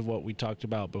because of what we talked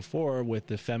about before with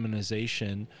the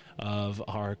feminization of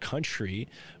our country.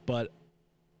 But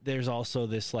there's also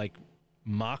this like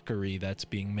mockery that's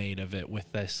being made of it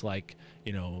with this like,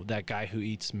 that guy who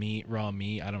eats raw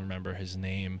meat, I don't remember his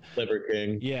name, Liver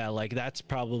King. Yeah, like that's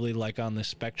probably like on the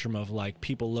spectrum of like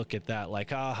people look at that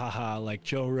like, ah ha ha, like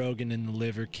Joe Rogan and the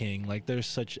Liver King, like there's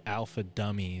such alpha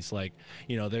dummies, like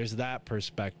there's that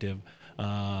perspective.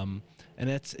 And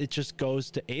it just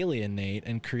goes to alienate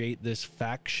and create this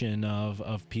faction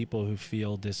of people who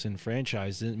feel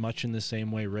disenfranchised, much in the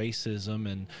same way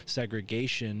racism and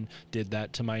segregation did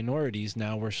that to minorities.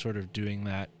 Now we're sort of doing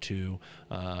that to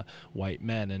white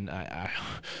men, and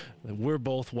we're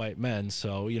both white men,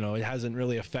 so it hasn't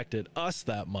really affected us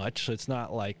that much. So it's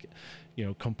not like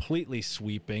completely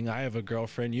sweeping. I have a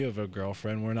girlfriend, you have a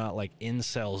girlfriend. We're not like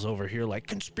incels over here like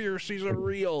conspiracies are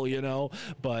real,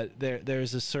 but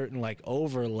there's a certain like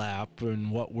overlap in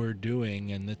what we're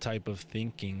doing and the type of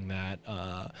thinking that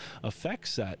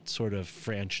affects that sort of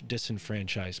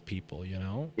disenfranchised people,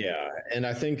 Yeah, and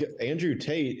I think Andrew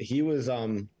Tate, he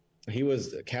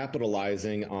was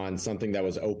capitalizing on something that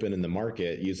was open in the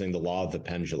market using the law of the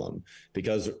pendulum,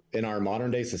 because in our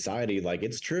modern day society, like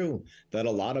it's true that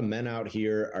a lot of men out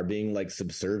here are being like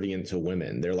subservient to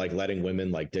women. They're like letting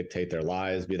women like dictate their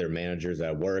lives, be their managers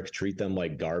at work, treat them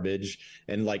like garbage.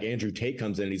 And like Andrew Tate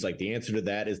comes in and he's like, the answer to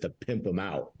that is to pimp them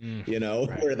out,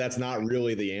 right. Where that's not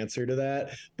really the answer to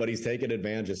that, but he's taking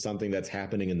advantage of something that's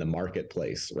happening in the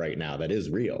marketplace right now that is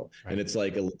real. Right. And it's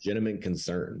like a legitimate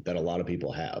concern that a lot of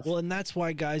people have. Well, and that's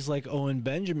why guys like Owen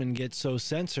Benjamin get so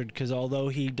censored, because although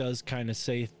he does kind of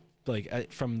say,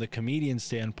 like, from the comedian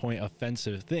standpoint,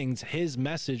 offensive things, his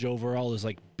message overall is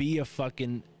like, be a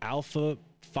fucking alpha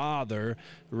father,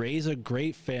 raise a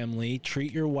great family,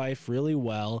 treat your wife really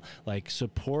well, like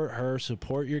support her,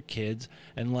 support your kids.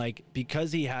 And like,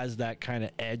 because he has that kind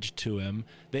of edge to him,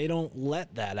 they don't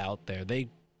let that out there. They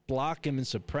block him and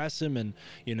suppress him. And,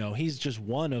 you know, he's just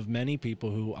one of many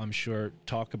people who I'm sure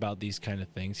talk about these kind of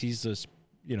things. He's this,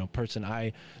 you know, person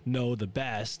I know the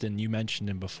best, and you mentioned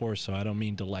him before, so I don't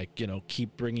mean to, like, you know,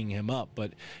 keep bringing him up,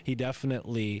 but he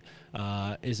definitely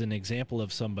is an example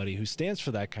of somebody who stands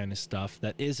for that kind of stuff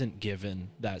that isn't given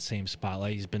that same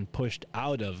spotlight. He's been pushed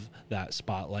out of that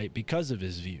spotlight because of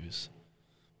his views.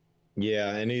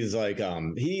 Yeah, and he's like,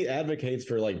 he advocates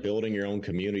for like building your own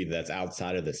community that's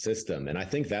outside of the system, and I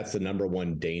think that's the number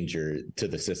one danger to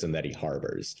the system that he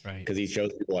harbors. Right. Because he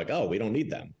shows people like, oh, we don't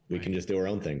need them. We can just do our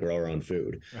own thing, grow our own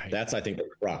food. Right. That's, I think, the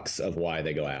crux of why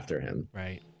they go after him.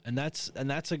 Right, and that's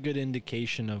a good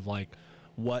indication of like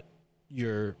what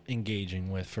you're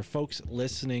engaging with for folks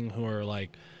listening who are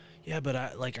like, yeah, but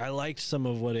I liked some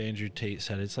of what Andrew Tate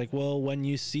said. It's like, well, when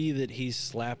you see that he's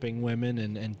slapping women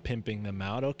and pimping them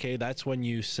out, okay, that's when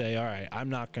you say, all right, I'm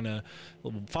not going to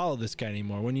follow this guy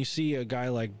anymore. When you see a guy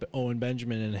like Owen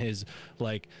Benjamin and his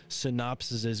like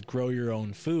synopsis is grow your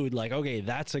own food, like, okay,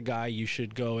 that's a guy you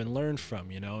should go and learn from,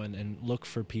 you know, and look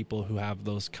for people who have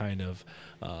those kind of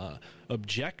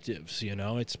objectives, you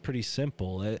know. It's pretty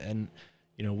simple. And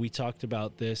you know, we talked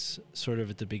about this sort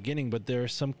of at the beginning, but there are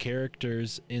some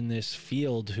characters in this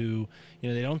field who, you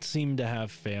know, they don't seem to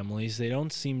have families. They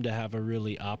don't seem to have a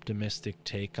really optimistic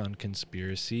take on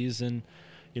conspiracies. And,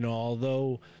 you know,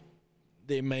 although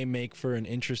they may make for an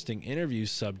interesting interview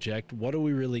subject, what are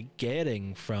we really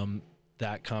getting from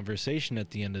that conversation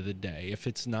at the end of the day? If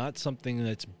it's not something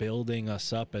that's building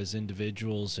us up as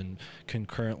individuals and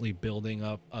concurrently building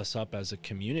us up as a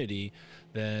community,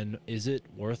 then is it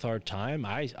worth our time?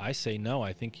 I say no.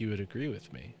 I think you would agree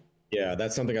with me. Yeah,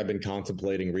 that's something I've been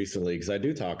contemplating recently, because I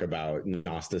do talk about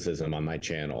Gnosticism on my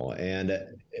channel, and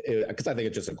because I think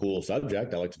it's just a cool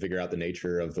subject. I like to figure out the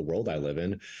nature of the world I live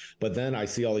in. But then I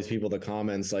see all these people, the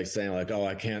comments, like saying like, oh,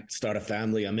 I can't start a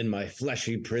family. I'm in my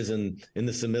fleshy prison in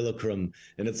the Simulacrum.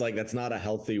 And it's like, that's not a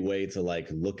healthy way to like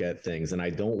look at things. And I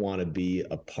don't want to be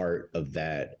a part of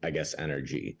that, I guess,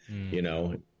 energy, you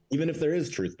know, even if there is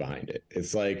truth behind it.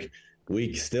 It's like,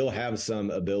 we still have some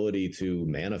ability to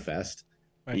manifest.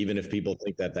 Right. Even if people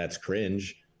think that that's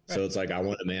cringe. Right. So it's like, I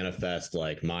want to manifest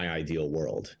like my ideal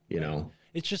world, you know?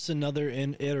 It's just another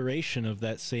iteration of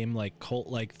that same like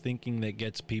cult-like thinking that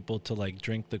gets people to like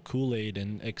drink the Kool-Aid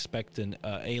and expect an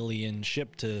alien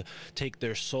ship to take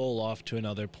their soul off to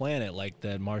another planet, like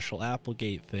that Marshall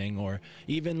Applegate thing, or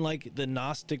even like the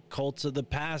Gnostic cults of the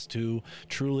past who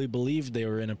truly believed they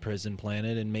were in a prison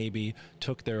planet and maybe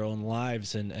took their own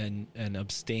lives and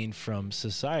abstained from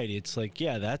society. It's like,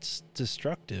 yeah, that's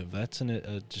destructive. That's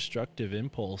a destructive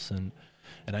impulse. And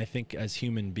I think as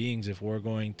human beings, if we're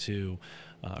going to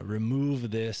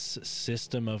remove this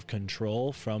system of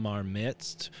control from our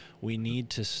midst, we need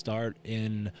to start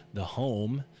in the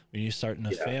home. We need to start in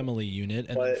a family unit,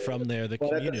 and then from there, the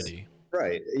community.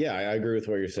 Right. Yeah, I agree with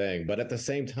what you're saying. But at the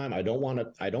same time, I don't want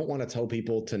to tell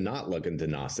people to not look into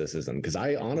Gnosticism, because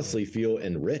I honestly feel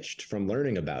enriched from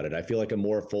learning about it. I feel like a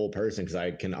more full person because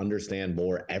I can understand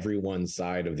more everyone's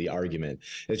side of the argument.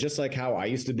 It's just like how I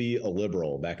used to be a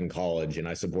liberal back in college and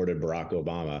I supported Barack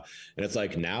Obama. And it's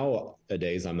like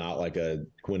nowadays I'm not like a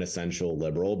quintessential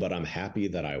liberal, but I'm happy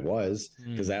that I was,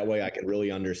 because that way I can really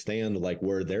understand like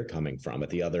where they're coming from at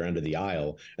the other end of the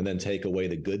aisle, and then take away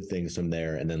the good things from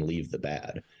there and then leave the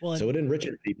bad. Well, so it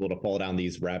enriches people to fall down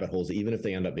these rabbit holes, even if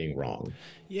they end up being wrong.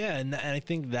 Yeah, and I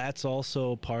think that's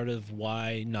also part of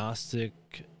why Gnostic,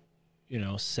 you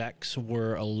know, sects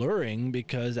were alluring,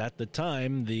 because at the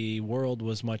time the world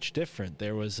was much different.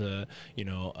 There was a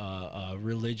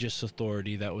religious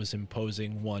authority that was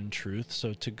imposing one truth.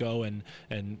 So to go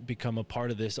and become a part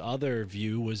of this other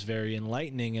view was very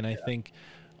enlightening. And I think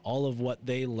all of what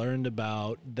they learned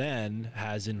about then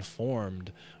has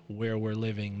informed where we're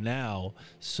living now.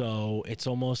 So it's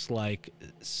almost like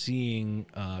seeing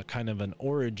kind of an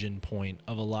origin point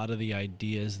of a lot of the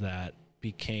ideas that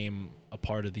became a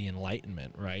part of the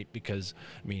Enlightenment, right? Because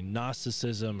I mean,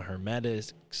 Gnosticism,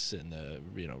 Hermetics, and the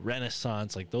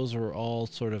Renaissance, like those were all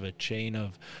sort of a chain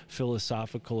of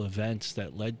philosophical events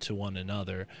that led to one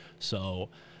another. So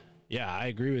yeah, I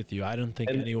agree with you. I don't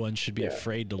think anyone should be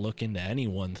afraid to look into any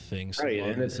one thing. So right,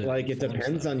 and it's like it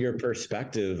depends on your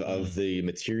perspective of the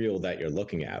material that you're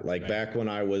looking at. Like back when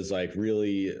I was like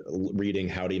really reading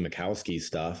Howdy Mikowski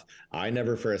stuff, I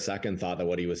never for a second thought that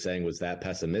what he was saying was that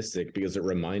pessimistic, because it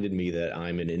reminded me that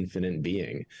I'm an infinite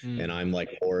being and I'm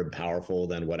like more powerful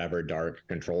than whatever dark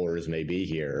controllers may be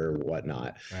here or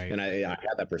whatnot. Right. And I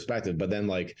had that perspective. But then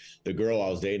like the girl I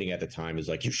was dating at the time is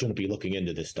like, you shouldn't be looking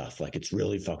into this stuff. Like it's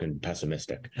really fucking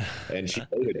pessimistic, and she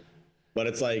hated it. But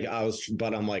it's like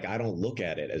but I'm like, I don't look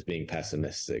at it as being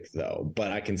pessimistic though,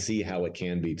 but I can see how it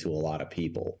can be to a lot of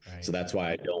people. Right. So that's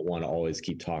why I don't want to always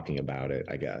keep talking about it,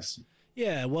 I guess.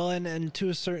 Yeah, well, and to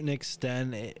a certain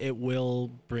extent, it will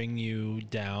bring you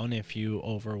down if you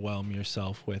overwhelm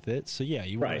yourself with it. So yeah,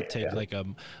 you want to take like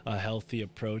a healthy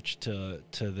approach to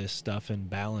this stuff and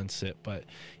balance it. But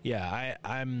yeah,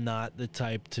 I'm not the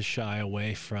type to shy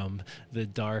away from the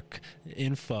dark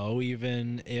info,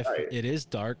 even if it is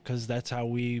dark, because that's how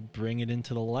we bring it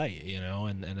into the light, you know,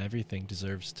 and everything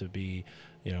deserves to be,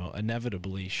 you know,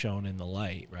 inevitably shown in the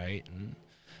light, right? And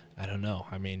I don't know.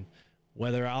 I mean,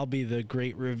 whether I'll be the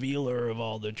great revealer of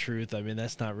all the truth, I mean,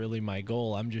 that's not really my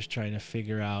goal. I'm just trying to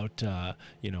figure out,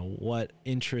 you know, what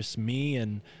interests me,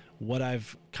 and what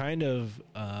I've kind of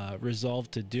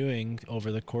resolved to doing over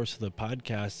the course of the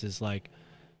podcast is like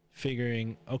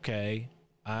figuring, okay,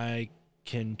 I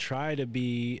can try to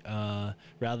be,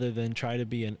 rather than try to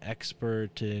be an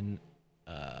expert in,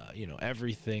 you know,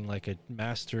 everything, like a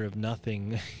master of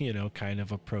nothing, you know, kind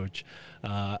of approach.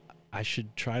 I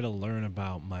should try to learn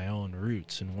about my own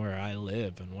roots and where I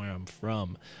live and where I'm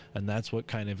from. And that's what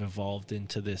kind of evolved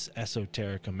into this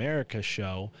Esoteric America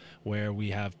show, where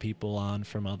we have people on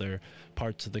from other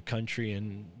parts of the country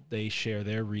and they share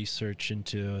their research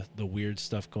into the weird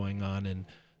stuff going on in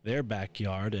their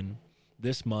backyard. And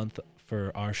this month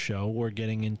for our show, we're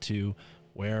getting into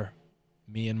where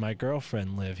me and my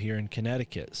girlfriend live here in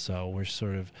Connecticut. So we're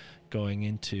sort of going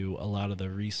into a lot of the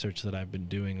research that I've been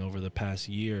doing over the past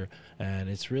year, and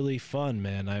it's really fun,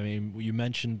 man. I mean, you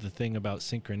mentioned the thing about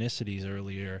synchronicities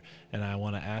earlier, and I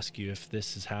want to ask you if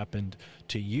this has happened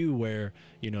to you, where,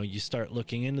 you know, you start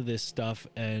looking into this stuff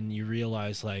and you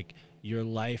realize like your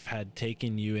life had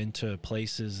taken you into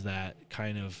places that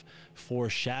kind of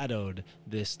foreshadowed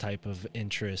this type of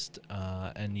interest,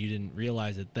 and you didn't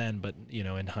realize it then, but, you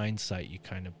know, in hindsight, you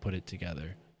kind of put it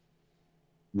together.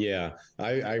 Yeah,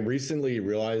 I recently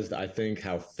realized, I think,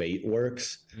 how fate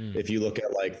works. If you look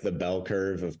at like the bell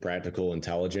curve of practical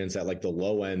intelligence, at like the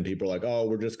low end, people are like, oh,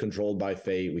 we're just controlled by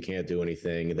fate, we can't do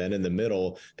anything. And then in the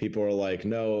middle, people are like,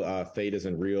 no, fate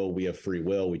isn't real, we have free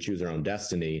will, we choose our own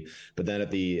destiny. But then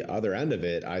at the other end of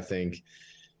it, I think,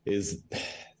 is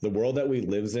the world that we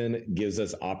live in gives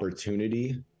us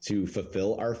opportunity to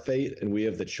fulfill our fate, and we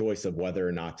have the choice of whether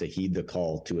or not to heed the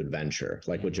call to adventure,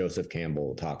 like what Joseph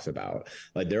Campbell talks about.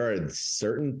 Like, there are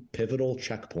certain pivotal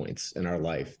checkpoints in our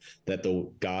life that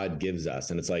the God gives us,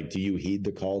 and it's like, do you heed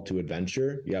the call to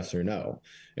adventure, yes or no?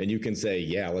 And you can say,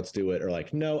 yeah, let's do it, or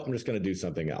like, no, I'm just going to do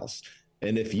something else.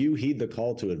 And if you heed the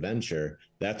call to adventure,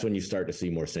 that's when you start to see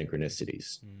more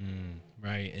synchronicities.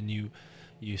 Right. And you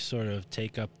sort of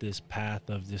take up this path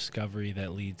of discovery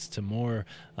that leads to more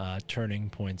turning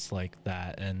points like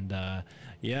that. And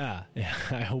yeah,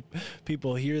 I hope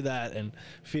people hear that and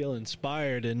feel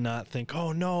inspired and not think,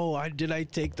 oh no, did I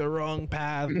take the wrong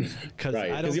path?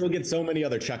 Because you'll get so many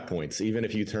other checkpoints, even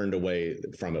if you turned away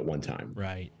from it one time.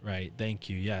 Right. Thank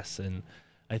you. Yes. And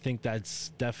I think that's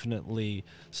definitely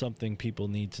something people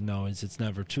need to know, is it's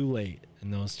never too late,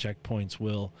 and those checkpoints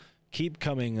will keep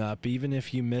coming up. Even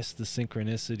if you missed the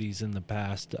synchronicities in the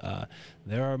past,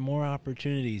 there are more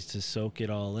opportunities to soak it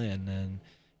all in. And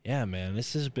yeah, man,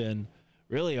 this has been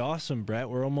really awesome, Brett.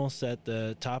 We're almost at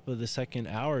the top of the second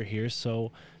hour here,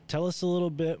 so tell us a little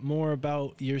bit more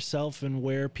about yourself and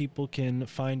where people can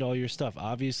find all your stuff.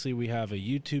 Obviously, we have a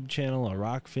YouTube channel, a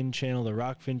Rockfin channel. The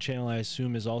Rockfin channel, I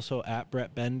assume, is also at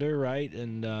Brett Bender, right?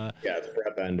 And yeah, it's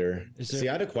Brett Bender. See,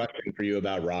 I had a question for you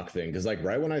about Rockfin, because like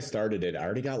right when I started it, I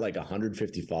already got like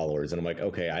 150 followers, and I'm like,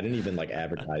 okay, I didn't even like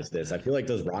advertise this. I feel like,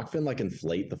 does Rockfin like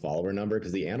inflate the follower number,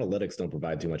 because the analytics don't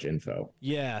provide too much info?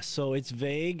 Yeah, so it's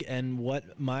vague, and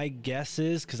what my guess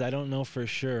is, because I don't know for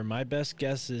sure, my best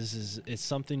guess is it's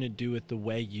something to do with the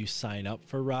way you sign up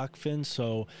for Rockfin.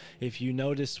 So if you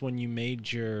notice when you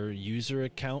made your user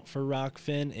account for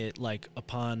Rockfin, it like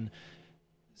upon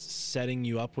setting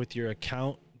you up with your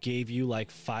account gave you like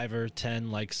 5 or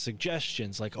 10 like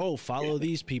suggestions, like, oh, follow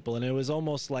these people, and it was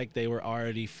almost like they were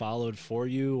already followed for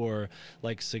you, or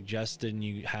like suggested and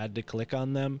you had to click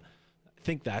on them. I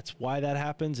think that's why that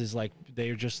happens, is like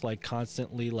they're just like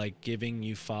constantly like giving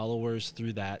you followers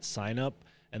through that sign up,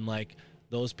 and like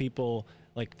those people,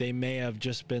 like they may have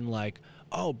just been like,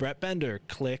 oh, Brett Bender,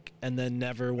 click, and then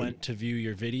never went to view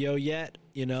your video yet,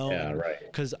 you know? Yeah, right.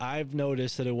 Because I've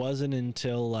noticed that it wasn't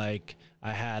until like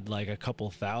I had like a couple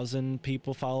thousand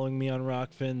people following me on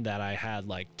Rockfin that I had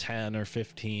like 10 or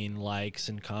 15 likes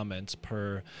and comments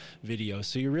per video.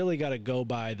 So you really got to go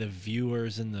by the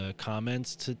viewers and the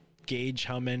comments to gauge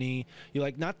how many you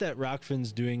like. Not that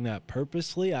Rockfin's doing that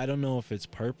purposely. I don't know if it's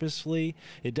purposely.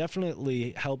 It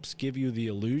definitely helps give you the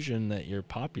illusion that you're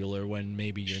popular when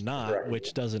maybe you're not, right,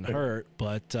 which doesn't hurt.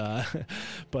 But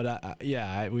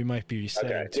yeah, we might be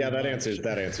saying okay. Too much.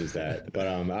 answers that. But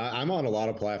I'm on a lot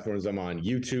of platforms. I'm on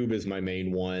YouTube is my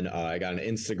main one. I got an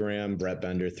Instagram, Brett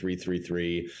Bender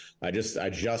 333. I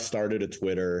just started a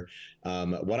Twitter.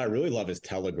 What I really love is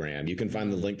Telegram. You can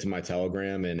find the link to my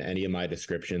Telegram in any of my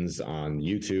descriptions on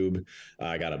YouTube.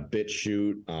 I got a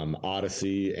BitChute,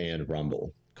 Odyssey, and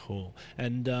Rumble. Cool.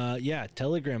 And yeah,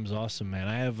 Telegram's awesome, man.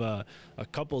 I have a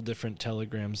couple different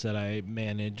Telegrams that I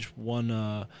manage. One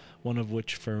of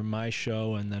which for my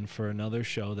show, and then for another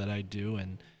show that I do.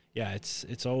 And yeah,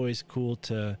 it's always cool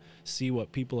to see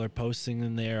what people are posting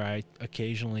in there. I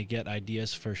occasionally get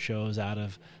ideas for shows out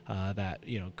of that,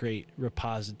 great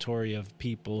repository of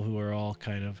people who are all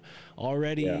kind of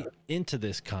already into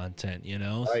this content,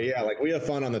 Yeah, like we have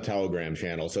fun on the Telegram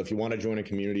channel. So if you want to join a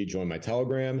community, join my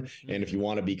Telegram. And if you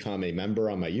want to become a member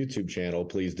on my YouTube channel,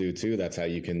 please do too. That's how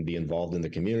you can be involved in the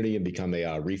community and become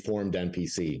a reformed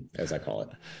NPC, as I call it.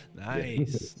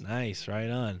 Nice. Nice. Right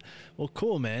on. Well,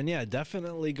 cool, man. Yeah,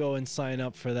 definitely go and sign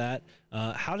up for that.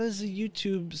 How does the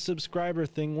YouTube subscriber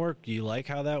thing work? Do you like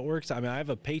how that works? I mean, I have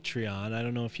a Patreon. I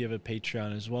don't know if you have a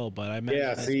Patreon as well, but I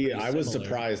was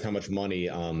surprised how much money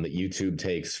YouTube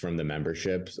takes from the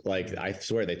memberships. Like, I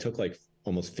swear they took like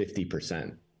almost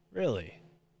 50%. Really?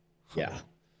 Yeah.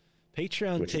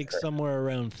 Patreon takes somewhere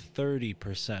around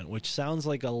 30%, which sounds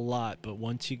like a lot, but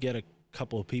once you get a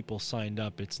couple of people signed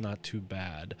up, it's not too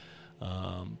bad.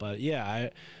 But yeah,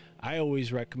 I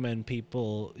always recommend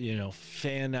people,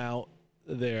 fan out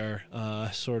their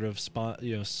sort of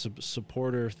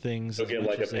supporter things. So get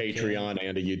like a Patreon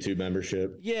and a YouTube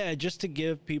membership. Yeah, just to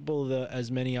give people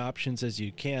as many options as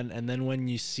you can, and then when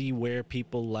you see where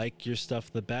people like your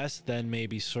stuff the best, then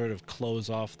maybe sort of close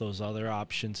off those other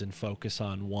options and focus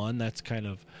on one. That's kind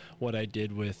of what I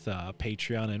did with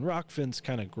Patreon, and Rockfin's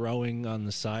kind of growing on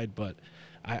the side, but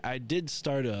I did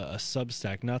start a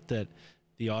Substack. Not that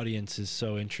the audience is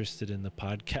so interested in the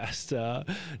podcast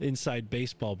Inside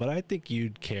Baseball, but I think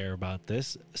you'd care about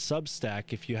this. Substack,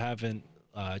 if you haven't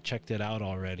checked it out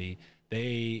already,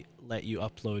 they let you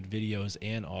upload videos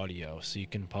and audio, so you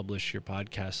can publish your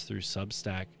podcast through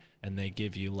Substack, and they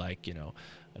give you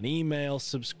an email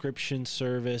subscription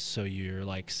service, so you're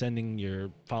sending your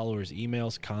followers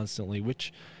emails constantly,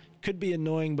 which could be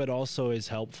annoying but also is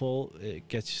helpful. It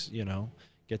gets your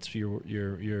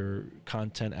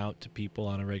content out to people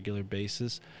on a regular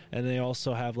basis. And they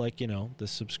also have the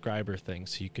subscriber thing,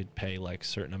 so you could pay a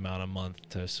certain amount a month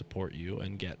to support you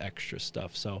and get extra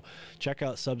stuff. So check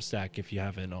out Substack if you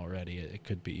haven't already. It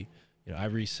could be, I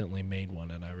recently made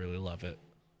one and I really love it.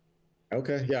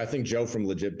 Okay. Yeah, I think Joe from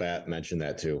Legit Bat mentioned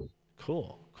that too.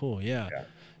 Cool. Yeah.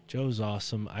 Joe's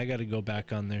awesome. I got to go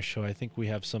back on their show. I think we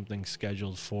have something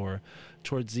scheduled for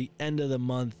towards the end of the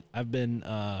month. I've been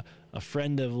a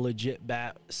friend of Legit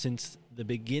Bat since the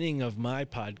beginning of my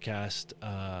podcast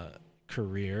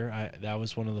career. That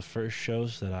was one of the first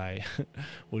shows that I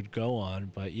would go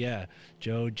on. But yeah,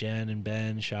 Joe, Jen, and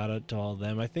Ben, shout out to all of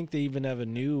them. I think they even have a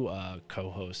new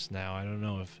co-host now. I don't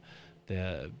know if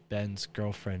Ben's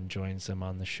girlfriend joins them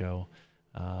on the show.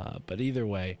 But either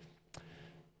way.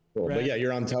 Cool. But yeah,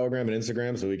 you're on Telegram and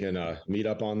Instagram, so we can meet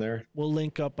up on there. We'll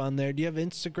link up on there. Do you have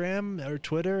Instagram or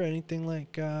Twitter, anything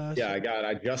like? Yeah,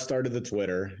 I just started the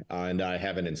Twitter and I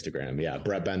have an Instagram. Yeah,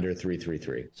 Brett Bender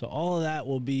 333. So all of that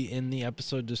will be in the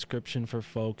episode description for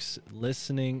folks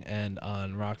listening and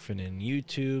on Rockfin and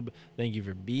YouTube. Thank you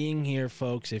for being here,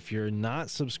 folks. If you're not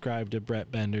subscribed to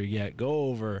Brett Bender yet, go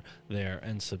over there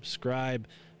and subscribe.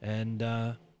 And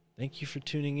thank you for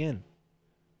tuning in.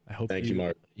 I hope Thank you,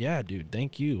 Mark. Yeah, dude.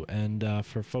 Thank you. And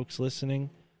for folks listening,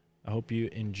 I hope you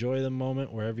enjoy the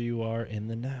moment wherever you are in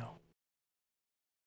the now.